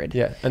 100.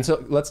 Yeah. And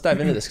so let's dive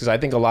into this, because I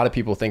think a lot of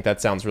people think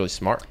that sounds really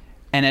smart.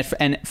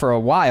 And for a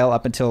while,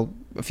 up until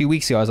a few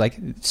weeks ago, I was like,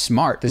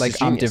 smart.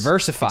 Like, I'm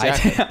diversified.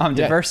 Exactly. I'm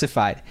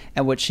diversified.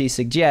 And what she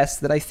suggests,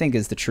 that I think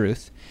is the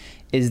truth,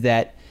 is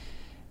that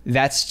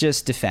that's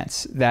just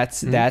defense.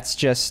 That's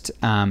just,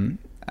 I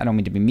don't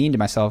mean to be mean to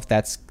myself.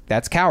 That's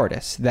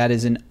cowardice. That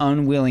is an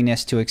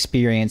unwillingness to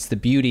experience the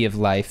beauty of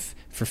life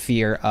for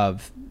fear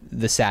of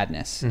the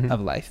sadness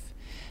of life.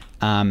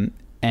 And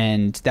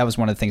that was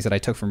one of the things that I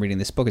took from reading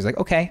this book, is like,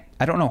 okay,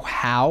 I don't know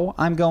how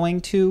I'm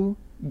going to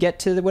get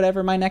to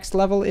whatever my next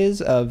level is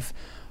of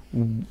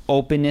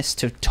openness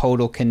to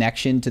total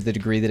connection to the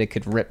degree that it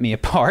could rip me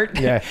apart.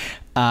 Yeah.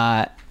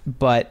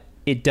 But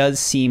it does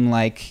seem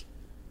like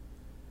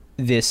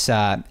this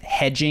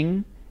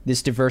hedging,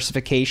 this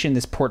diversification,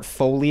 this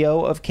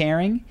portfolio of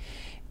caring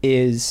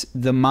is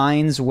the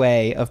mind's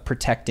way of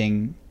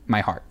protecting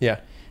my heart. Yeah.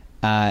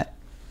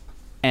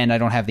 And I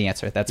don't have the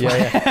answer. That's why.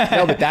 Yeah.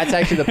 No, but that's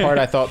actually the part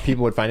I thought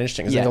people would find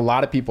interesting. Is like a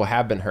lot of people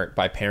have been hurt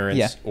by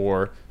parents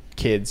or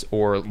kids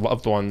or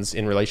loved ones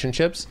in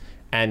relationships,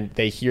 and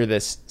they hear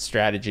this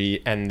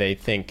strategy and they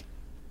think,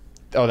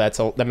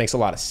 that makes a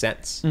lot of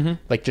sense.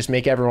 Like, just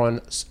make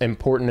everyone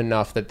important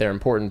enough that they're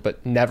important,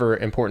 but never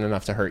important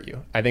enough to hurt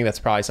you. I think that's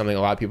probably something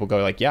a lot of people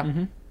go like,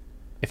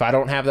 if I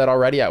don't have that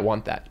already, I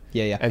want that.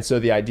 Yeah. And so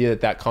the idea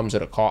that comes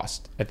at a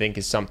cost, I think,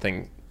 is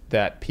something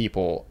that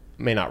people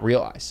may not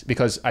realize.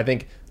 Because I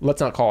think,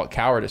 let's not call it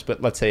cowardice,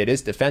 but let's say it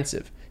is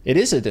defensive. It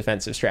is a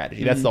defensive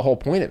strategy. That's the whole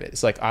point of it.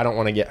 It's like, I don't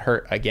want to get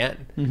hurt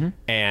again.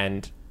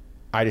 And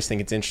I just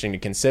think it's interesting to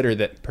consider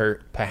that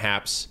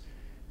perhaps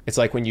it's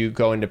like when you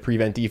go into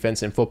prevent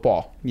defense in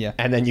football,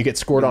 and then you get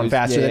scored on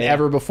faster than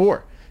ever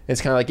before.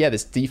 It's kind of like,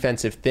 this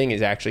defensive thing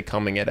is actually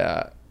coming at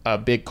a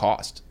big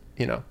cost,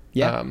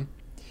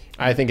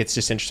 I think it's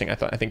just interesting. I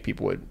think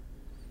people would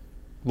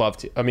love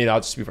to. I mean, I'll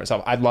just speak for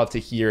myself. I'd love to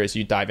hear as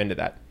you dive into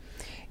that.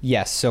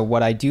 Yes. So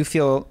what I do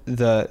feel,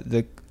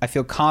 I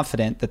feel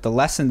confident that the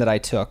lesson that I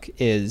took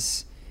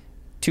is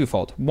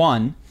twofold.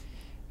 One,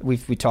 we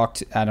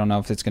talked, I don't know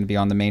if it's going to be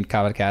on the main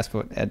podcast,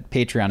 but at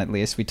Patreon at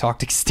least, we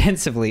talked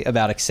extensively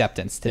about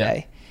acceptance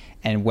today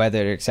and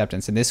whether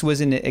acceptance. And this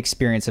was an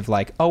experience of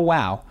like, oh,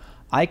 wow,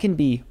 I can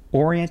be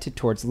oriented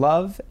towards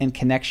love and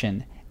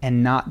connection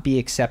and not be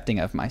accepting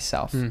of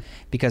myself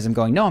because I'm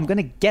going, no, I'm going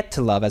to get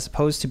to love, as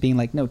opposed to being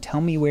like, no,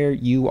 tell me where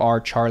you are,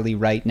 Charlie,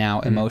 right now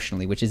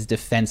emotionally, which is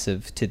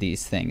defensive to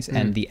these things.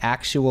 And the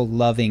actual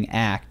loving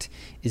act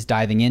is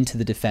diving into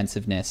the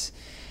defensiveness,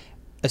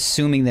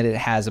 assuming that it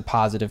has a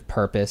positive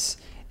purpose,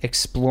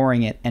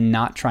 exploring it and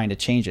not trying to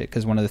change it.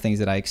 Because one of the things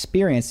that I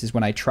experienced is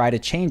when I try to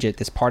change it,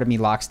 this part of me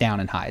locks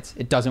down and hides.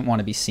 It doesn't want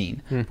to be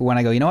seen. But when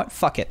I go, you know what,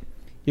 fuck it.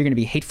 You're going to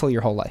be hateful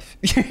your whole life.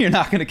 You're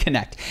not going to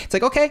connect. It's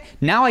like, okay,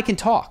 now I can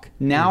talk.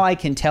 Now I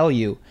can tell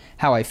you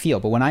how I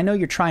feel. But when I know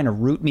you're trying to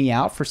root me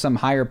out for some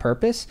higher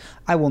purpose,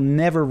 I will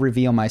never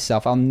reveal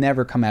myself. I'll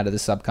never come out of the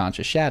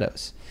subconscious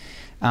shadows.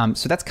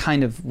 So that's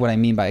kind of what I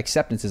mean by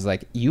acceptance, is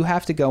like, you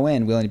have to go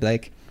in willing to be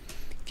like,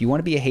 if you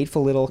want to be a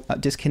hateful little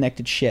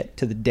disconnected shit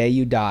to the day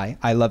you die,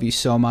 I love you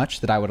so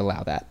much that I would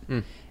allow that.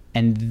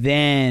 And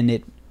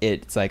then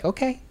it's like,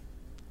 okay,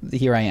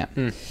 here I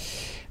am.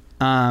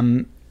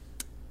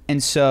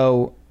 And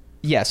so,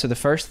 so the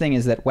first thing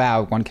is that,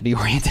 wow, one can be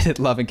oriented at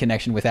love and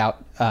connection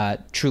without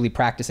truly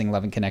practicing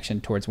love and connection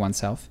towards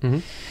oneself.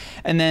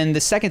 And then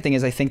the second thing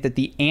is, I think that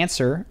the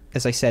answer,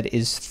 as I said,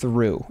 is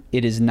through.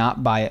 It is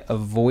not by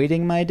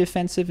avoiding my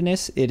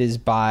defensiveness. It is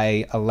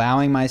by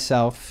allowing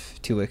myself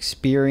to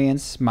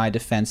experience my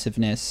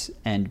defensiveness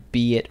and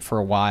be it for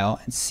a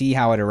while and see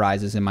how it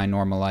arises in my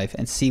normal life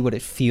and see what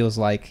it feels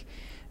like.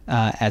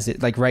 As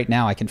it, like right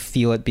now, I can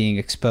feel it being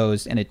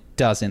exposed and it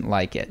doesn't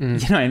like it. You know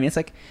what I mean? It's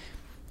like,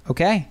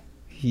 okay,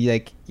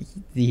 like,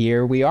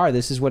 here we are.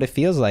 This is what it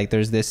feels like.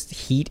 There's this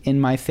heat in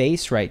my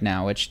face right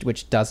now,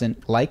 which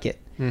doesn't like it.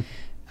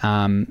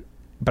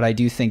 But I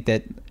do think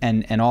that,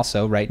 and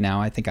also right now,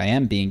 I think I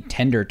am being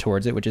tender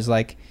towards it, which is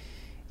like,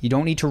 you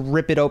don't need to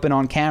rip it open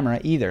on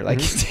camera either. Like,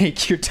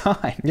 take your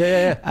time.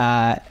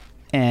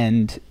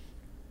 And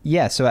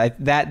so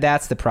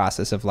that's the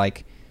process of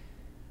like,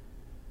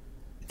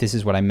 this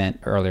is what I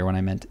meant earlier when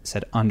I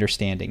said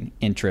understanding,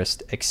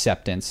 interest,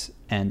 acceptance,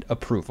 and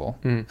approval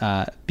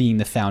being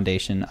the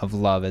foundation of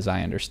love as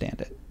I understand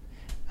it.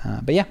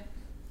 But yeah,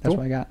 that's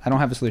what I got. I don't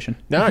have a solution.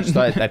 No, I just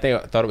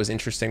thought it was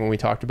interesting when we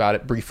talked about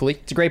it briefly.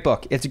 It's a great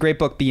book. It's a great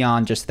book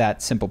beyond just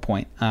that simple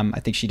point. I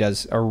think she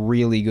does a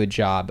really good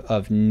job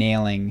of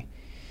nailing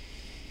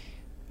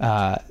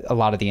a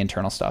lot of the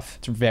internal stuff.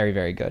 It's very,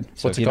 very good.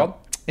 What's it called?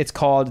 It's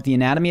called The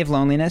Anatomy of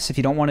Loneliness. If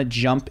you don't want to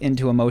jump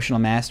into emotional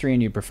mastery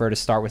and you prefer to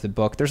start with a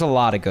book, there's a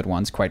lot of good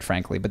ones, quite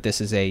frankly, but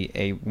this is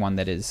a one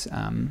that is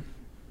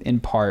in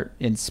part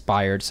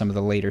inspired some of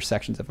the later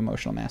sections of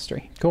emotional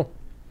mastery. Cool.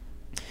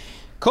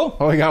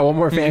 Oh, we got one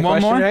more fan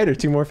One question, more? right? Or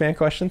two more fan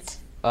questions?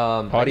 I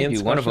Audience can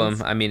do one of questions?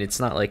 them. I mean,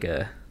 it's not like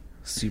a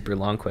super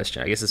long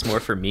question. I guess it's more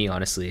for me,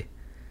 honestly.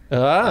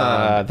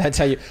 That's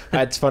how you.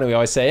 That's funny. We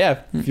always say,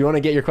 yeah, if you want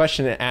to get your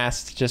question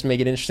asked, just make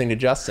it interesting to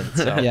Justin.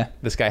 So Yeah.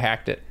 this guy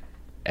hacked it.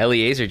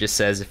 Eliezer just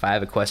says, if I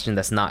have a question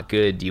that's not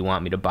good, do you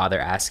want me to bother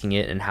asking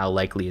it, and how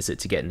likely is it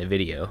to get in a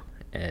video?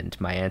 And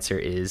my answer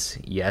is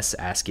yes,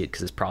 ask it,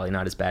 because it's probably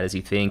not as bad as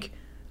you think.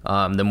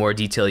 The more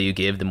detail you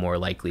give, the more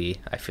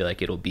likely I feel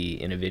like it'll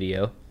be in a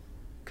video,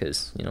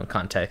 because,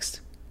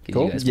 context gives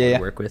Cool. you guys more Yeah.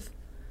 to work with.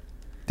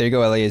 there you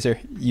go, Eliezer.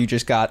 You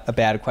just got a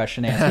bad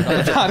question answered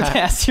on the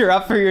podcast. You're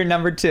up for your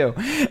number 2.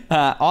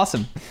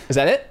 Awesome. Is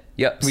that it?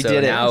 Yep. We so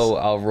did it. now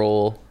I'll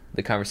roll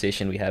the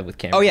conversation we had with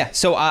Cameron. Oh, yeah.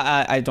 So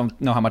I don't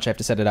know how much I have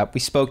to set it up. We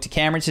spoke to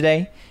Cameron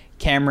today.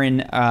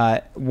 Cameron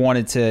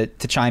wanted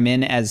to chime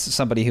in as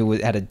somebody who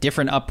had a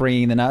different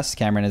upbringing than us.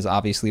 Cameron is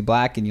obviously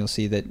black, and you'll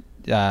see that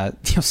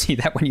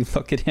when you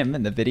look at him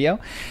in the video.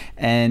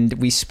 And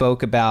we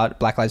spoke about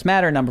Black Lives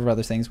Matter, a number of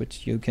other things,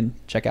 which you can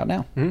check out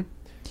now. Mm-hmm.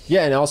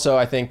 Yeah, and also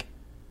I think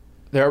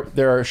there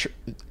are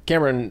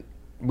Cameron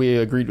we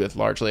agreed with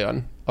largely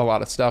on a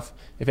lot of stuff.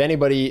 If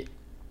anybody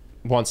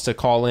wants to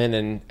call in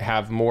and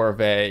have more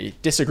of a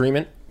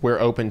disagreement, we're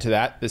open to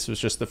that. This was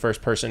just the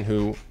first person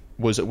who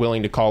was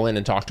willing to call in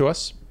and talk to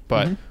us,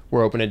 but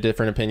we're open to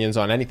different opinions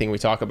on anything we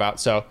talk about.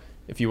 So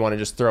if you want to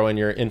just throw in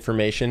your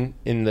information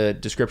in the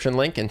description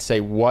link and say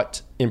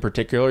what in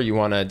particular you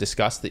want to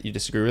discuss that you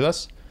disagree with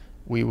us,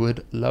 we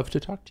would love to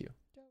talk to you.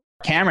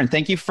 Cameron,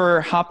 thank you for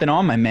hopping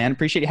on, my man.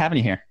 Appreciate you having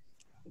you here.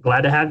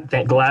 I'm glad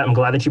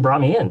that you brought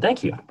me in.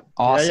 Thank you.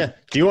 Awesome. Yeah.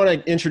 Do you want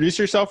to introduce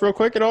yourself real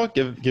quick at all?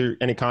 Give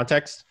any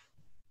context?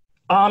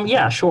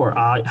 Yeah, sure.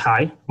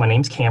 Hi, my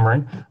name's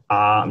Cameron.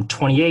 I'm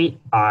 28.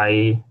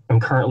 I am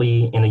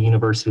currently in a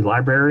university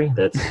library.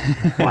 That's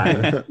why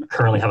I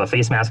currently have a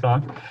face mask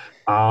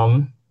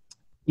on.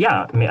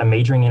 Yeah, I'm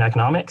majoring in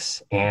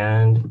economics,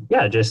 and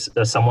yeah, just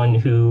someone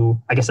who,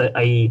 I guess,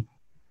 a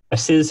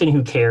citizen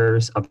who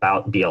cares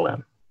about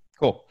BLM.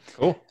 Cool.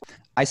 Cool.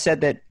 I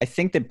said that I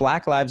think that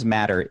Black Lives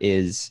Matter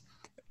is,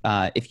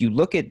 if you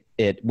look at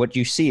it, what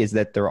you see is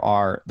that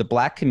the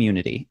black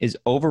community is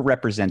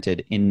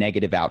overrepresented in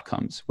negative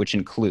outcomes, which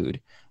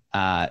include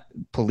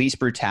police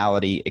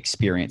brutality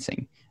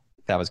experiencing.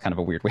 That was kind of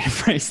a weird way to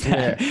phrase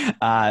that.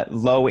 Yeah.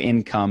 Low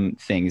income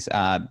things,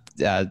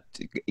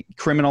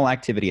 criminal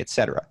activity,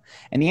 etc.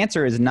 And the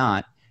answer is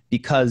not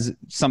because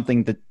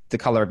something that the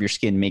color of your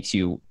skin makes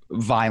you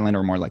violent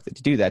or more likely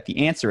to do that.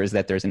 The answer is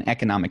that there's an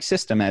economic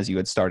system, as you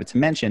had started to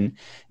mention,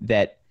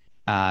 that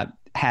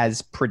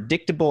has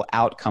predictable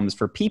outcomes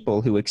for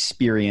people who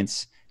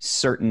experience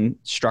certain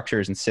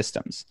structures and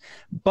systems.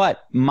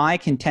 But my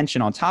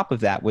contention on top of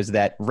that was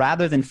that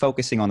rather than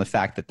focusing on the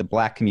fact that the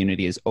black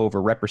community is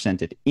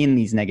overrepresented in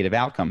these negative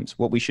outcomes,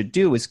 what we should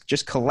do is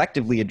just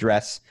collectively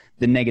address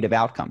the negative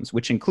outcomes,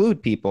 which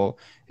include people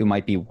who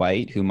might be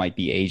white, who might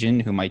be Asian,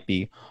 who might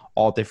be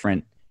all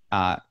different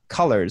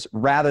colors,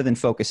 rather than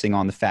focusing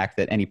on the fact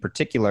that any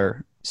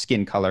particular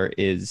skin color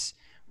is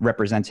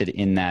represented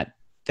in that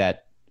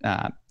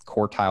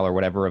quartile or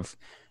whatever of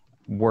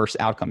worse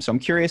outcomes. So I'm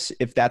curious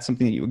if that's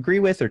something that you agree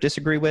with or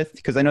disagree with,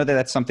 because I know that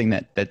that's something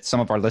that some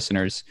of our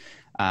listeners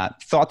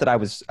thought that I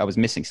was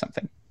missing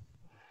something.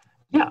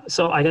 Yeah.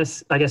 So I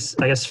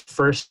guess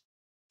first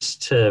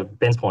to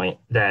Ben's point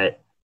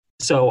that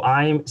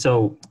I'm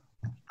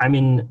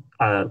in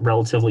a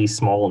relatively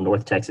small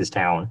North Texas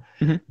town.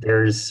 Mm-hmm.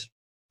 There's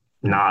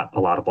not a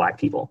lot of black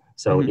people.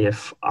 So mm-hmm.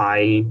 if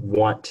I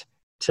want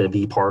to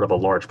be part of a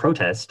large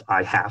protest,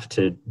 I have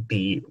to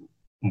be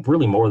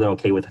really more than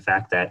okay with the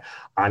fact that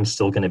I'm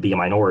still going to be a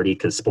minority,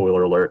 because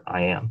spoiler alert,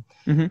 I am.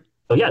 Mm-hmm.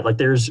 So yeah, like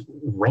there's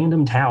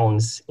random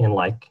towns in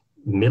like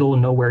middle of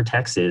nowhere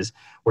Texas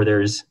where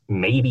there's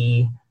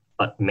maybe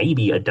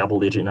a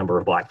double-digit number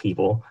of black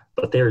people,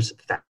 but there's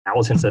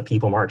thousands of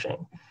people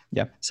marching.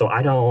 Yeah. So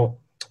I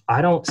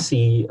don't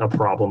see a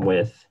problem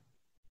with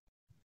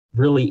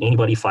really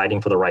anybody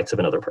fighting for the rights of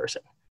another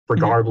person,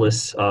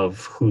 regardless mm-hmm.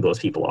 of who those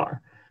people are.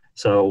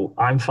 So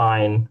I'm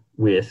fine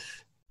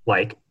with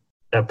like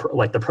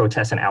the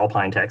protests in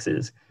Alpine,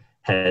 Texas.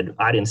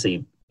 I didn't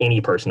see any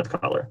person of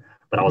color,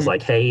 but I was mm-hmm.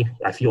 like, hey,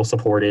 I feel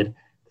supported.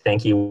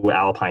 Thank you,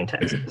 Alpine,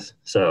 Texas.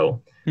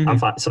 So mm-hmm. I'm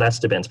fine. So that's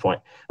to Ben's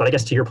point. But I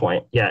guess to your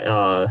point,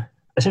 yeah,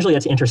 essentially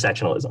that's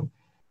intersectionalism,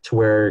 to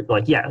where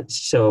like, yeah,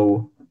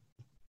 so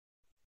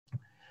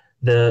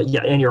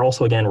and you're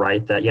also again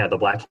right that the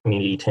black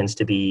community tends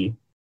to be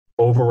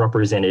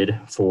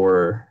overrepresented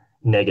for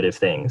negative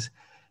things,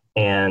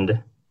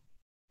 and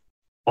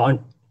I'll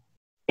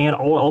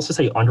also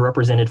say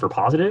underrepresented for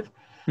positive,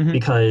 mm-hmm.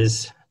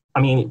 because I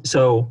mean,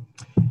 so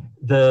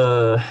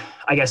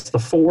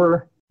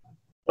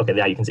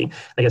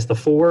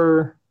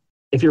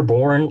if you're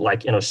born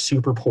like in a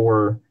super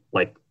poor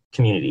like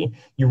community,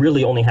 you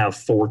really only have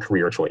four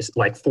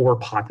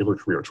popular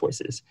career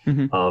choices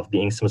of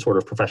being some sort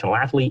of professional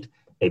athlete,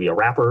 maybe a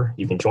rapper,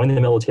 you can join the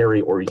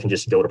military, or you can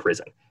just go to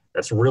prison.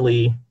 That's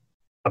really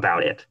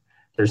about it.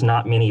 There's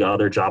not many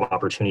other job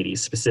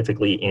opportunities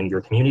specifically in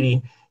your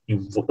community.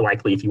 You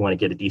likely, if you want to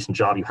get a decent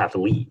job, you have to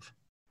leave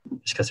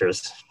just because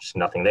there's just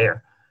nothing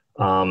there.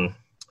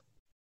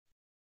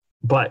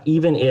 But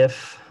even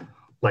if,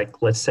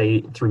 like, let's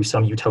say through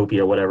some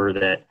utopia, whatever,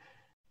 that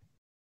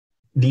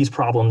these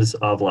problems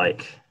of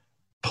like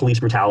police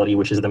brutality,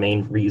 which is the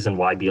main reason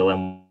why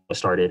BLM was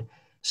started,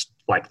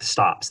 like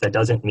stops. That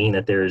doesn't mean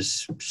that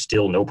there's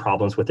still no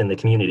problems within the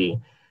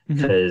community,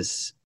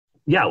 because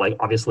like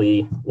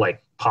obviously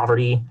like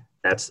poverty,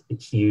 that's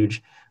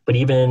huge. But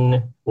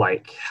even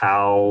like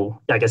how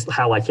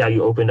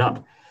you opened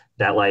up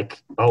that,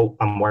 like, oh,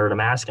 I'm wearing a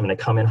mask, I'm going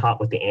to come in hot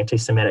with the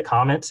anti-Semitic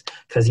comments,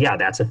 because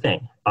that's a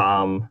thing.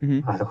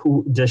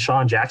 Who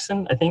Deshaun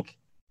Jackson, I think,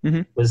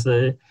 was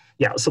the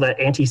so that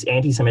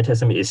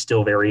anti-Semitism is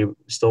still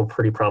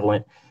pretty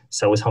prevalent.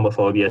 So is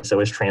homophobia, so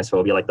is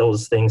transphobia. Like,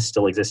 those things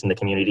still exist in the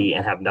community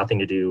and have nothing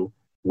to do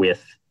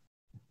with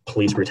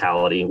police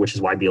brutality, which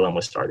is why BLM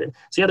was started.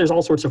 So there's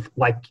all sorts of,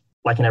 like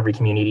in every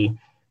community,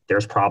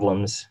 there's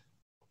problems.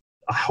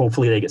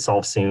 Hopefully they get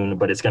solved soon,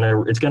 but it's gonna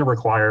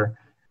require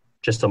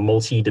just a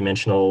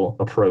multi-dimensional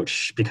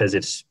approach, because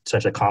it's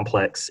such a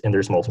complex and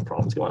there's multiple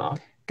problems going on.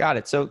 Got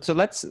it. So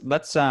let's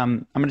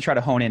I'm going to try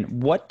to hone in.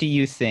 What do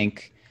you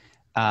think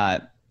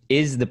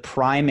is the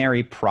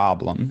primary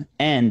problem?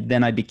 And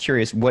then I'd be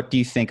curious, what do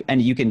you think,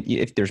 and you can,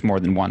 if there's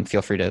more than one,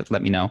 feel free to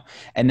let me know.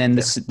 And then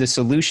the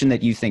solution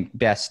that you think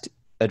best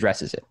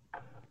addresses it.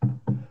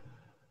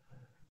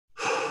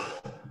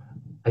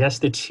 I guess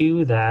the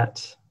two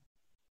that,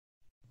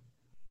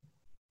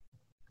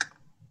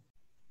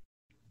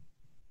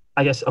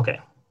 I guess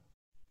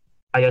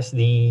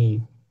the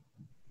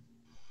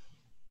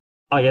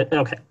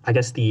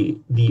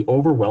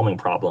overwhelming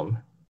problem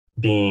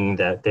being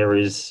that there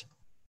is,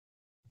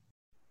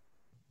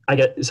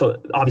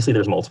 so obviously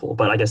there's multiple,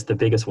 but I guess the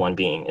biggest one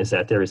being is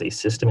that there is a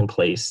system in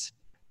place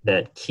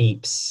that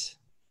keeps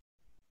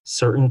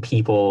certain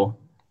people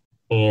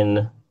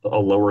in a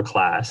lower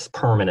class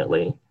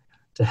permanently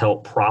to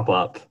help prop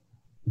up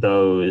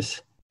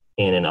those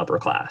in an upper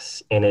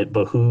class. And it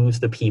behooves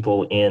the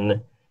people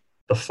in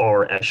the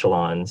far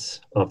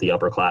echelons of the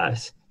upper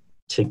class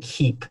to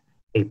keep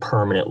a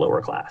permanent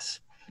lower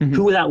class.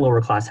 Who that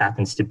lower class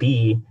happens to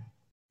be,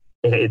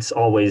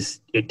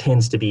 it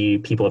tends to be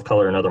people of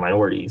color and other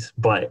minorities.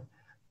 But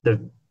the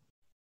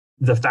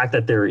fact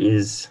that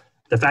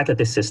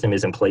this system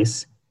is in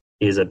place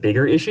is a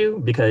bigger issue,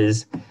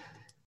 because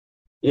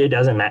it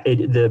doesn't matter.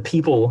 The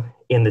people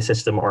in the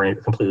system are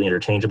completely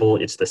interchangeable.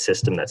 It's the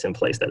system that's in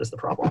place that is the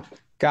problem.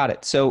 Got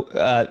it. So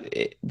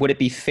would it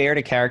be fair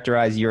to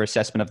characterize your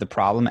assessment of the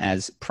problem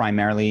as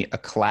primarily a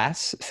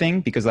class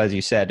thing? Because as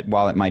you said,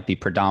 while it might be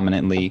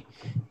predominantly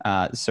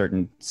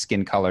certain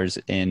skin colors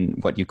in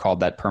what you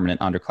called that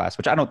permanent underclass,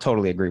 which I don't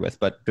totally agree with,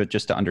 but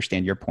just to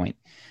understand your point,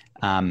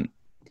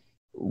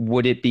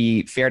 would it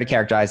be fair to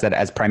characterize that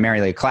as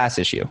primarily a class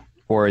issue,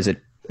 or is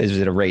it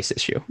a race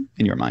issue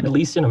in your mind? At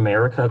least in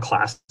America,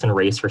 class and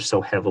race are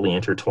so heavily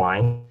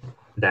intertwined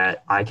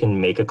that I can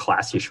make a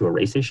class issue a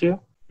race issue.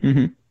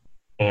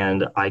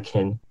 And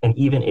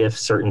even if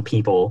certain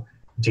people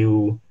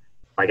do,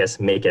 I guess,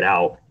 make it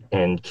out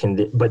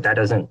but that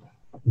doesn't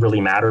really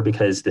matter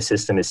because the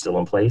system is still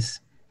in place.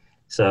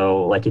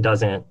 So like, it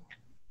doesn't,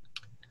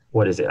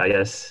 what is it? I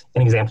guess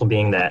an example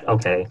being that,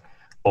 okay,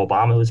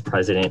 Obama was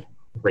president,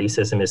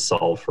 racism is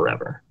solved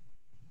forever.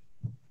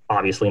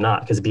 Obviously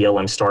not, because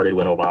BLM started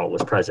when Obama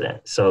was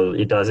president. So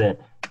it doesn't,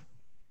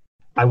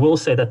 I will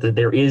say that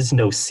there is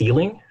no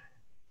ceiling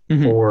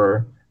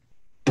for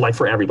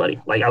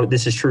everybody.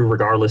 This is true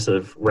regardless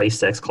of race,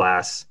 sex,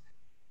 class,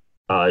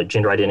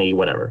 gender identity,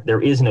 whatever. There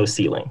is no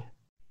ceiling.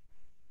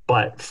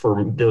 But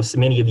for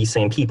many of these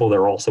same people,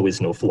 there also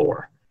is no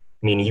floor.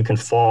 I mean, you can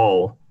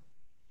fall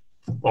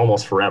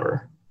almost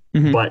forever.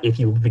 But if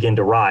you begin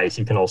to rise,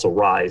 you can also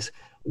rise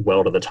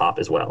well to the top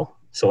as well.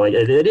 So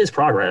it is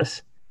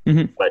progress.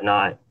 But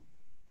not.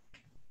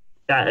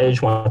 I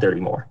just want there to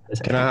be more.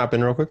 Can I hop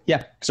in real quick?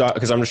 Yeah.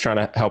 Because I'm just trying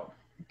to help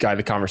guide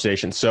the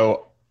conversation.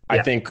 So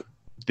I think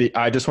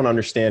I just want to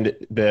understand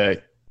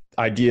the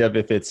idea of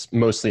if it's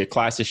mostly a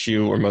class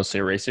issue or mostly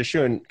a race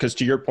issue. And because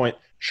to your point,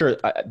 sure,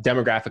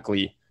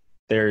 demographically,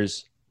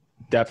 there's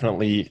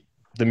definitely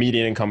the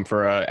median income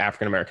for an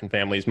African-American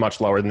family is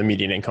much lower than the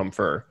median income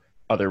for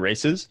other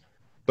races.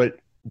 But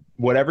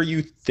whatever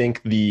you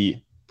think the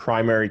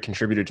primary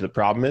contributor to the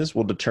problem is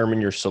will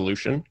determine your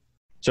solution.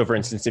 So for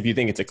instance, if you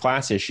think it's a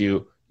class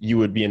issue, you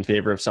would be in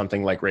favor of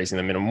something like raising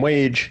the minimum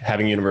wage,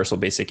 having universal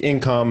basic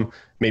income,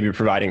 maybe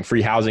providing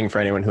free housing for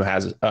anyone who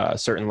has a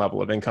certain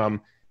level of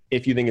income.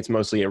 If you think it's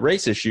mostly a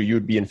race issue, you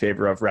would be in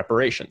favor of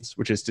reparations,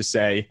 which is to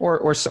say,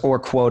 or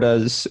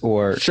quotas,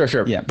 or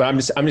sure. Yeah. But I'm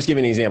just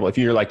giving an example. If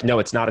you're like, no,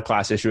 it's not a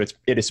class issue.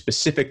 It is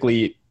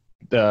specifically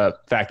the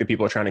fact that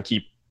people are trying to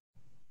keep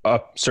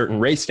a certain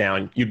race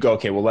down. You'd go,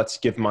 okay, well, let's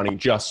give money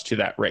just to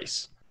that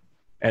race.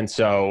 And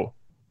so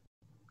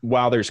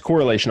while there's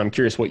correlation, I'm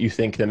curious what you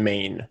think the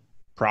main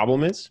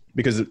problem is,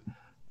 because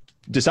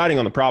deciding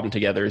on the problem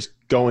together is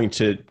going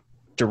to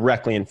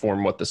directly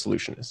inform what the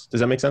solution is. Does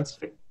that make sense?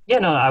 Yeah,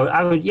 no,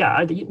 I would,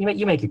 yeah,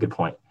 you make a good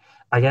point.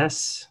 I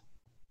guess,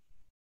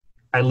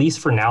 at least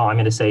for now, I'm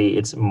going to say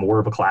it's more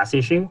of a class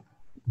issue.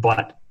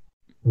 But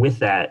with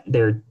that,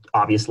 there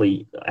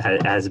obviously,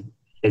 as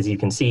you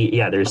can see,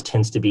 yeah, there's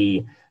tends to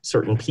be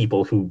certain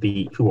people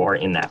who are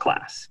in that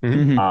class.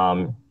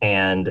 Mm-hmm.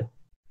 And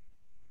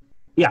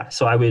yeah,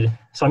 so I'm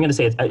going to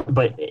say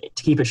but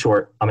to keep it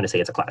short, I'm going to say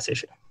it's a class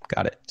issue.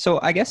 Got it. So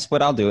I guess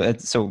what I'll do,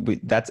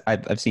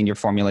 I've seen your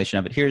formulation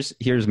of it.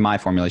 Here's my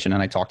formulation,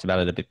 and I talked about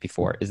it a bit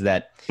before, is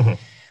that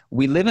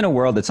we live in a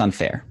world that's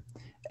unfair.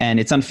 And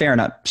it's unfair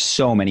in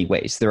so many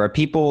ways. There are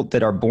people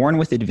that are born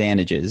with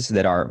advantages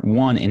that are,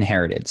 one,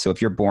 inherited. So if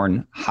you're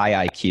born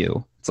high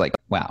IQ, it's like,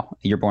 wow,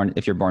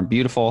 if you're born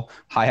beautiful,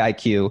 high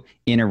IQ,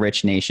 in a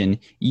rich nation,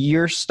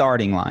 your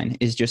starting line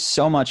is just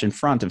so much in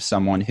front of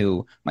someone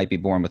who might be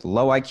born with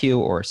low IQ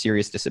or a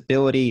serious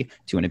disability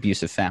to an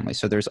abusive family.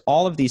 So there's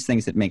all of these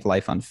things that make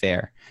life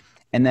unfair.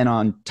 And then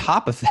on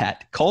top of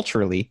that,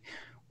 culturally,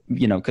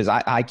 because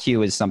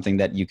IQ is something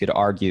that you could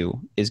argue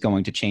is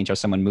going to change how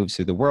someone moves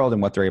through the world and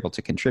what they're able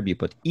to contribute.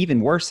 But even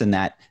worse than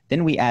that,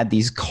 then we add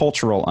these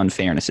cultural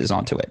unfairnesses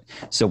onto it.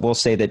 So we'll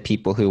say that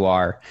people who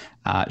are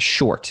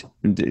short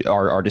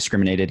are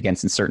discriminated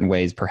against in certain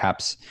ways,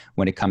 perhaps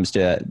when it comes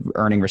to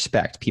earning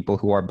respect. People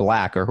who are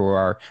black or who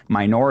are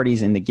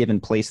minorities in the given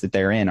place that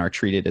they're in are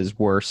treated as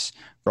worse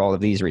for all of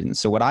these reasons.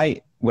 So what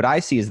I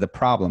see as the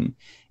problem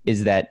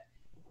is that,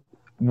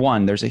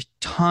 one, there's a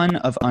ton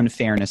of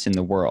unfairness in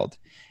the world.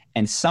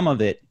 And some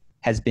of it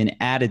has been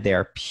added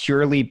there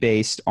purely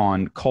based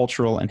on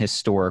cultural and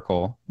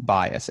historical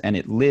bias, and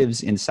it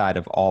lives inside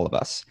of all of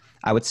us.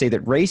 I would say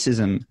that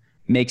racism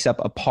makes up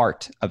a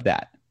part of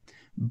that.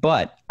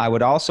 But I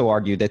would also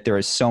argue that there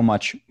is so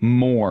much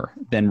more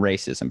than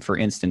racism. For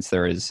instance,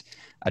 there is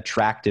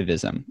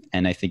attractivism.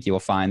 And I think you'll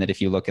find that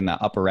if you look in the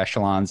upper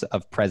echelons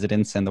of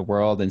presidents in the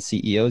world and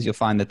CEOs, you'll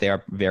find that they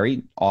are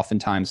very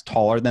oftentimes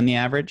taller than the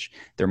average.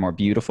 They're more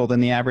beautiful than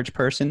the average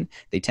person.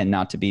 They tend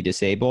not to be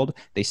disabled.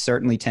 They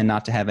certainly tend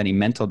not to have any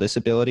mental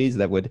disabilities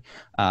that would,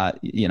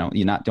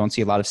 don't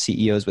see a lot of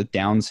CEOs with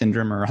Down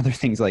syndrome or other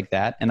things like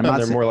that. And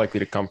they're more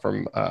likely to come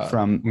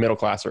from middle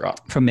class or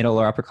up. From middle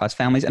or upper class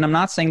families. And I'm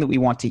not saying that we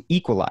want to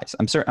equalize.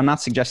 I'm not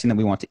suggesting that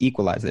we want to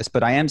equalize this,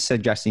 but I am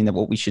suggesting that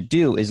what we should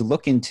do is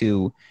look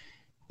into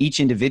each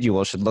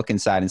individual should look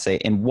inside and say,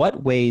 in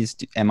what ways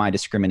am I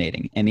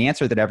discriminating? And the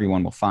answer that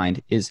everyone will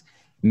find is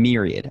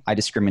myriad. I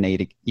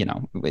discriminate,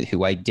 with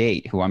who I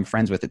date, who I'm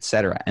friends with, et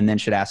cetera. And then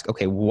should ask,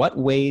 okay, what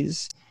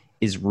ways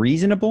is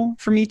reasonable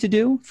for me to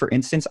do? For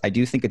instance, I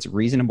do think it's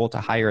reasonable to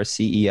hire a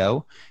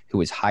CEO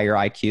who is higher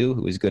IQ,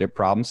 who is good at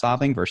problem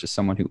solving versus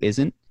someone who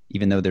isn't,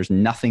 even though there's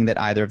nothing that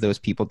either of those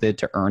people did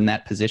to earn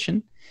that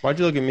position. Why'd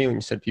you look at me when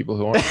you said people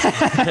who aren't?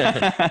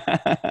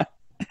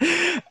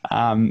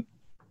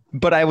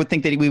 But I would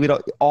think that we would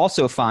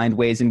also find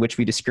ways in which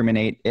we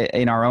discriminate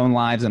in our own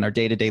lives and our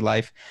day-to-day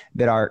life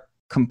that are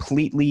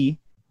completely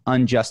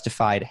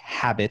unjustified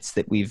habits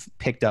that we've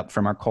picked up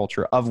from our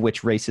culture, of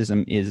which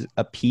racism is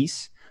a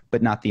piece,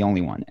 but not the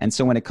only one. And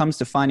so when it comes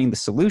to finding the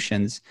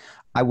solutions,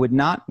 I would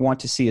not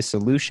want to see a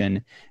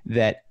solution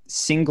that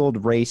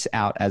singled race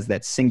out as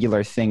that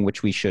singular thing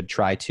which we should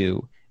try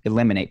to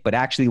eliminate, but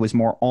actually was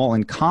more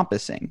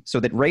all-encompassing, so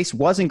that race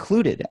was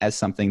included as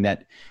something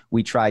that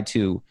we tried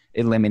to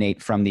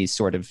eliminate from these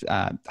sort of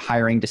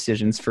hiring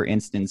decisions, for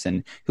instance,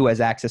 and who has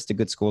access to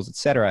good schools, et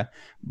cetera,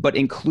 but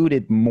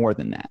included more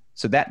than that.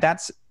 So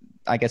that's,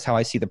 I guess, how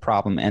I see the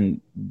problem and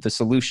the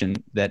solution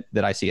that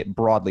I see it,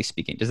 broadly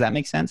speaking. Does that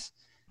make sense?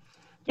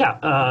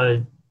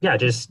 Yeah.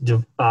 Just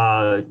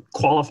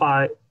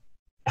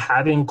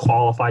having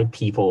qualified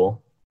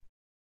people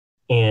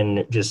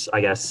in just, I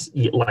guess,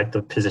 like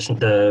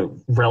the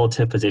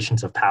relative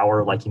positions of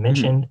power, like you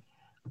mentioned,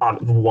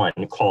 one,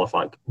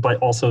 qualified, but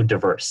also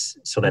diverse,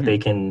 so that they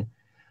can,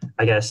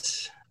 I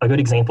guess, a good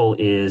example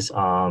is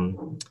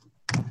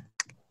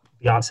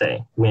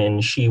Beyonce, when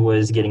she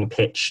was getting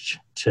pitched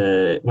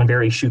when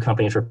various shoe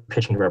companies were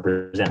pitching to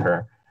represent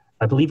her.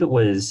 I believe it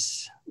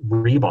was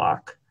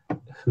Reebok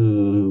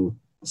who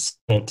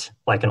sent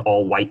like an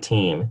all-white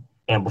team.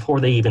 And before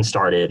they even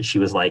started, she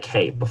was like,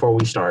 hey, before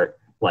we start,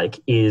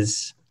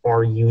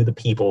 are you the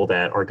people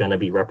that are going to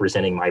be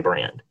representing my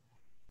brand?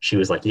 She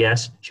was like,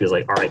 yes. She was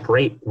like, all right,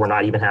 great. We're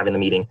not even having the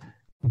meeting.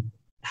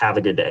 Have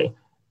a good day.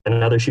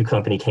 Another shoe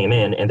company came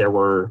in, and there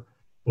were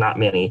not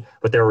many,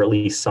 but there were at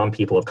least some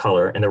people of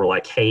color. And they were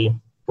like, hey,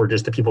 we're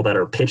just the people that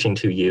are pitching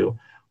to you.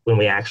 When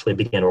we actually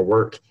begin our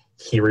work,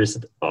 here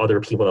is other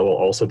people that will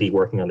also be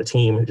working on the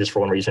team. Just for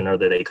one reason or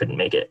another, they couldn't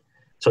make it.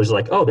 So it's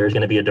like, oh, there's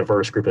going to be a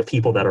diverse group of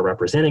people that are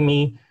representing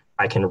me.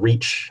 I can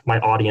reach my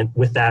audience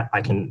with that.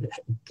 I can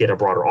get a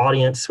broader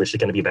audience, which is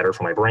going to be better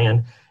for my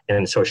brand.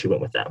 And so she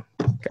went with them.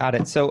 Got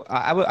it. So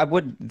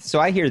so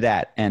I hear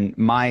that, and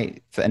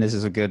this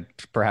is a good,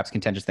 perhaps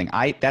contentious thing.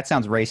 That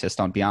sounds racist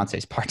on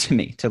Beyonce's part to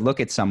me, to look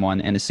at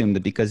someone and assume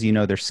that because you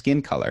know their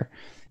skin color,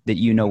 that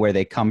you know where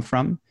they come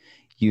from,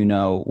 you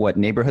know what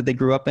neighborhood they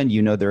grew up in,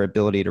 you know their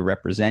ability to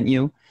represent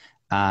you.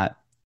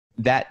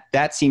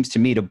 That seems to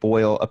me to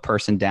boil a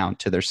person down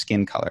to their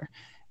skin color.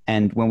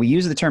 And when we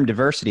use the term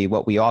diversity,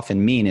 what we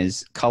often mean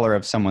is color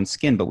of someone's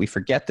skin, but we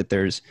forget that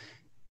there's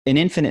an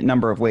infinite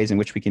number of ways in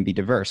which we can be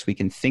diverse. We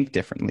can think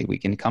differently. We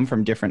can come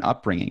from different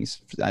upbringings.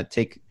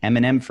 Take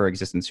Eminem, for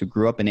existence, who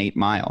grew up in 8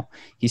 Mile.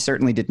 He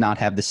certainly did not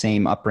have the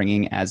same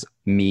upbringing as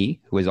me,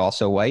 who is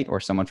also white, or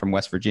someone from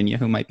West Virginia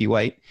who might be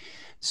white.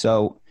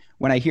 So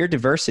when I hear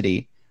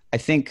diversity, I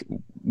think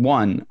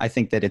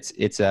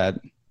that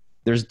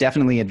there's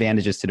definitely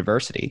advantages to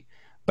diversity,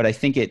 but I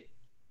think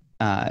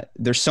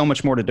there's so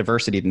much more to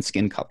diversity than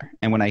skin color.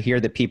 And when I hear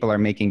that people are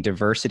making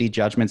diversity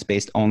judgments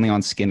based only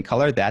on skin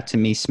color, that to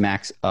me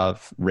smacks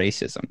of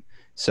racism.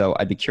 So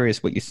I'd be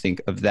curious what you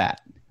think of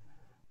that.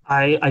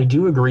 I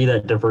do agree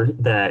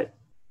that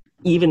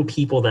even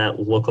people that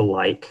look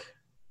alike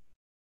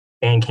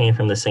and came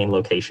from the same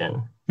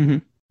location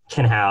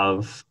can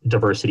have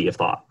diversity of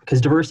thought, because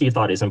diversity of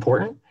thought is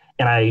important.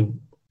 And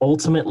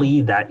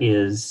ultimately that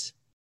is,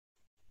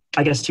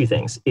 I guess, 2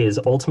 things. Is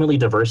ultimately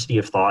diversity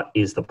of thought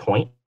is the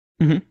point.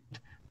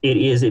 It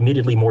is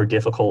admittedly more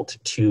difficult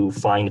to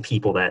find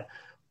people that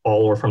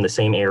all are from the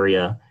same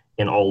area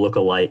and all look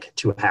alike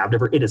to have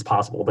it is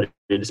possible, but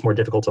it is more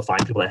difficult to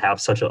find people that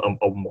have such a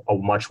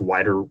much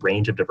wider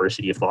range of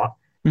diversity of thought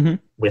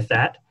with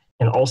that.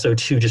 And also,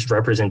 too, just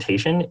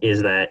representation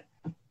is that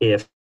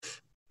if,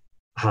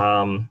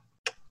 I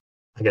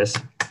guess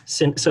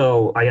the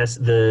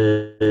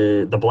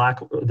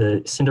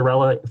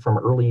Cinderella from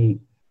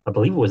I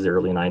believe it was the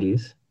early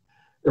 90s.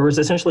 There was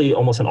essentially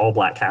almost an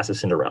all-black cast of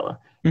Cinderella.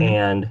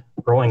 And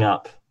growing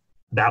up,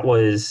 that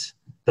was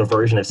the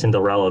version of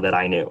Cinderella that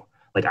I knew.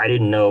 Like, I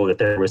didn't know that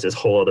there was this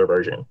whole other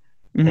version.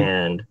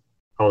 And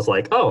I was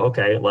like, oh,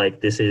 okay.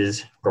 Like,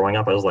 growing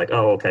up, I was like,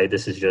 oh, okay,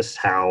 this is just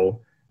how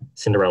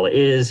Cinderella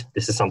is.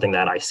 This is something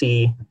that I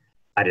see.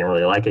 I didn't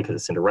really like it because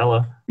it's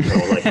Cinderella. So I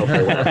was like,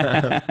 okay,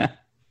 well.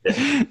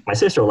 Yeah. My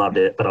sister loved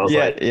it, but I was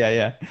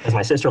because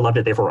my sister loved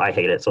it, therefore I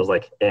hate it. So I was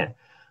like, eh.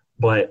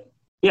 But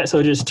yeah,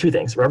 so just 2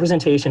 things: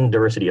 representation,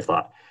 diversity of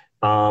thought.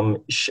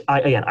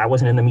 I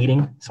wasn't in the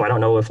meeting, so I don't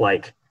know if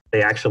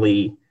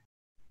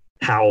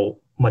how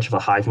much of a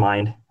hive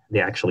mind they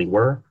actually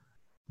were.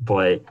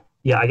 But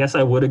yeah, I guess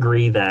I would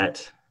agree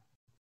that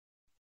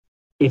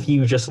if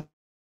you just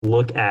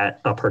look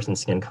at a person's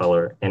skin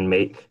color and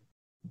make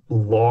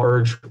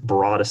large,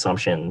 broad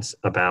assumptions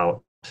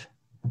about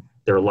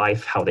their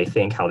life, how they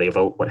think, how they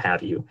vote, what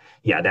have you,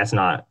 yeah, that's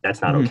not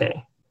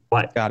okay.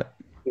 But got it.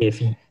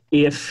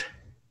 If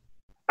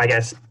I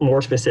guess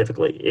more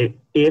specifically,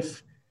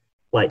 if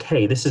like,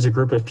 hey, this is a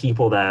group of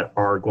people that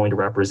are going to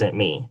represent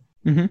me,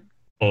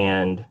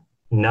 and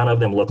none of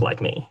them look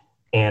like me,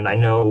 and I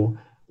know,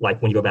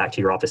 like, when you go back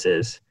to your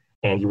offices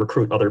and you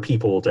recruit other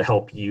people to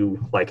help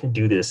you, like,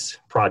 do this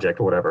project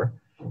or whatever,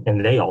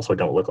 and they also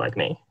don't look like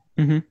me,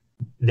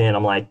 then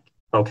I'm like,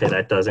 okay,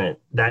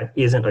 that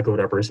isn't a good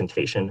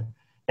representation,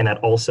 and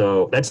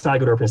that's not a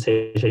good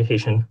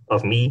representation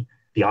of me,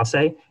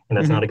 Beyonce, and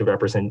that's not a good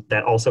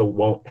that also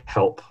won't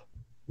help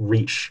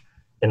reach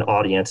an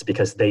audience,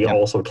 because they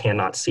also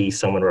cannot see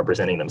someone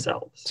representing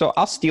themselves. So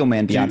I'll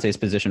steelman Beyonce's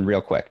position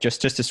real quick,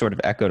 just to sort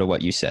of echo to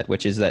what you said,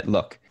 which is that,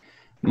 look,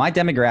 my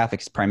demographic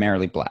is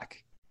primarily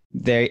Black.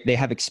 They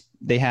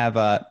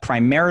have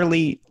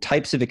primarily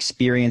types of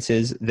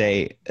experiences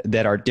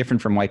that are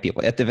different from white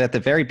people. At the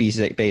very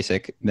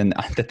basic, then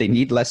that they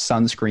need less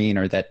sunscreen,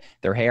 or that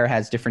their hair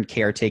has different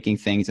caretaking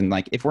things. And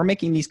like, if we're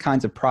making these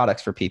kinds of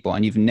products for people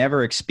and you've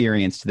never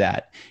experienced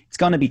that, it's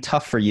going to be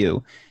tough for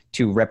you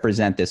to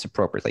represent this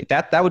appropriately.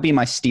 That would be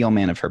my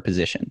steelman of her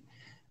position.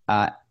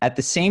 At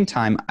the same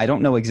time, I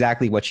don't know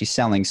exactly what she's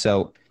selling.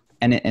 So,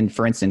 and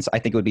for instance, I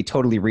think it would be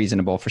totally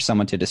reasonable for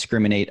someone to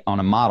discriminate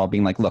on a model,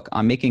 being like, look,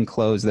 I'm making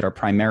clothes that are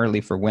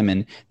primarily for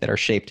women that are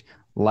shaped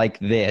like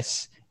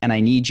this, and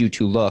I need you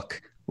to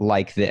look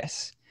like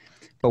this.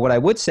 But what I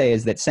would say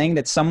is that saying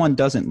that someone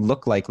doesn't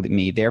look like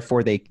me,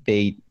 therefore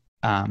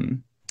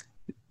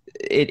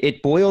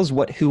it boils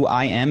who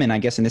I am, and I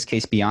guess in this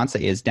case Beyonce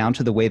is, down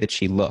to the way that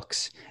she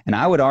looks. And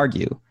I would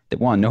argue that,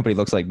 1, nobody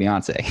looks like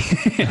Beyonce,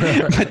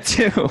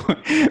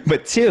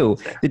 but two,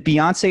 that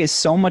Beyonce is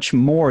so much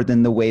more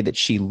than the way that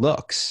she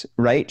looks,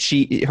 right?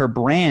 Her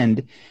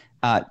brand,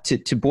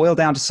 to boil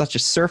down to such a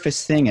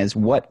surface thing as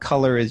what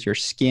color is your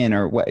skin,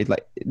 or what,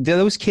 like,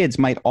 those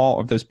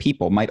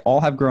people might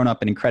all have grown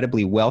up in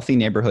incredibly wealthy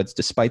neighborhoods,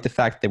 despite the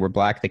fact that they were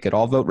Black. They could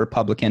all vote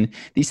Republican.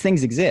 These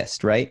things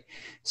exist, right?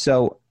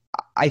 So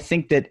I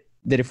think that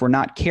if we're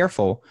not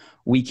careful,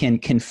 we can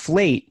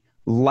conflate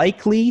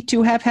likely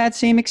to have had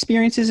same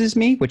experiences as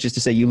me, which is to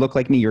say, you look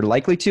like me, you're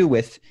likely to,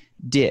 with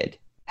did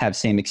have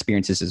same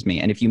experiences as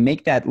me. And if you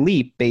make that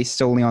leap based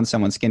solely on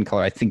someone's skin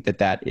color, I think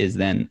that is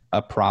then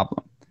a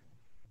problem.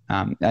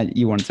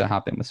 You wanted to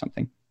hop in with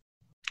something.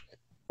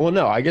 Well,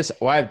 no, I guess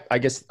I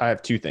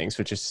have two things,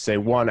 which is to say,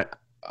 one,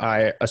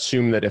 I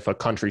assume that if a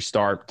country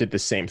star did the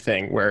same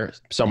thing where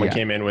someone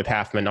came in with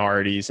half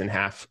minorities and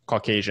half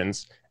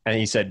Caucasians, and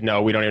he said,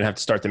 no, we don't even have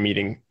to start the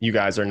meeting. You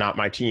guys are not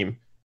my team.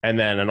 And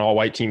then an all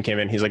white team came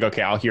in. He's like,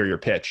 okay, I'll hear your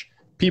pitch.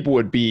 People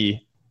would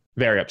be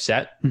very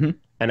upset. Mm-hmm.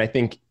 And I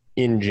think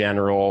in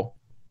general,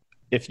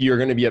 if you're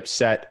going to be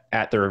upset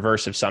at the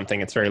reverse of something,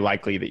 it's very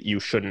likely that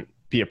you shouldn't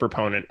be a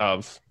proponent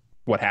of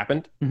what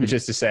happened, which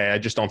is to say, I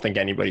just don't think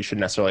anybody should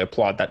necessarily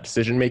applaud that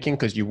decision making,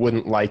 because you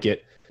wouldn't like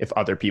it if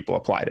other people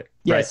applied it.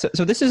 Yeah. Right?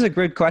 So this is a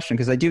good question,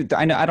 because I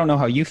don't know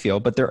how you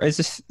feel, but there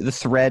is the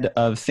thread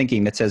of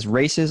thinking that says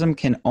racism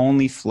can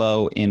only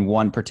flow in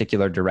one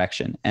particular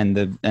direction. And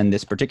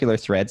this particular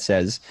thread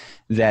says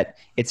that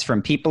it's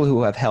from people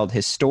who have held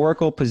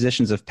historical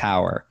positions of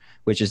power,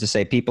 which is to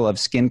say people of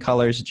skin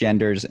colors,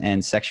 genders,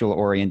 and sexual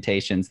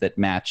orientations that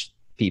match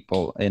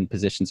people in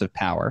positions of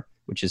power,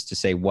 which is to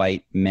say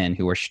white men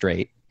who are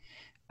straight,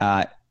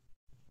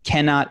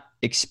 cannot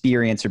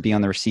experience or be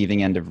on the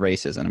receiving end of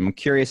racism. I'm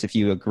curious if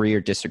you agree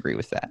or disagree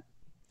with that.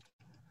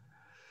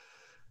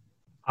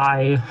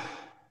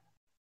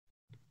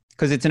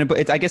 Because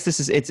I guess this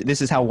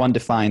is how one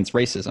defines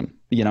racism,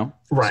 you know?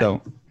 Right.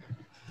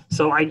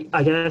 So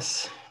I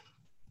guess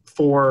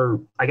for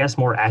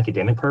more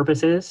academic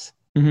purposes,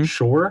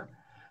 sure,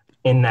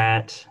 in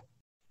that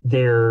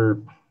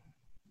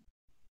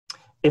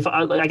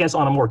I guess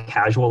on a more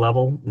casual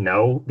level,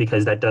 no,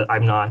 because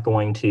I'm not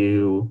going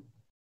to,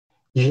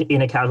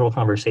 in a casual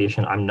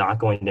conversation, I'm not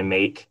going to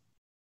make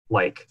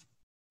like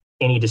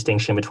any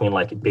distinction between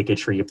like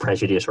bigotry,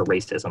 prejudice, or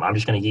racism. I'm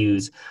just going to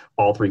use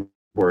all three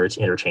words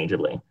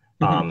interchangeably.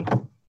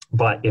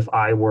 But if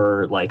I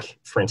were like,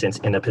 for instance,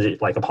 in a position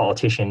like a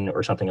politician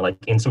or something, like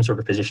in some sort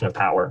of position of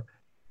power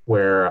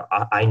where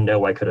I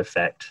know I could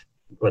affect,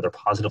 whether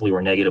positively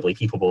or negatively,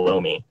 people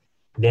below me,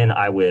 then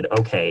I would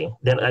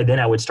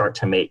start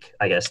to make,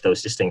 I guess,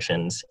 those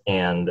distinctions,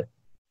 and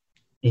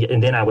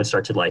then I would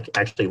start to like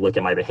actually look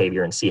at my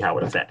behavior and see how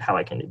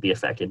I can be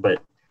affected.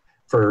 But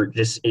for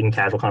just in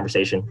casual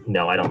conversation,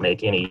 no, I don't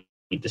make any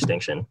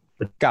distinction.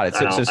 Got it.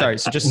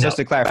 So just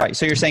to clarify,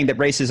 so you're saying that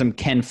racism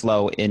can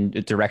flow in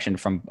a direction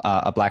from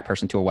a black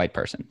person to a white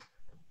person?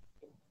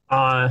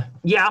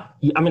 Yeah,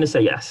 I'm going to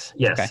say yes.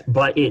 Okay.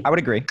 But I would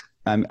agree.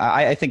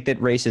 I think that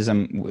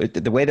racism,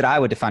 the way that I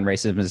would define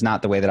racism is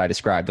not the way that I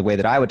described. The way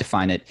that I would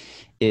define it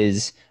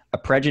is a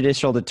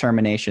prejudicial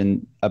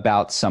determination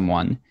about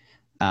someone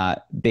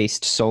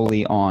based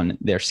solely on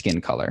their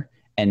skin color,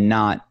 and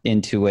not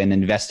into an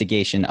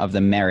investigation of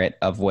the merit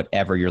of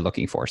whatever you're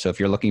looking for. So if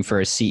you're looking for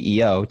a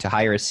CEO, to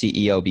hire a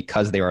CEO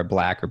because they are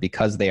black or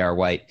because they are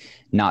white,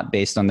 not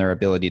based on their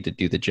ability to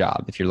do the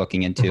job. If you're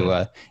looking into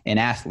an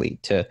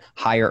athlete, to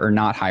hire or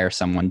not hire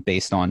someone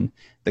based on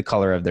the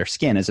color of their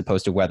skin, as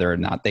opposed to whether or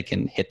not they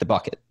can hit the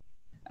bucket.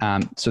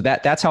 So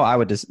that's how I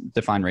would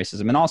define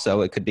racism. And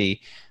also it could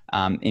be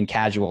in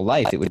casual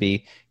life, it would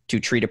be to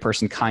treat a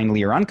person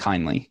kindly or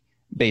unkindly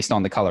based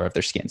on the color of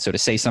their skin. So to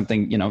say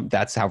something,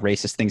 that's how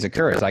racist things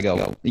occur. Is I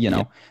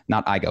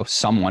go,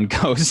 someone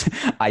goes,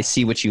 I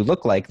see what you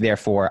look like,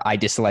 therefore I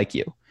dislike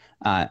you.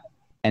 And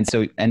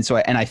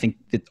I think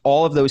that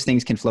all of those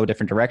things can flow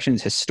different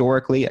directions.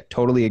 Historically, I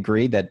totally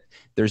agree that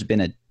there's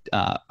been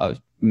a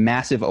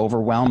massive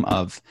overwhelm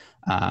of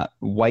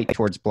white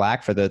towards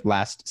black for the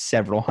last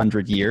several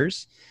hundred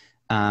years.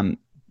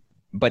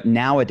 But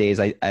nowadays,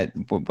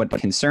 what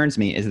concerns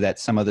me is that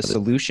some of the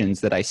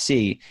solutions that I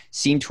see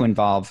seem to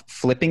involve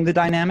flipping the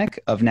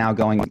dynamic of now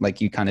going,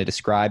 like you kind of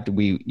described,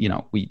 we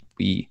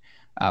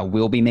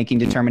will be making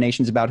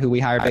determinations about who we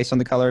hire based on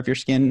the color of your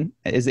skin.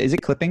 Is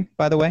it clipping,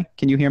 by the way?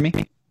 Can you hear me?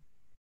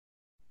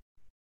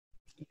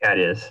 Yeah, it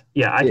is.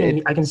 Yeah,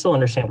 I can still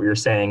understand what you're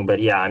saying, but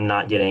yeah, I'm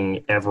not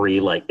getting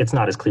it's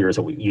not as clear as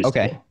what we used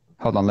to be.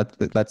 Hold on.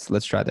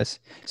 Let's try this.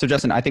 So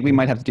Justin, I think we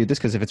might have to do this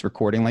because if it's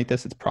recording like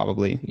this, it's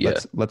probably,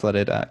 let's let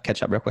it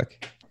catch up real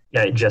quick.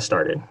 Yeah, it just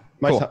started.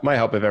 Might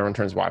help if everyone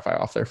turns Wi-Fi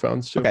off their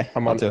phones too. Okay,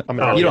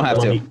 you don't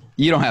have to.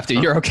 You don't have to.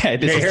 You're okay.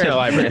 You're in a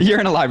library. You're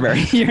in a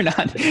library. You're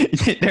not.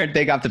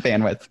 They got the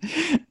bandwidth.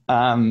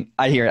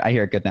 I hear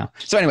it good now.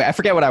 So anyway, I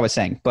forget what I was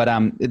saying, but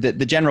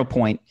the general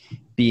point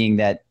being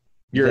that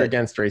you're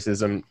against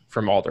racism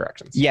from all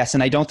directions. Yes,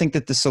 and I don't think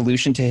that the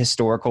solution to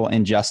historical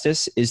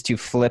injustice is to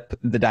flip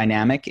the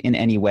dynamic in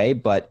any way,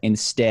 but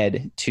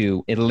instead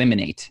to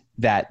eliminate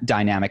that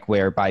dynamic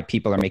whereby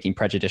people are making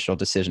prejudicial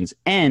decisions.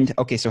 And,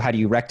 okay, so how do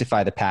you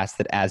rectify the past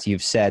that, as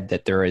you've said,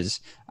 that there is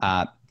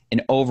an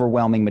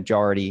overwhelming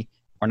majority,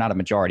 or not a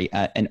majority,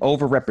 an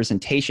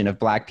overrepresentation of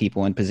black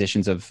people in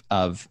positions of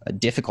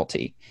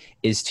difficulty,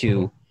 is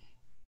to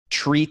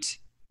treat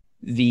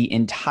the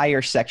entire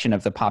section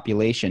of the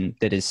population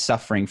that is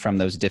suffering from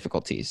those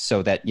difficulties,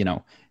 so that,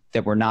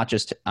 that we're not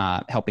just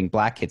helping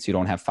Black kids who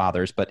don't have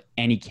fathers, but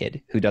any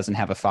kid who doesn't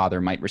have a father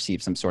might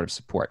receive some sort of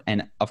support.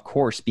 And of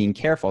course, being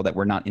careful that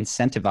we're not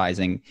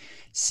incentivizing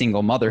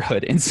single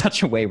motherhood in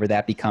such a way where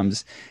that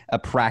becomes a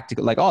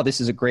practical, like, oh,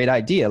 this is a great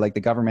idea. Like the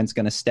government's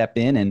going to step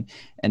in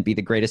and be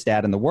the greatest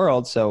dad in the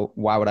world. So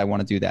why would I want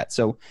to do that?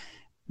 So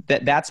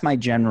that's my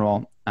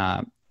general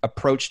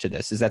approach to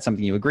this. Is that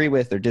something you agree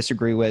with or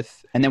disagree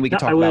with? And then we can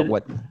talk about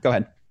what, go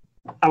ahead.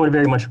 I would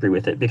very much agree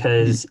with it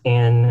because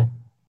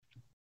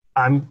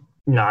I'm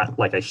not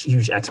like a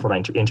huge expert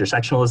on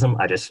intersectionalism.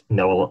 I just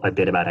know a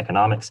bit about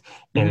economics,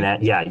 and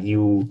that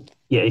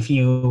if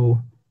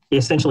you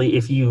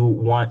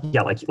want,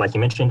 like you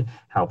mentioned,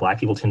 how Black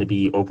people tend to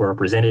be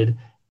overrepresented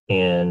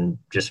in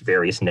just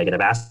various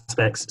negative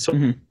aspects.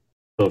 So,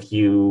 so if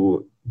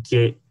you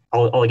get,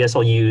 I guess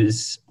I'll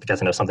use,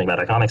 because I know something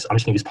about economics, I'm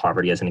just going to use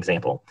poverty as an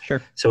example.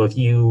 Sure. So if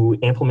you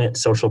implement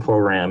social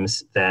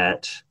programs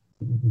that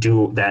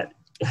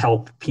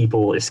help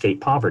people escape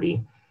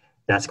poverty,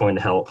 that's going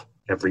to help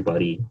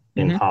everybody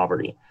in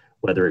poverty,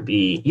 whether it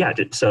be,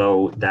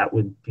 so that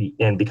would be,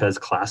 and because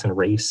class and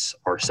race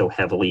are so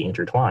heavily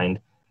intertwined,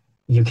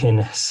 you can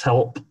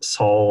help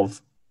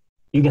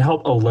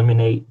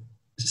eliminate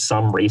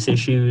some race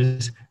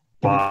issues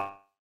by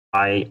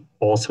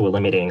also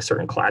eliminating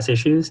certain class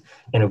issues.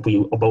 And if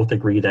we both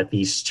agree that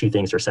these two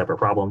things are separate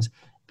problems,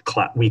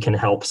 we can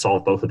help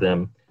solve both of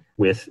them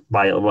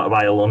by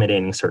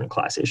eliminating certain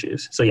class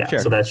issues. So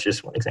so that's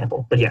just one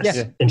example. But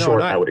in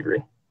short, I would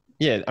agree.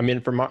 Yeah, I mean,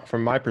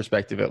 from my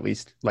perspective, at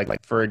least, like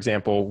for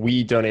example,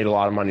 we donate a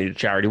lot of money to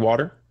Charity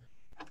Water.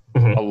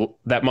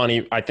 That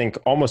money, I think,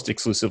 almost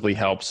exclusively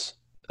helps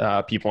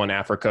people in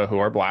Africa who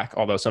are Black,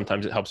 although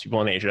sometimes it helps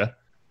people in Asia,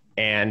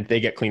 and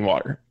they get clean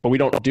water. But we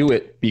don't do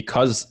it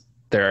because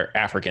they're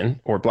African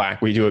or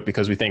Black. We do it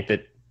because we think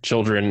that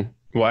children,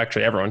 well,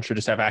 actually everyone should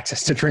just have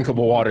access to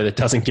drinkable water that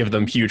doesn't give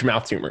them huge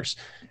mouth tumors.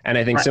 And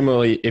I think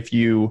similarly, if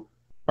you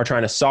are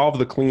trying to solve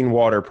the clean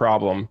water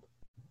problem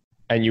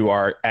and you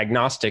are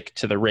agnostic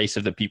to the race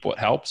of the people it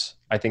helps,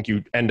 I think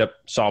you end up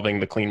solving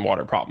the clean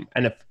water problem.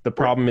 And if the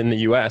problem in the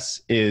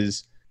US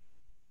is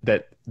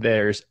that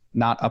there's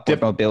not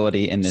upward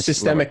mobility in this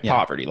systemic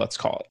poverty, let's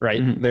call it,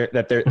 right?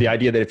 The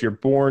idea that if you're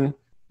born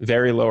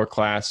very lower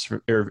class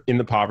or in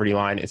the poverty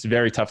line, it's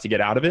very tough to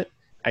get out of it.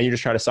 And you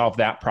just try to solve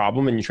that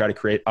problem and you try to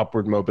create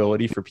upward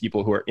mobility for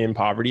people who are in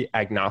poverty,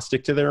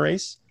 agnostic to their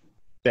race,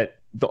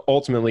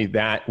 ultimately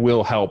that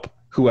will help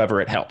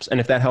whoever it helps. And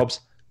if that helps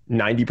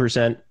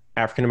 90%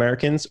 African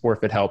Americans, or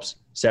if it helps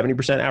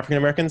 70% African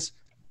Americans,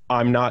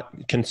 I'm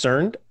not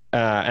concerned.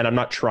 And I'm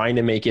not trying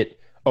to make it,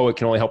 it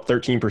can only help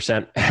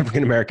 13%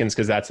 African Americans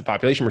because that's the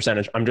population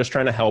percentage. I'm just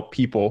trying to help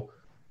people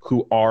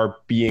who are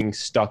being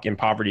stuck in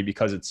poverty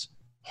because it's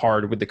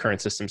hard with the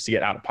current systems to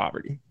get out of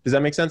poverty. Does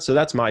that make sense? So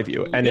that's my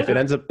view. And if it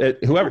ends up,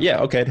 it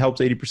helps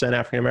 80%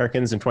 African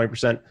Americans and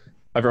 20%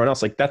 everyone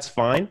else. Like, that's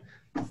fine.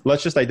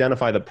 Let's just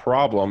identify the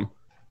problem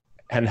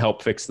and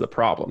help fix the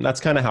problem. That's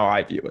kind of how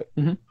I view it.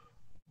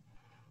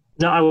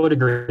 No, I would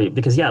agree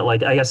because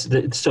I guess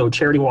so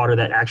Charity Water,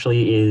 that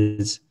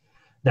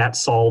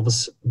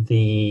solves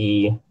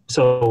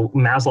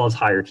Maslow's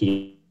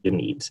hierarchy of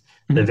needs.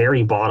 The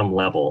very bottom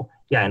level,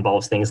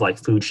 involves things like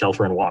food,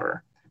 shelter, and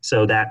water.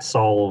 So that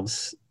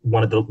solves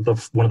one of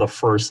the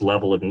first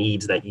level of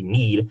needs that you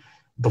need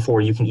before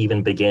you can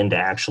even begin to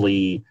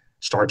actually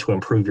start to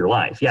improve your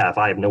life. If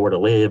I have nowhere to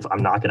live, I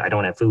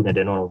don't have food and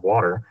I don't have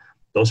water.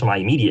 Those are my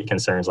immediate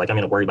concerns. Like, I'm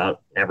going to worry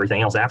about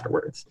everything else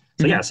afterwards.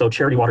 So so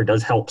Charity Water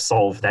does help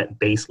solve that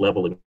base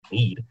level of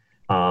need.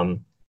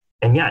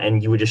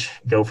 And you would just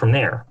go from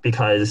there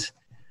because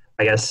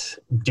I guess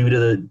due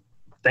to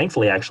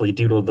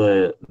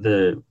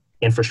the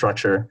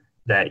infrastructure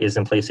that is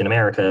in place in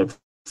America,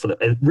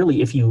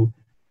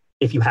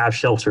 if you have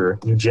shelter,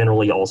 you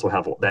generally also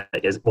have that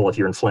is, well, if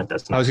you're in Flint,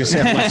 that's not. I was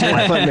going to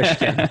say Flint,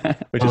 Michigan,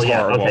 which is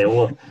horrible. Okay,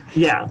 well,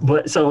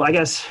 but so I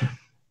guess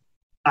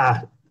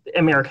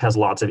America has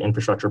lots of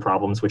infrastructure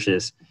problems, which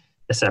is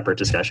a separate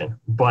discussion.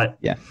 But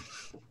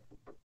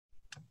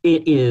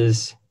it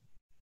is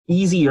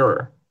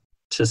easier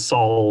to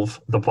solve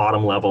the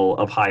bottom level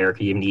of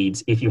hierarchy of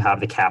needs if you have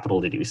the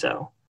capital to do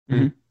so.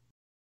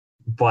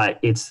 But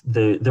it's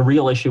the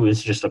real issue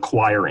is just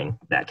acquiring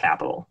that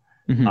capital.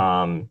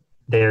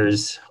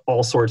 There's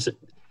all sorts of,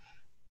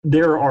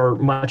 there are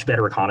much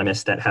better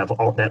economists that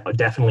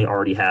definitely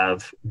already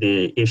have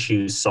the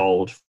issues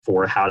solved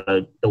for how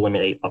to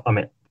eliminate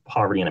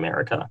poverty in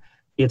America.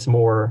 It's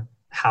more,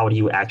 how do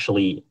you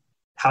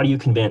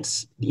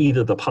convince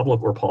either the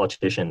public or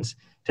politicians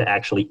to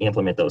actually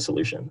implement those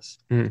solutions?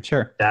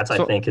 Sure. I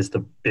think is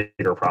the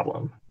bigger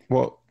problem.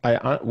 Well,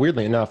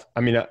 weirdly enough,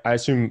 I mean, I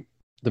assume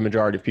the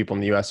majority of people in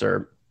the U.S.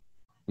 are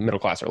middle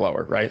class or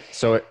lower, right?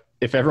 So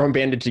if everyone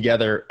banded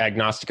together,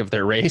 agnostic of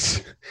their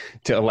race,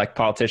 to elect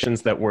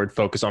politicians that would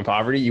focus on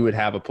poverty, you would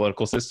have a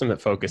political system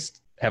that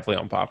focused heavily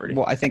on poverty.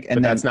 Well, I think,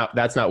 that's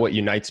not what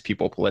unites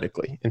people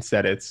politically.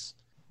 Instead, it's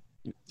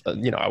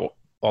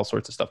all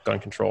sorts of stuff: gun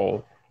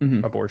control,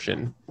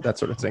 abortion, that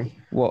sort of thing.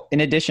 Well,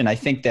 in addition, I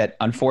think that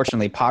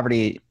unfortunately,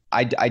 poverty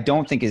I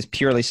don't think is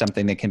purely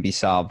something that can be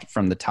solved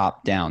from the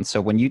top down.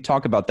 So when you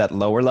talk about that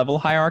lower level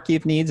hierarchy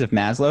of needs of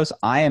Maslow's,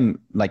 I am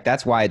like,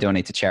 that's why I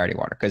donate to charity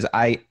water, because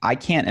I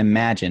can't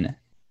imagine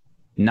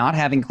not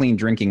having clean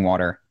drinking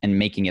water and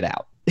making it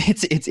out.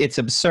 It's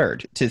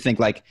absurd to think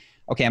like,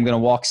 okay, I'm going to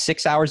walk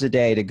 6 hours a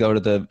day to go to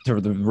the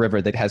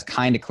river that has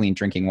kind of clean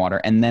drinking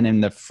water. And then in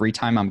the free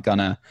time, I'm going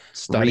to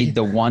read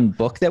the one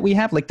book that we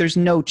have. Like, there's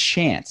no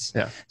chance.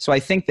 Yeah. So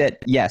I think that,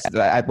 yes,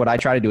 what I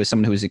try to do as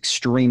someone who is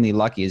extremely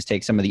lucky is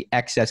take some of the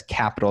excess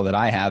capital that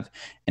I have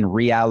and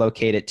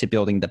reallocate it to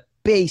building the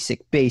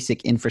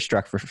basic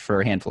infrastructure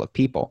for a handful of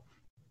people.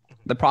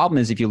 The problem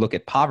is, if you look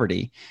at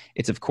poverty,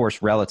 it's of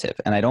course relative.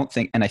 And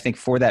I think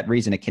for that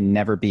reason, it can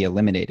never be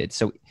eliminated.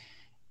 So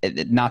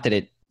not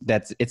that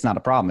it's not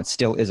a problem. It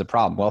still is a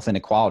problem. Wealth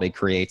inequality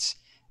creates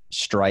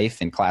strife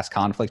and class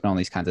conflict and all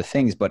these kinds of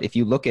things. But if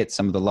you look at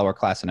some of the lower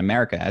class in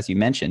America, as you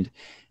mentioned,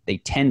 they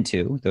tend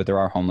to, though there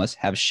are homeless,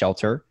 have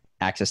shelter,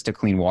 access to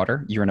clean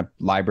water. You're in a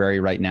library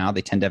right now.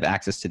 They tend to have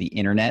access to the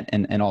internet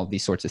and all of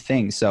these sorts of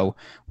things. So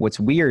what's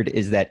weird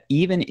is that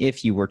even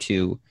if you were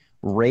to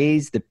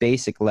raise the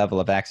basic level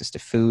of access to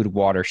food,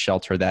 water,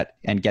 shelter,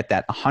 and get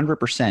that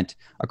 100%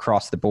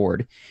 across the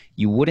board,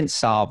 you wouldn't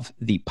solve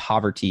the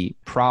poverty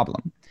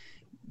problem.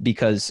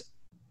 Because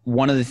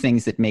one of the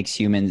things that makes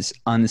humans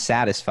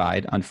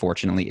unsatisfied,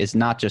 unfortunately, is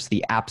not just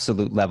the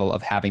absolute level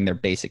of having their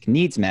basic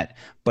needs met,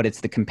 but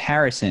it's the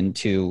comparison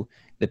to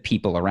the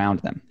people around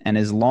them. And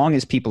as long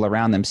as people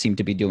around them seem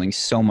to be doing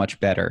so much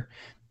better,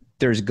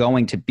 there's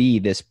going to be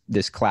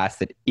this class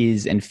that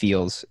is and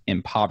feels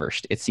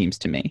impoverished, it seems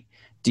to me.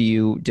 Do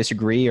you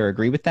disagree or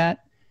agree with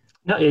that?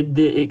 No,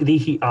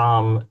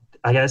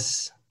 I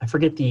guess I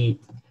forget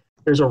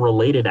there's a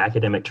related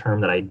academic term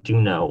that I do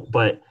know,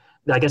 but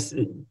I guess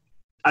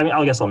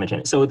I'll mention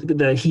it. So the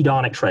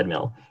hedonic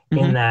treadmill,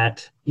 in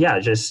that,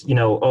 just,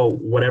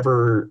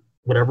 whatever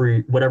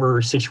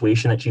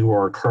situation that you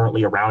are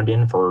currently around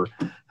in for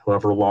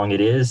however long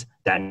it is,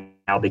 that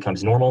now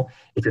becomes normal.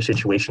 If your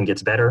situation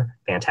gets better,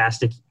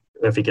 fantastic.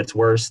 If it gets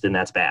worse, then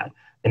that's bad.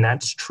 And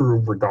that's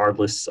true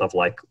regardless of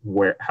like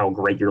how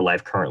great your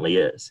life currently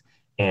is.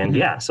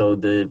 And so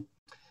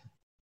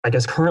I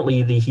guess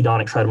currently the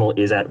hedonic treadmill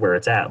is at where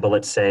it's at, but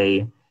let's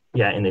say,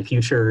 in the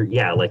future,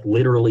 like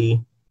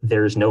literally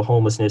there's no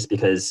homelessness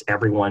because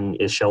everyone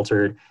is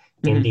sheltered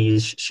in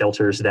these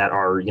shelters that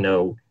are,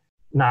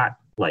 not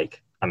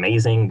like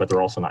amazing, but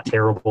they're also not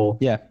terrible.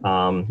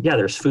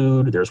 There's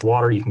food, there's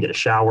water, you can get a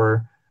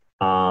shower.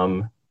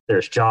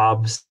 There's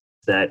jobs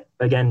that,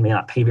 again, may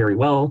not pay very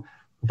well,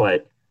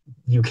 but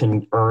you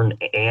can earn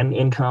an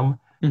income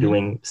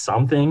doing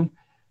something.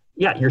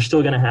 You're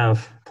still going to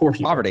have poor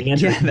people. Poverty. You're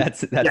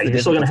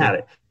still going to have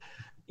it.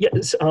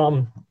 Yes.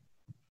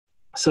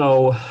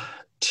 So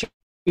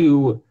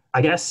to,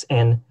 I guess,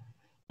 an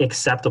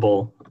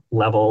acceptable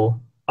level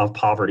of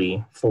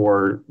poverty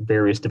for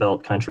various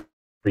developed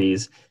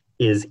countries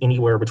is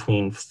anywhere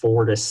between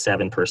 4 to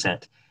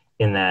 7%.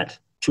 In that,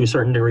 to a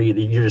certain degree,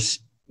 you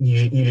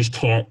just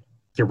can't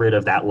get rid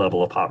of that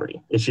level of poverty.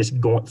 It's just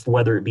going,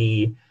 whether it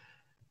be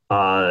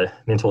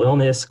mental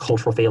illness,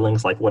 cultural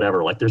failings, like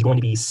whatever. Like there's going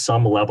to be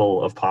some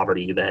level of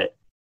poverty that,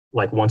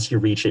 like once you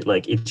reach it,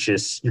 like it's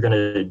just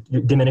you're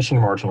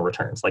diminishing marginal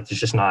returns. Like it's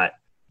just not.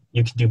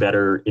 You could do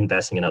better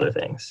investing in other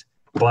things.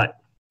 But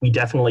we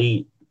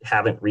definitely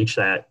haven't reached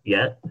that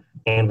yet.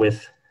 And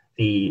with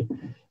the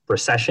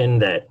recession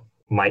that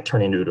might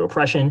turn into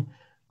depression,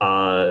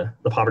 the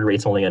poverty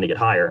rate's only going to get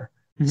higher.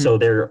 So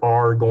there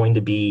are going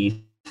to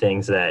be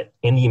things that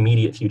in the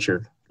immediate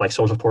future, like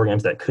social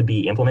programs that could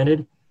be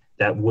implemented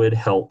that would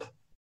help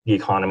the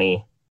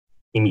economy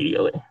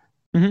immediately.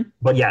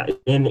 But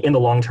in the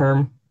long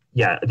term,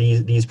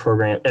 these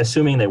programs,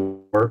 assuming they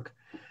work,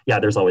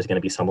 there's always going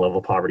to be some level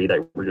of poverty that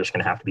we're just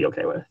going to have to be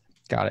okay with.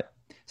 Got it.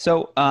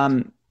 So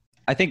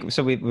I think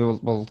so.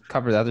 We'll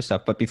cover the other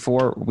stuff, but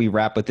before we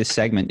wrap with this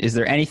segment, is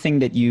there anything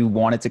that you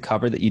wanted to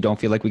cover that you don't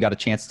feel like we got a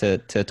chance to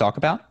talk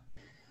about?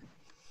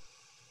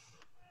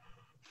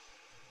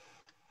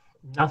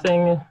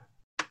 Nothing.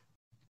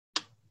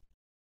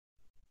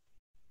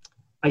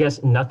 I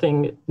guess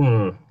nothing.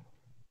 No,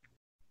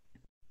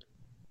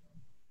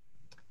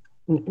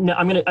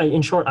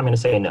 in short, I'm gonna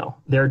say no.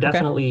 There are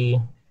definitely.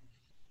 Okay.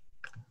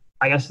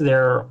 I guess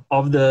there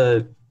of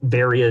the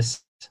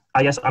various.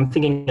 I guess I'm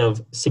thinking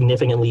of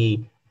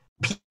significantly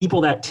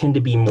people that tend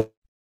to be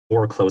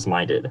more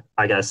closed-minded.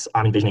 I guess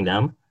I'm envisioning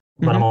them,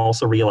 but I'm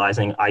also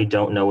realizing I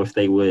don't know if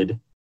they would.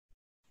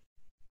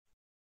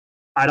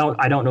 I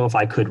don't know if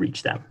I could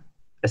reach them,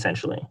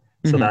 essentially.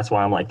 So that's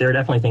why I'm like, there are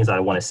definitely things that I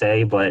want to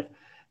say, but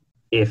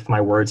if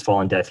my words fall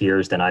on deaf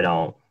ears, then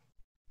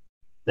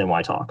then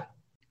why talk?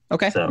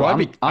 Okay. So well,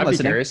 I'd be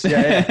curious.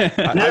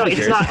 Yeah. No,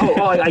 it's not.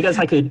 I guess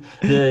I could.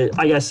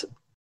 I guess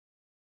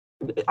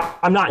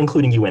I'm not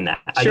including you in that.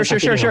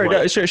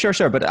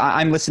 Sure. But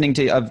I'm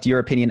listening of your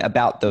opinion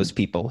about those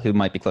people who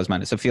might be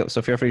closed-minded. So feel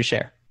free to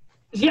share.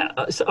 Yeah.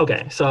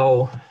 Okay.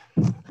 So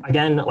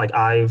again, like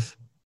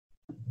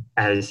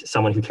as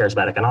someone who cares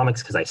about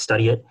economics because I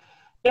study it.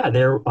 Yeah,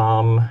 they're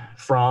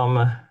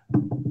from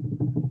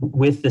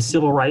with the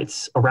civil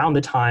rights, around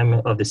the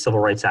time of the Civil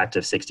Rights Act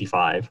of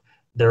 65,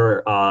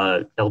 there,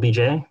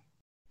 LBJ,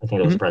 I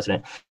think it was the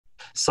president,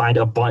 signed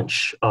a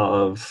bunch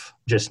of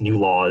just new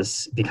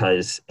laws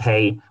because,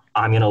 hey,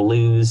 I'm going to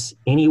lose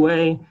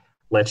anyway.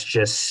 Let's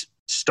just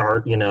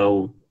start,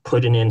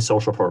 putting in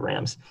social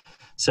programs.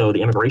 So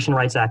the Immigration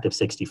Rights Act of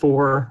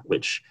 64,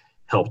 which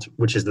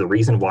is the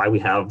reason why we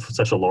have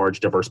such a large,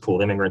 diverse pool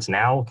of immigrants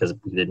now, because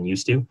we didn't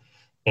used to.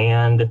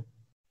 And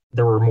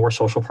there were more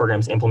social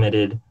programs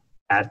implemented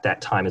at that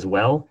time as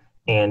well.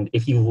 And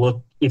if you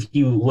look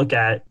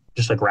at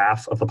just a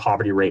graph of the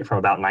poverty rate from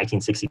about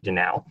 1960 to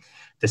now,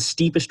 the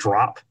steepest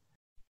drop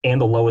and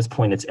the lowest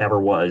point it's ever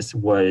was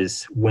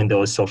when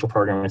those social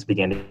programs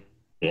began to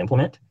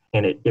implement.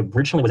 And it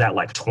originally was at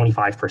like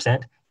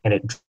 25%, and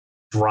it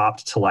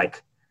dropped to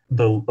like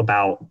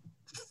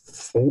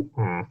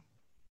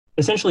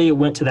essentially it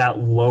went to that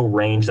low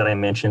range that I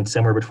mentioned,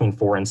 somewhere between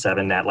 4 and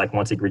 7, that like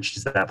once it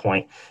reaches that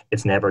point,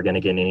 it's never going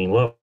to get any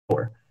lower.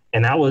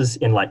 And that was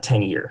in like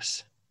 10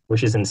 years,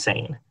 which is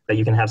insane that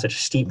you can have such a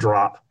steep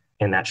drop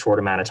in that short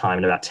amount of time,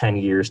 in about 10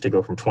 years, to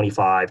go from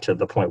 25 to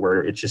the point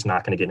where it's just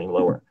not going to get any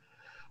lower.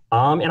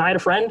 And I had a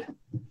friend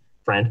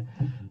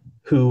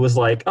who was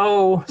like,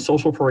 oh,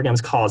 social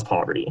programs cause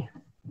poverty.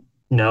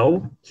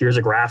 No, here's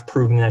a graph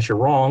proving that you're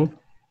wrong.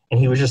 And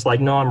he was just like,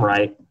 no, I'm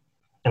right.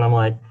 And I'm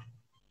like,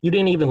 you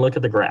didn't even look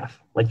at the graph.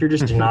 Like, you're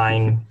just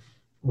denying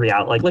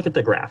reality. Like, look at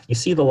the graph. You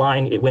see the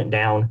line, it went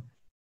down.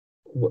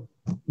 Do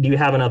you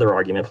have another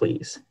argument,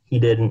 please? He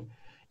didn't.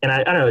 And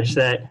I don't know, just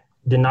that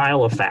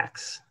denial of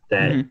facts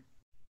that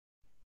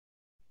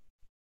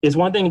is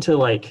one thing to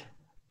like,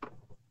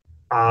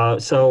 okay.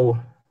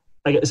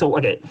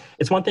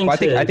 It's one thing I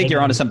think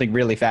you're onto something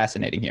really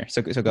fascinating here.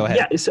 So go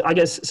ahead. Yeah. So I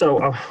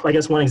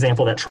guess one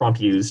example that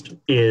Trump used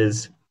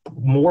is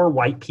more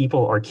white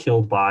people are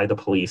killed by the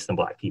police than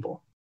black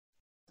people.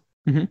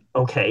 Mm-hmm.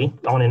 Okay.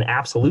 On an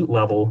absolute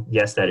level,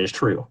 yes, that is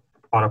true.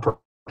 On a per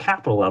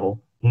capita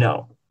level,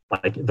 no.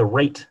 Like the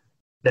rate,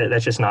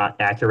 that's just not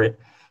accurate.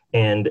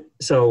 And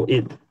so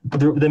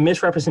the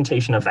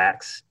misrepresentation of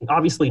facts,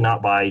 obviously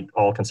not by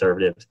all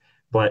conservatives,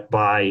 but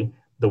by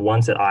the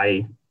ones that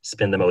I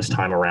spend the most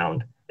time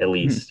around, at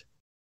least,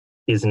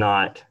 is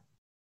not,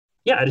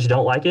 I just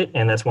don't like it.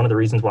 And that's one of the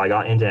reasons why I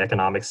got into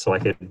economics, so I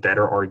could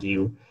better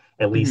argue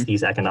at least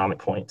these economic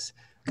points.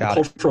 The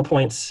cultural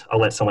points, I'll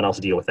let someone else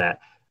deal with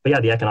that.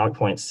 But the economic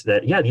points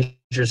that, these are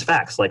just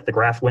facts. Like the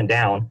graph went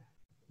down,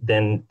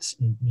 then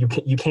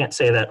you can't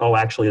say that, oh,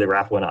 actually the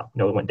graph went up.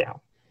 No, it went down.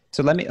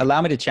 So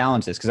allow me to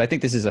challenge this, because I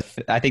think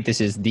this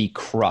is the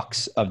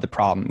crux of the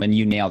problem, and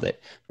you nailed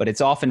it. But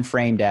it's often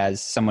framed as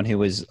someone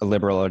who is a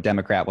liberal or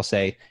Democrat will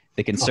say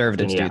the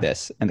conservatives do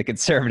this, and the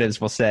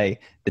conservatives will say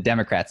the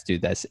Democrats do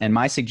this. And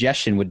my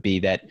suggestion would be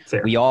that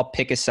we all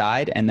pick a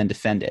side and then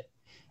defend it,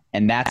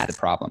 and that's the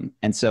problem.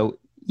 And so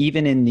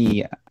even in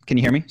the can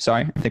you hear me?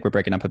 Sorry, I think we're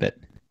breaking up a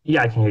bit.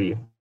 Yeah, I can hear you.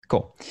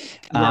 Cool.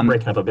 I'm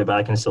breaking up a bit, but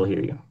I can still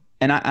hear you.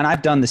 And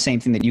I've done the same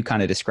thing that you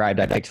kind of described.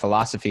 I picked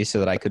philosophy so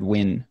that I could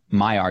win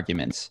my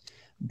arguments.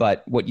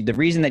 But the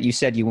reason that you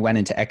said you went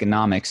into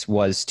economics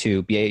was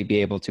to be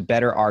able to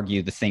better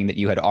argue the thing that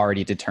you had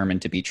already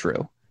determined to be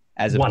true,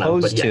 as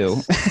opposed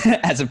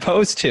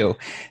to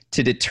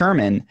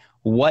determine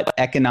what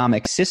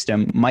economic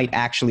system might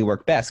actually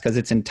work best. Because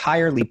it's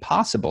entirely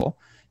possible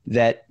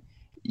that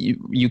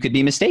you could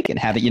be mistaken.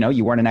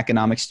 You weren't an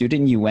economics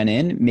student, you went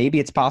in. Maybe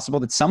it's possible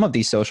that some of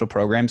these social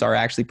programs are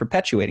actually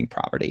perpetuating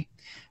poverty.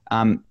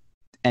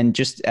 And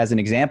just as an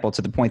example,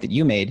 to the point that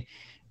you made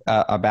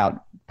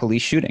about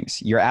police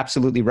shootings, you're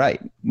absolutely right.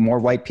 More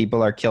white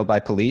people are killed by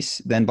police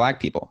than black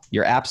people.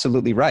 You're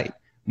absolutely right.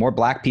 More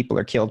black people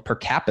are killed per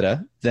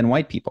capita than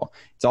white people.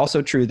 It's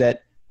also true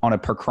that on a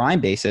per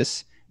crime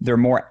basis, they're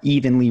more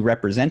evenly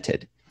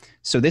represented.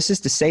 So this is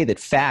to say that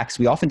facts,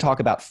 we often talk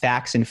about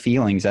facts and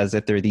feelings as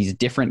if they're these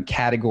different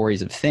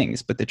categories of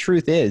things. But the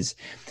truth is,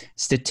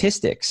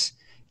 statistics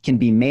can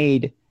be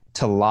made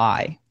to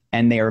lie.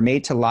 And they are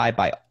made to lie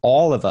by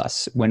all of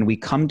us when we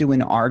come to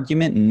an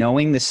argument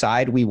knowing the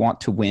side we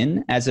want to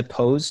win, as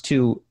opposed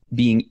to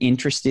being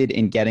interested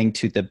in getting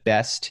to the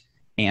best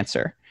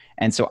answer.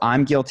 And so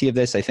I'm guilty of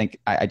this. I think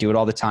I do it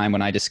all the time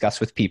when I discuss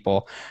with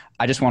people.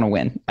 I just want to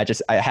win.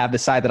 I have the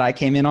side that I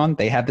came in on.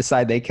 They have the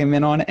side they came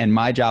in on. And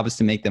my job is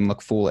to make them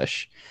look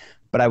foolish.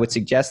 But I would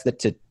suggest that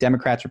to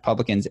Democrats,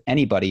 Republicans,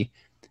 anybody,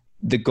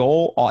 the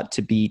goal ought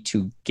to be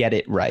to get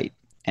it right.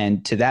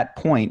 And to that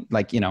point,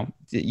 like,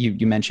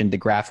 you mentioned the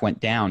graph went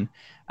down.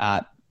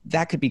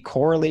 That could be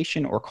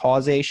correlation or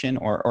causation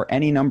or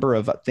any number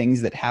of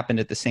things that happened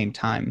at the same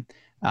time.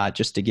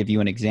 Just to give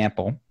you an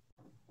example,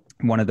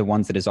 one of the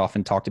ones that is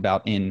often talked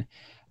about in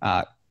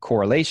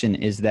correlation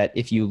is that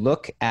if you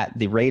look at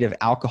the rate of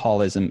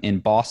alcoholism in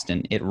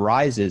Boston, it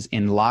rises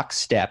in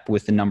lockstep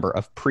with the number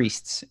of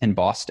priests in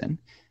Boston.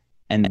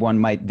 And one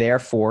might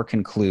therefore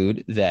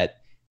conclude that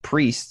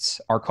priests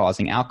are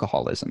causing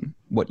alcoholism.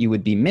 What you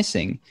would be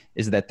missing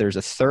is that there's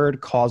a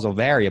third causal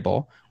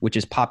variable, which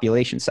is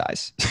population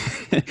size.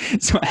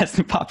 So as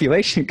the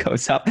population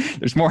goes up,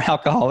 there's more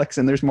alcoholics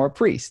and there's more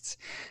priests.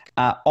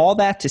 All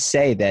that to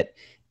say that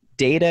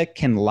data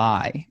can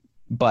lie,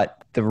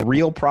 but the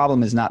real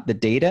problem is not the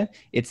data.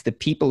 It's the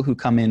people who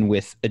come in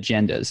with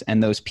agendas.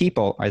 And those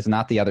people is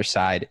not the other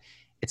side.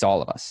 It's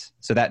all of us.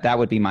 So that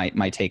would be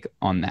my take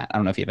on that. I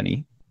don't know if you have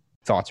any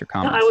thoughts or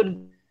comments. No,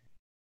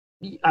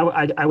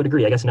 I would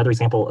agree. I guess another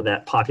example of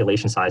that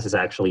population size is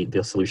actually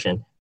the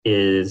solution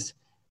is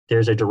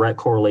there's a direct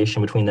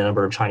correlation between the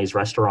number of Chinese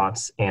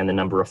restaurants and the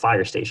number of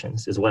fire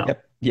stations as well.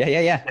 Yep.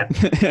 Yeah.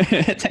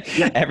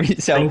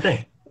 Same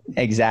thing.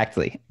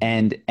 Exactly.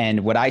 And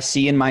what I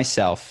see in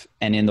myself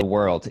and in the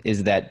world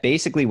is that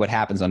basically what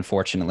happens,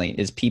 unfortunately,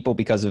 is people,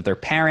 because of their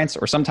parents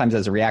or sometimes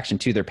as a reaction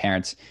to their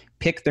parents,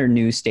 pick their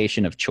news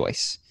station of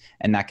choice.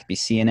 And that could be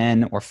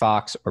CNN or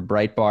Fox or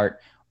Breitbart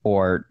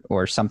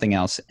or something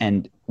else.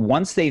 And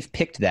once they've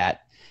picked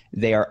that,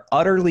 they are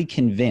utterly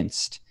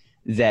convinced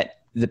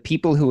that the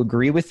people who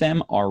agree with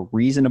them are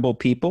reasonable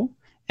people,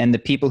 and the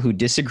people who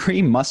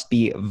disagree must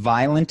be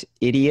violent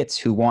idiots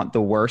who want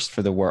the worst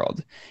for the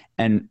world.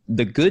 And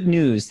the good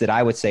news that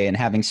I would say, and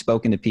having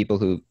spoken to people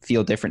who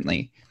feel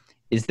differently,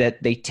 is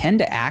that they tend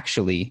to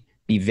actually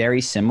be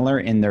very similar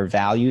in their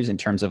values in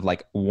terms of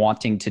like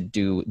wanting to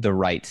do the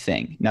right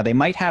thing. Now, they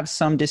might have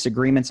some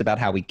disagreements about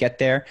how we get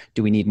there.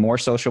 Do we need more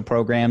social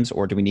programs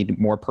or do we need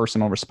more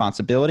personal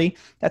responsibility?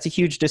 That's a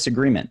huge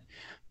disagreement.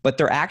 But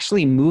they're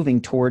actually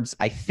moving towards,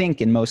 I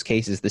think, in most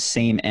cases, the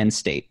same end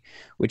state,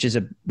 which is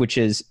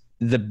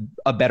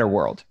a better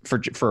world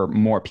for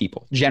more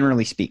people,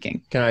 generally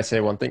speaking. Can I say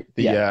one thing?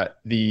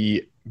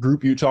 The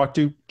group you talk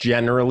to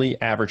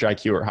generally average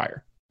IQ or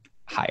higher.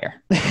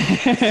 Higher.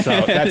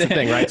 So that's the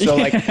thing, right? So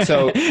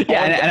and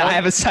I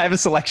have a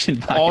selection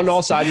bias. On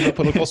all sides of the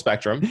political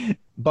spectrum,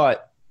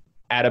 but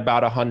at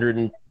about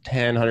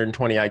 110,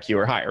 120 IQ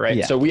or higher, right?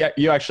 Yeah. So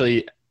you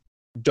actually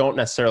don't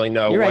necessarily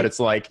know what it's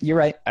like. You're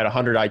right. At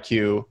 100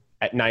 IQ,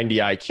 at 90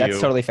 IQ.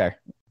 That's totally fair.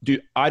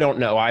 I don't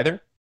know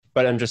either,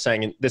 but I'm just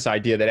saying this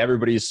idea that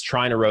everybody's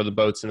trying to row the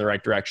boats in the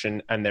right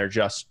direction and they're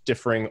just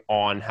differing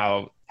on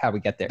how we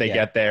get there. They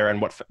get there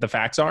and what the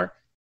facts are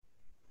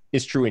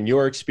is true in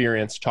your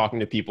experience talking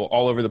to people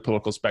all over the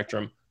political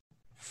spectrum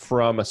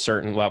from a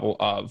certain level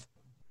of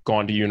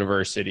gone to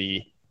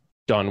university,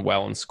 done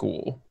well in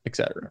school,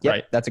 etc. Yep,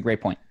 right? That's a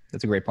great point.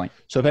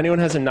 So if anyone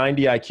has a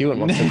 90 IQ and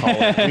wants to call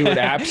in, we would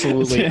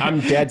absolutely, I'm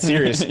dead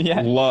serious,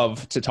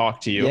 love to talk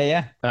to you.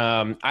 Yeah.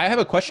 I have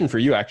a question for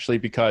you actually,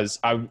 because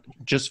I'm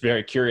just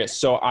very curious.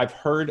 So I've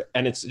heard,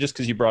 and it's just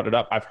because you brought it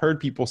up, I've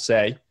heard people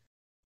say,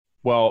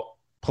 well,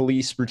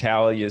 police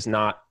brutality is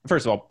not,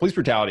 first of all, police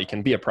brutality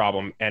can be a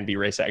problem and be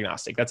race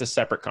agnostic. That's a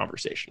separate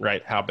conversation,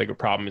 right? How big a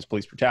problem is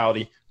police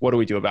brutality? What do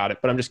we do about it?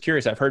 But I'm just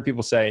curious. I've heard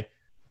people say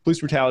police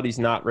brutality is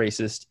not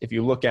racist. If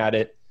you look at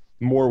it,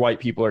 more white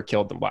people are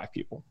killed than black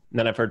people. And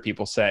then I've heard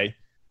people say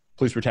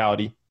police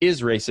brutality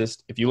is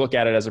racist. If you look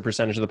at it as a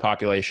percentage of the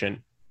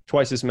population,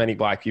 twice as many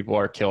black people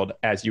are killed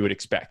as you would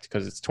expect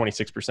because it's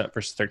 26%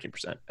 versus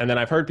 13%. And then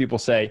I've heard people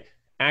say,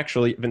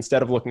 actually, if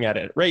instead of looking at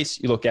it at race,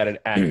 you look at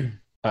it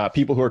at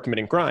people who are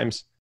committing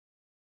crimes,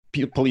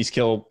 police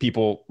kill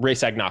people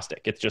race agnostic.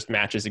 It just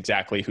matches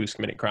exactly who's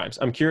committing crimes.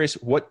 I'm curious,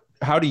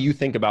 how do you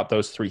think about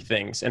those three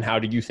things? And how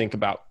do you think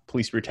about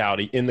police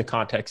brutality in the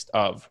context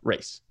of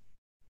race?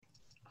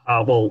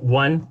 Well,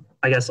 one,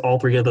 I guess all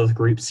three of those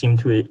groups seem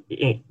to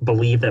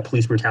believe that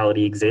police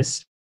brutality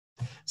exists.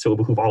 So it would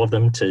behoove all of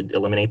them to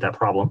eliminate that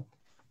problem.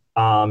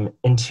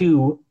 And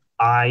two,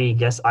 I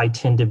guess I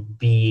tend to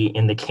be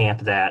in the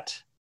camp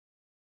that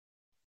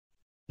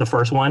the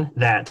first one,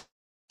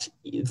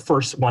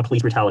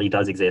 police brutality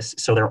does exist.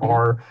 So there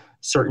are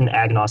certain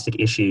agnostic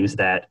issues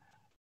that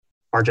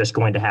are just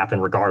going to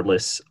happen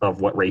regardless of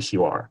what race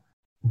you are.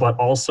 But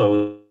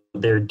also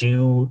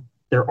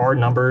there are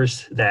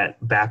numbers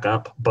that back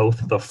up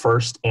both the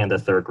first and the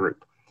third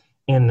group.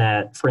 In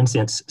that, for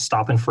instance,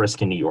 stop and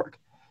frisk in New York.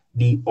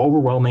 The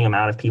overwhelming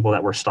amount of people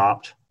that were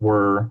stopped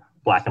were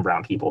black and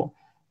brown people.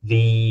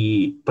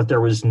 But there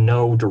was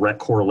no direct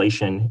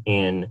correlation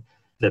in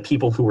the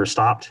people who were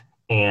stopped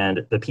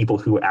and the people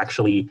who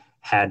actually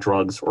had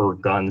drugs or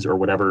guns or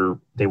whatever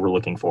they were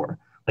looking for.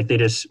 Like they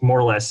just more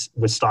or less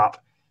would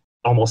stop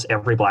almost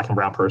every black and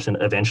brown person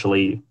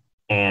eventually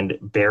and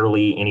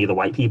barely any of the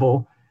white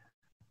people.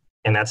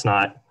 And that's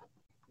not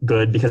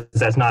good because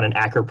that's not an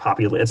accurate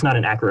it's not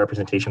an accurate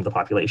representation of the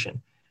population.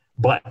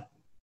 But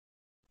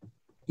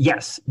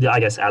yes, I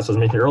guess as was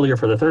mentioned earlier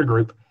for the third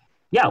group,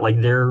 like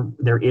there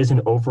is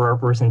an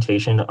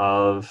overrepresentation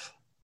of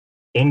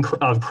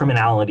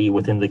criminality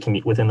within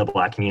the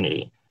black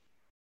community.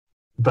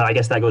 But I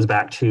guess that goes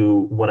back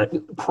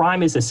to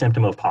crime is a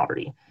symptom of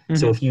poverty. Mm-hmm.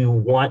 So if you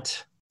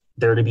want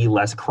there to be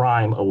less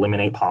crime,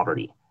 eliminate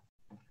poverty.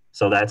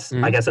 So that's,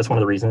 I guess that's one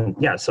of the reasons.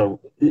 Yeah. So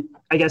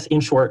I guess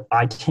in short,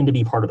 I tend to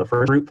be part of the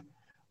first group.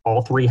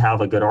 All three have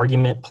a good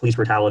argument. Police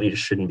brutality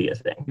just shouldn't be a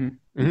thing.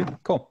 Mm-hmm.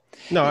 Cool.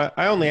 No,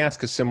 I only ask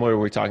because similar,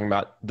 we're talking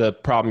about the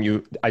problem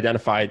you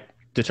identified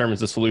determines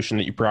the solution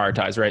that you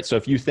prioritize, right? So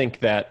if you think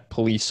that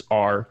police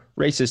are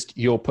racist,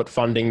 you'll put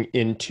funding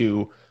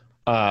into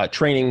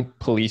training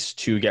police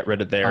to get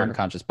rid of their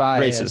unconscious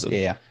bias. Racism.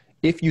 Yeah.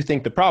 if you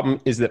think the problem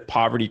is that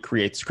poverty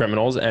creates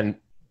criminals, and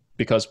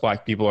because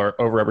Black people are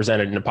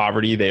overrepresented in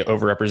poverty, they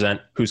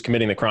overrepresent who's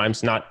committing the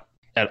crimes, not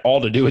at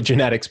all to do with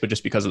genetics, but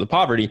just because of the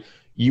poverty,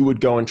 you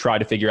would go and try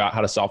to figure out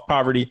how to solve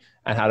poverty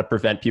and how to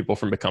prevent people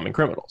from becoming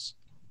criminals.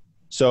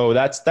 So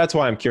that's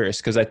why I'm curious,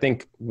 because I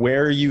think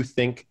where you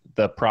think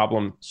the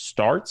problem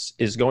starts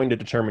is going to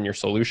determine your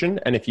solution.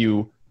 And if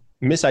you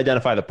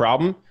misidentify the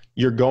problem,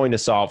 you're going to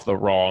solve the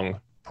wrong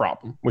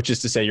problem, which is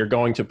to say you're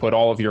going to put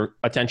all of your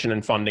attention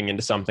and funding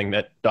into something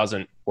that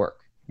doesn't work.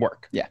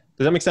 Yeah.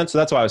 Does that make sense? So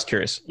that's why I was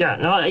curious. Yeah,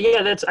 no,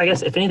 yeah, that's, I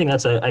guess, if anything,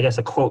 that's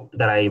a quote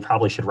that I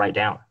probably should write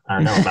down. I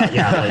don't know about,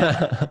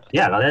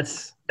 yeah, no,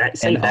 that's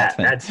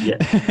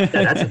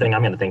the thing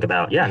I'm going to think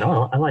about. Yeah,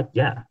 no, I like,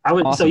 yeah, I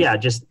would, awesome. So yeah,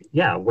 just,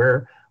 yeah,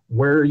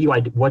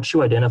 what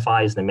you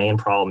identify as the main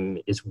problem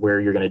is where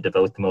you're going to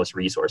devote the most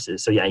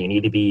resources. So yeah, you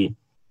need to be,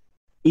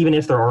 even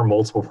if there are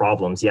multiple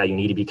problems, yeah, you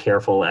need to be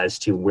careful as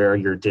to where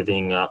you're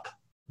divvying up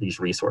these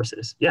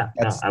resources. Yeah,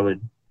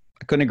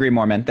 I couldn't agree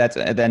more, man. That's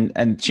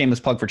and shameless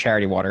plug for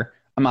Charity Water.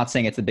 I'm not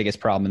saying it's the biggest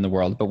problem in the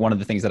world, but one of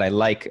the things that I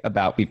like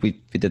about we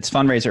did this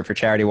fundraiser for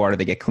Charity Water.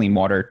 They get clean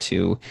water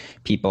to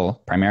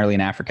people primarily in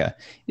Africa.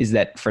 Is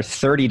that for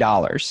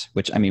 $30?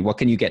 Which, I mean, what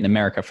can you get in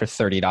America for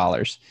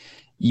 $30?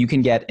 You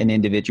can get an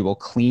individual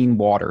clean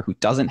water who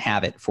doesn't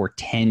have it for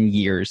 10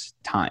 years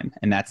time,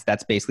 and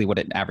that's basically what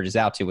it averages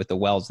out to with the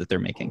wells that they're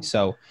making.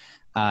 So,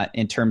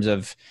 in terms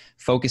of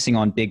focusing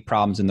on big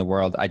problems in the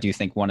world, I do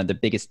think one of the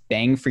biggest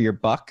bang for your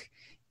buck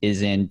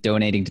is in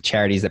donating to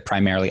charities that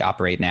primarily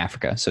operate in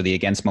Africa. So the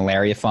Against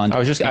Malaria Fund. I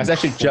was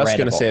actually just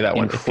going to say that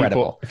one.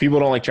 If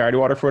people don't like Charity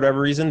Water for whatever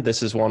reason,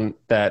 this is one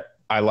that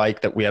I like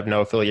that we have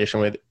no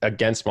affiliation with.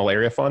 Against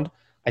Malaria Fund.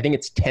 I think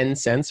it's 10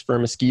 cents for a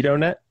mosquito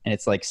net, and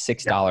it's like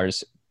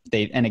 $6.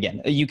 And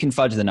again, you can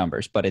fudge the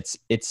numbers, but it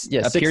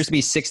appears to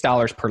be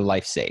 $6 per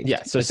life saved.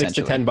 Yeah, so $6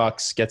 to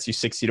 $10 gets you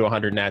 60 to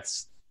 100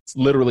 nets. It's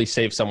literally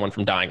saves someone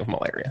from dying of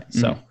malaria.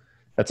 So.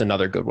 That's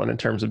another good one in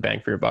terms of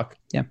bang for your buck.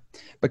 Yeah.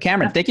 But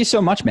Cameron, thank you so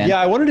much, man.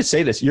 Yeah, I wanted to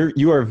say this.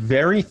 You are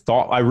very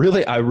I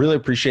really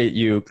appreciate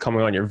you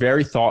coming on. You're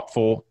very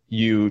thoughtful.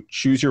 You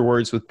choose your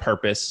words with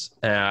purpose.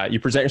 You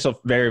present yourself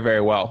very, very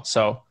well.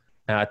 So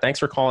thanks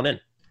for calling in.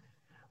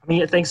 I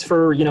mean, thanks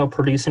for,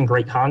 producing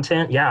great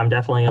content. Yeah, I'm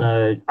definitely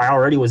I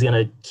already was going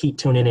to keep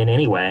tuning in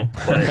anyway,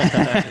 but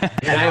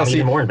I'm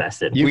even more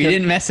invested. We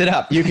didn't mess it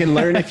up. You can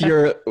learn if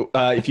you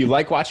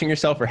like watching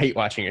yourself or hate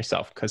watching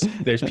yourself, because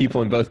there's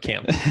people in both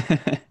camps.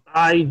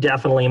 I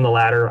definitely am the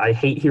latter. I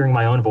hate hearing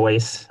my own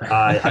voice.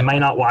 I may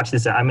not watch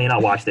this.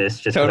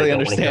 Just totally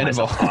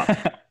understandable.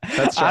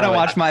 I don't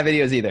watch my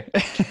videos either.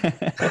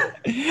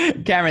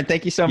 Cameron,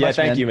 thank you so much.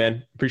 Thank you,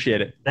 man.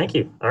 Appreciate it. Thank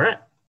you. All right.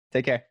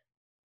 Take care.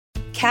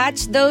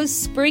 Catch those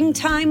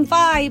springtime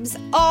vibes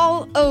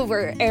all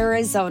over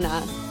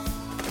Arizona.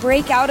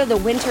 Break out of the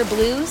winter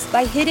blues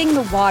by hitting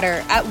the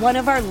water at one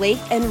of our lake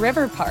and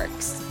river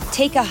parks.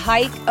 Take a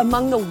hike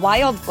among the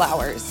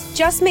wildflowers.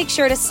 Just make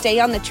sure to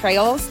stay on the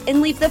trails and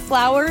leave the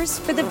flowers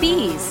for the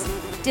bees.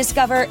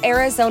 Discover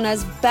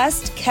Arizona's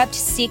best kept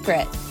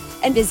secret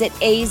and visit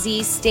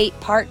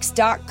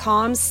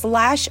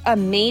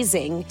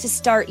azstateparks.com/amazing to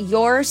start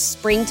your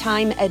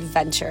springtime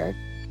adventure.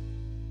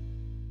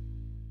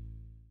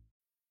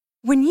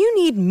 When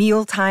you need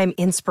mealtime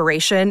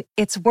inspiration,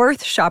 it's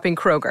worth shopping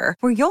Kroger,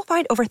 where you'll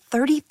find over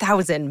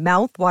 30,000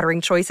 mouth-watering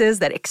choices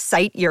that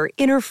excite your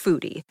inner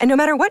foodie. And no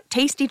matter what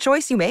tasty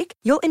choice you make,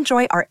 you'll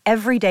enjoy our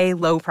everyday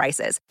low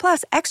prices,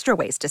 plus extra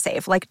ways to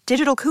save, like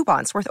digital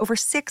coupons worth over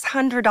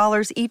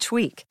 $600 each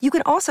week. You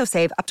can also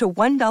save up to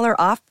 $1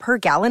 off per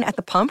gallon at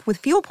the pump with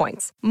fuel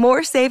points.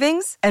 More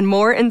savings and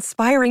more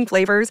inspiring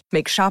flavors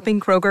make shopping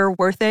Kroger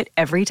worth it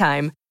every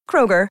time.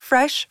 Kroger,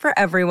 fresh for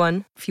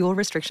everyone. Fuel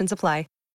restrictions apply.